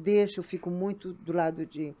 Eu fico muito do lado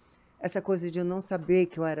de... Essa coisa de eu não saber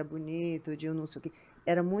que eu era bonito, de eu não sei o quê.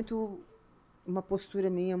 Era muito... Uma postura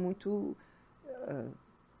minha muito...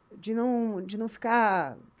 de não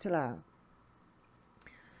ficar, sei lá...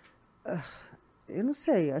 eu não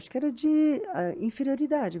sei, acho que era de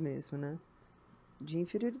inferioridade mesmo, né? De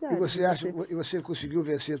inferioridade. E você conseguiu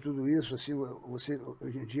vencer tudo isso? Assim, você,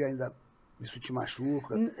 hoje em dia, ainda... Isso te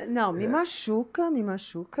machuca? Não, me machuca,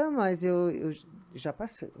 mas eu já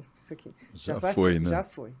passei isso aqui. Já foi, né?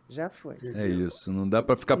 Já foi. É isso, não dá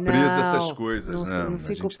para ficar preso a essas coisas, né? Não a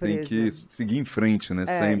fico gente presa. tem que seguir em frente, né?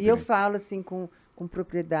 Sempre. E eu falo assim com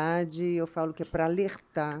propriedade, eu falo que é para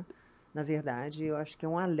alertar, na verdade, eu acho que é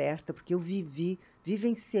um alerta, porque eu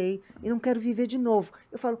vivenciei e não quero viver de novo.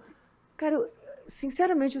 Eu falo, cara,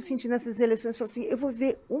 sinceramente eu senti nessas eleições, eu falo assim, eu vou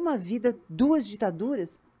viver uma vida, 2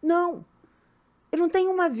 ditaduras? Não! Eu não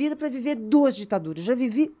tenho uma vida para viver 2 ditaduras. Já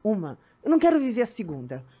vivi uma. Eu não quero viver a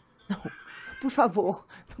segunda. Não, por favor,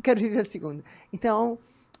 não quero viver a segunda. Então,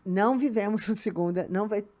 não vivemos a segunda, não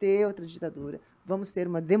vai ter outra ditadura. Vamos ter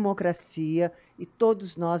uma democracia e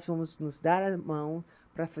todos nós vamos nos dar a mão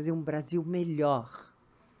para fazer um Brasil melhor.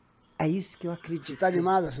 É isso que eu acredito. Você está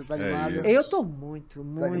animada? Eu estou muito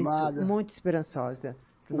esperançosa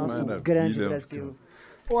para o nosso grande Brasil.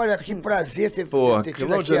 Olha, que prazer ter tido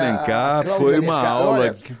Cláudia Alencar, foi uma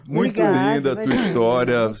aula muito linda, a tua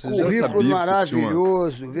história. Você já sabia currículo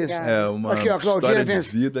maravilhoso. Uma aqui, ó, história de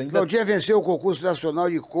vida. Claudinha venceu o concurso nacional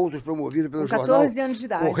de contos promovido pelo jornal 14 anos de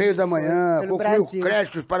idade. Correio da Manhã, concluiu Brasil.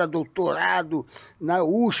 Créditos para doutorado na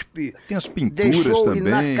USP. Tem as pinturas deixou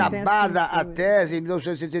também. Inacabada a tese em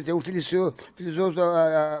 1971,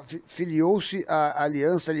 filiou-se à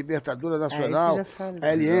Aliança Libertadora Nacional.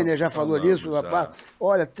 A Eliane já falou nisso, rapaz.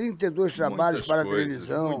 Olha, 32 trabalhos para a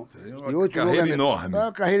televisão. E 8 carreira enorme.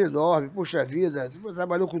 Uma carreira enorme, puxa vida.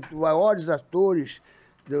 Trabalhou com maiores atores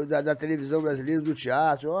da televisão brasileira, do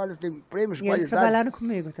teatro. Olha, tem prêmios de qualidade. Eles trabalharam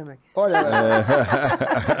comigo também. Olha,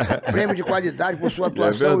 prêmio de qualidade por sua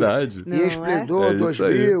atuação. É verdade. E Esplendor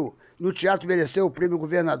 2000. No teatro mereceu o prêmio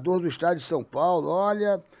governador do estado de São Paulo.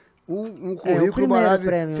 Olha... Um currículo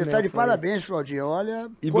maravilhoso. Você está de parabéns, Claudinha. Olha.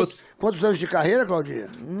 Quantos anos de carreira, Claudinha?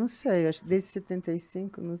 Não sei, acho que desde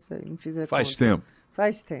 75, não sei. Não fiz a Faz conta. tempo.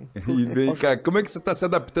 Faz tempo. E vem cá, como é que você está se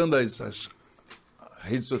adaptando a essas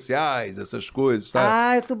redes sociais, essas coisas?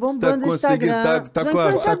 Tá? Eu tô bombando no Instagram. Tá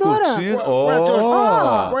curtindo? Qual é o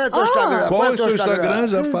teu Instagram? Qual é o seu Instagram?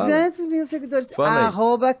 Já 200 mil seguidores.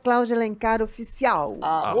 @Cláudia Alencar Oficial.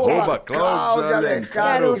 @Cláudia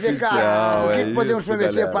Alencar Oficial. O que podemos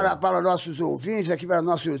prometer para nossos ouvintes, aqui para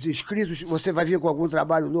nossos inscritos? Você vai vir com algum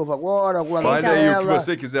trabalho novo agora? Alguma Fale aí o que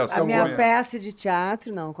você quiser. A minha peça de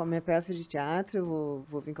teatro, com a minha peça de teatro, eu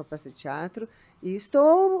vou vir com a peça de teatro. E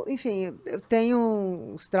estou, enfim, eu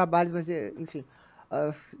tenho os trabalhos, mas, enfim,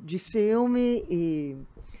 de filme e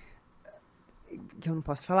que eu não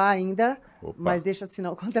posso falar ainda, mas deixa eu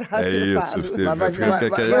assinar o contrato. É isso, você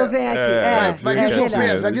eu venho aqui.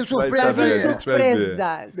 Vai de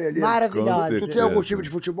surpresas maravilhosas. Tu tem algum time de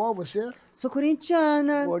futebol, você? Sou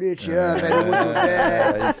corintiana. Corintiana, é muito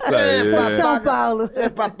bem. É isso aí. Sou de São Paulo.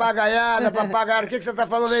 Papagaiada. O que você tá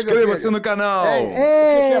falando aí, meu filho? Inscreva-se no canal. O que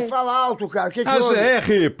é? Fala alto, cara.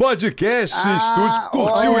 AGR Podcast Estúdio.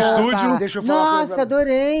 Curtiu o estúdio? Deixa eu falar. Nossa,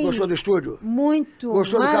 adorei. Gostou do estúdio? Muito.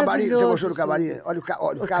 Gostou do camarim? Você gostou do camarim? camarim. Olha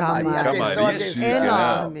o camarim. Atenção, Camarim atenção.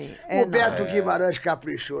 Enorme. Roberto Guimarães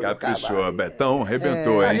caprichou. Caprichou, Betão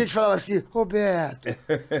arrebentou, A hein? gente falava assim, Roberto,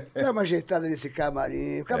 dá uma ajeitada nesse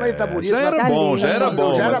camarim. O camarim tá bonito. Já era mas- bom, já era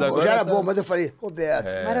bom. Já mas era agora bom, mas eu falei, Roberto,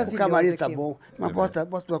 o Maravilhoso camarim tá aqui. bom, mas bota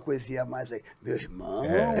uma coisinha a mais aí. Meu irmão,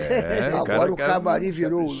 cara, agora o camarim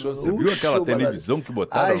virou caprichou. luxo. Você viu aquela mano. televisão que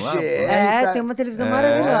botaram lá? Tem uma televisão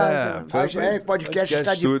maravilhosa. A GR Podcast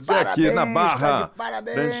está de Studios parabéns. aqui na Barra. Tá de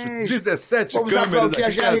parabéns. 17 Vamos câmeras aplaudir a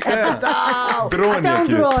aqui. GR Capital. Drone Até um aqui.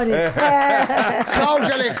 drone.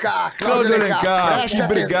 Cláudia Alencar. Cláudia Alencar, preste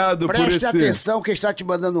obrigado por preste esse- atenção, quem está te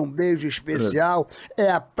mandando um beijo especial é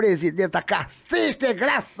a presidenta Cassiste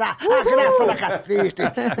Graça. A Graça da Cassiste.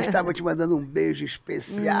 Estava te mandando um beijo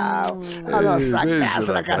especial. A nossa Beijo Graça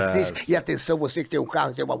da da Cassiste. Graça. E atenção, você que tem um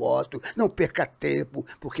carro, tem uma moto, não perca tempo,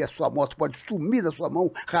 porque a sua moto pode sumir da sua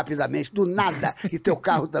mão rapidamente, do nada, e teu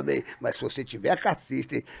carro também. Mas se você tiver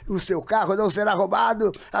Cassiste, o seu carro não será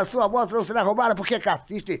roubado, a sua moto não será roubada, porque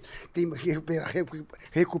Cassiste tem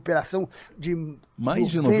recuperação de Mais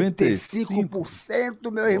de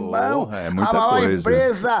 95%, meu irmão. Porra, é muita a maior coisa.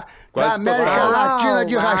 empresa da Quase América total. Latina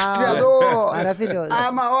de Uau. rastreador. Maravilhoso.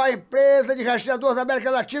 A maior empresa de rastreador da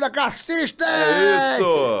América Latina, Cassiste. É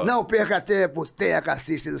isso. Não perca tempo, tenha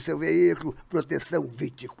Cassiste no seu veículo, proteção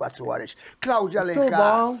 24 horas. Cláudia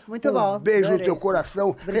Alencar, muito bom. um beijo no Adorei. teu coração,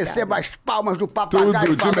 Obrigada. receba as palmas do Tudo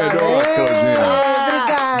papagaio. de melhor, Claudinha.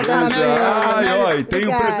 Obrigada, Ai, Mary. ó, e tem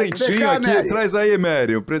um Obrigada. presentinho Vem cá, aqui. Mary. Traz aí,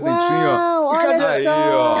 Mary, um presentinho, ó. Uau, olha Aí, só.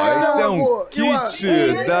 ó. Esse é um amor.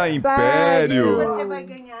 kit da Império. Você vai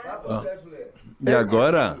ganhar. E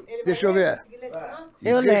agora? Deixa eu ver.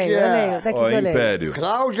 Eu Isso aqui leio, eu é- leio. Daqui Ó, que eu leio. Império.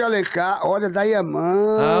 Cláudia Alencar, olha, da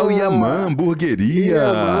Yaman. Ah, o Yaman, hamburgueria.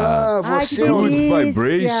 Yaman, Ai, você que é um- Good delícia.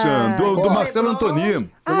 Vibration, do Marcelo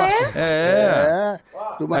Antoni. Ah, é? É,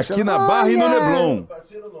 do Marcelo. aqui na Barra e no Olha. Leblon.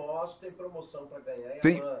 Parceiro nosso tem promoção pra ganhar.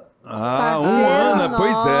 Tem... Ah, Parceiro um ano,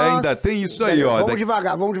 pois é, ainda nosso. tem isso aí, ó. Vamos Daqui-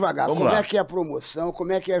 devagar, vamos devagar. Vamos Como lá. é que é a promoção?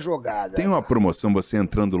 Como é que é a jogada? Tem uma promoção, você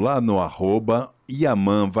entrando lá no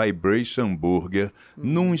 @Yaman Vibration Burger,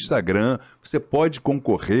 no Instagram, você pode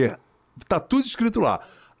concorrer, tá tudo escrito lá,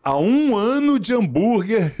 a 1 ano de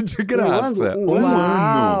hambúrguer de graça. ano? Um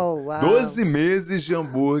Uau, ano. uau. 12 meses de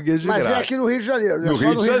hambúrguer de Mas graça. é aqui no Rio de Janeiro, né? No Só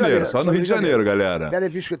Rio de Janeiro, só no Rio de Janeiro, galera. Pera aí,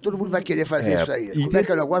 bicho, que todo mundo vai querer fazer É, isso aí. e Como é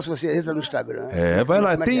que é o negócio? Você entra no Instagram. É, vai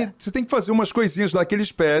lá. Como é que é? Você tem que fazer umas coisinhas lá que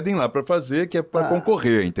eles pedem lá pra fazer, que é pra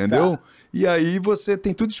concorrer, entendeu? Tá. E aí você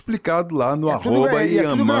tem tudo explicado lá no É tudo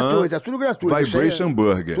 @Yaman gratuito, é tudo gratuito. Isso aí Vibration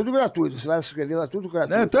Burger. Tudo gratuito. Você vai se inscrever lá, tudo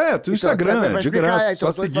gratuito. Tu Instagram, pra de explicar, graça,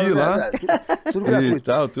 então, só tô seguir falando, lá. Tudo E gratuito.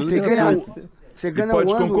 tal, tudo Você ganha gratuito. Você E ganha pode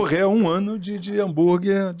um ano. concorrer a 1 ano de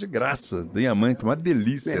hambúrguer de graça. Da Yaman, que é uma Meu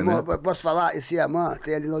delícia, irmão, né? posso falar? Esse Yaman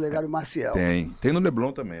tem ali no Legário Maciel. Tem no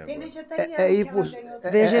Leblon também. Tem agora. vegetariano. É que impos- ela ganhou.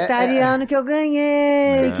 Vegetariano que eu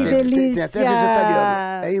ganhei, que delícia. Tem até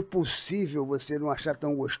vegetariano. É impossível você não achar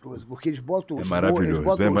tão gostoso, porque eles botam os molhos, maravilhoso, eles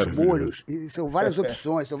botam é os maravilhoso. molhos, e são várias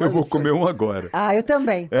opções. São Eu várias vou opções. comer um agora. Ah, eu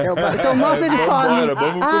também. É uma- Eu tô morta de fome. Vambora,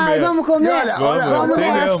 vamos Ai, comer. vamos comer. E olha, vamos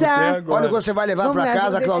tem mesmo, tem nessa. agora. Olha o que você vai levar Vamos pra nessa,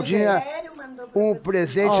 casa, deixa eu Claudinha. Império mandou pra Um você.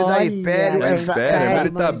 presente da Olha, Império. da Essa, Império. essa, Ele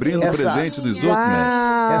tá abrindo o essa- presente dos outros,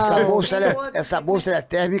 né? Uau. essa bolsa ela é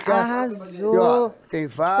térmica. Arrasou. E, ó, tem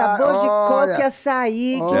vários. Sabor de coco e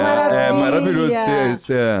açaí, que Olha. maravilha. É maravilhoso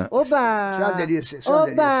esse é. Oba! Isso é uma delícia, isso é uma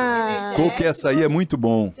Oba! Coco e açaí é muito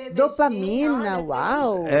bom. Dopamina,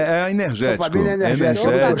 uau! É energético. Dopamina é energético.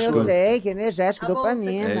 Dopamina, eu gostoso. sei, que energético, A bolsa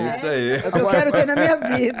dopamina. É isso aí. É o que eu quero ter na minha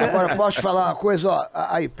vida. Agora, posso te falar uma coisa? Ó,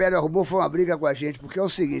 a Império arrumou foi uma briga com a gente, porque é o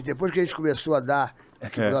seguinte, depois que a gente começou a dar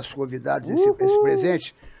aqui para os nossos convidados esse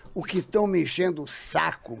presente, o que estão me enchendo o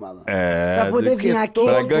saco, malandro. É, Pra poder de- vir aqui.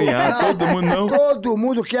 Pra ganhar, todo mundo não. Todo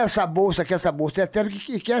mundo quer essa bolsa é térmica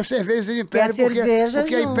e quer a cerveja de Império, Quer cerveja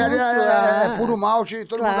porque a junto, Império é é. puro malte e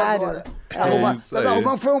todo Claro. mundo adora. É isso Mas aí.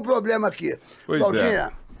 arrumando foi um problema aqui. Pois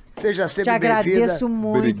Claudinha, seja Te sempre bem-vinda. agradeço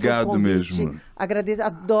muito. Obrigado o convite. mesmo. Agradeço,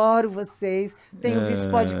 adoro vocês. Tenho visto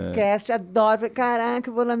podcast, adoro. Caraca,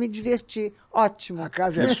 eu vou lá me divertir. Ótimo. A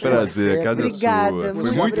casa é Que sua. prazer, sempre. a casa Obrigada, é sua. Foi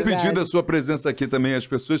muito muito obrigada. pedida a sua presença aqui também. As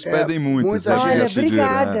pessoas pedem muito. muita essa gente. Olha, gente de-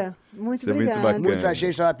 obrigada. né? Muito Isso é muito obrigada. bacana. Muita gente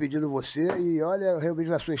estava pedindo você e olha,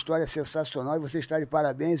 realmente a sua história é sensacional e você está de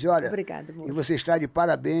parabéns. E olha, Obrigada, moço. e você está de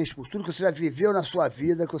parabéns por tudo que você já viveu na sua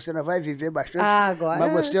vida, que você ainda vai viver bastante. Ah, agora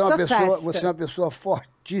mas você é uma só pessoa, festa. você é uma pessoa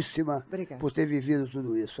fortíssima Obrigada. por ter vivido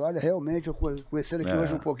tudo isso. Olha, realmente, eu conhecendo aqui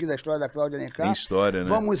hoje um pouquinho da história da Cláudia Alencar. Tem história, né?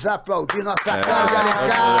 Vamos aplaudir nossa Cláudia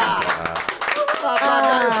Alencar!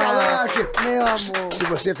 Papagaio falante! Meu amor. Se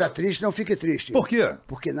você está triste, não fique triste. Por quê?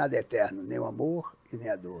 Porque nada é eterno, nem o amor e nem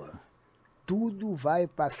a dor. Tudo vai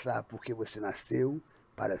passar porque você nasceu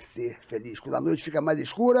para ser feliz. Quando a noite fica mais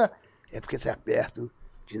escura é porque tá perto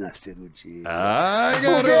de nascer o dia. Ai, Um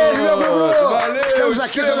garoto! beijo, meu Bruno! Valeu! Estamos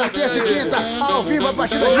aqui toda terça e quinta, ao vivo, a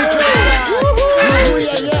partir das 20 horas.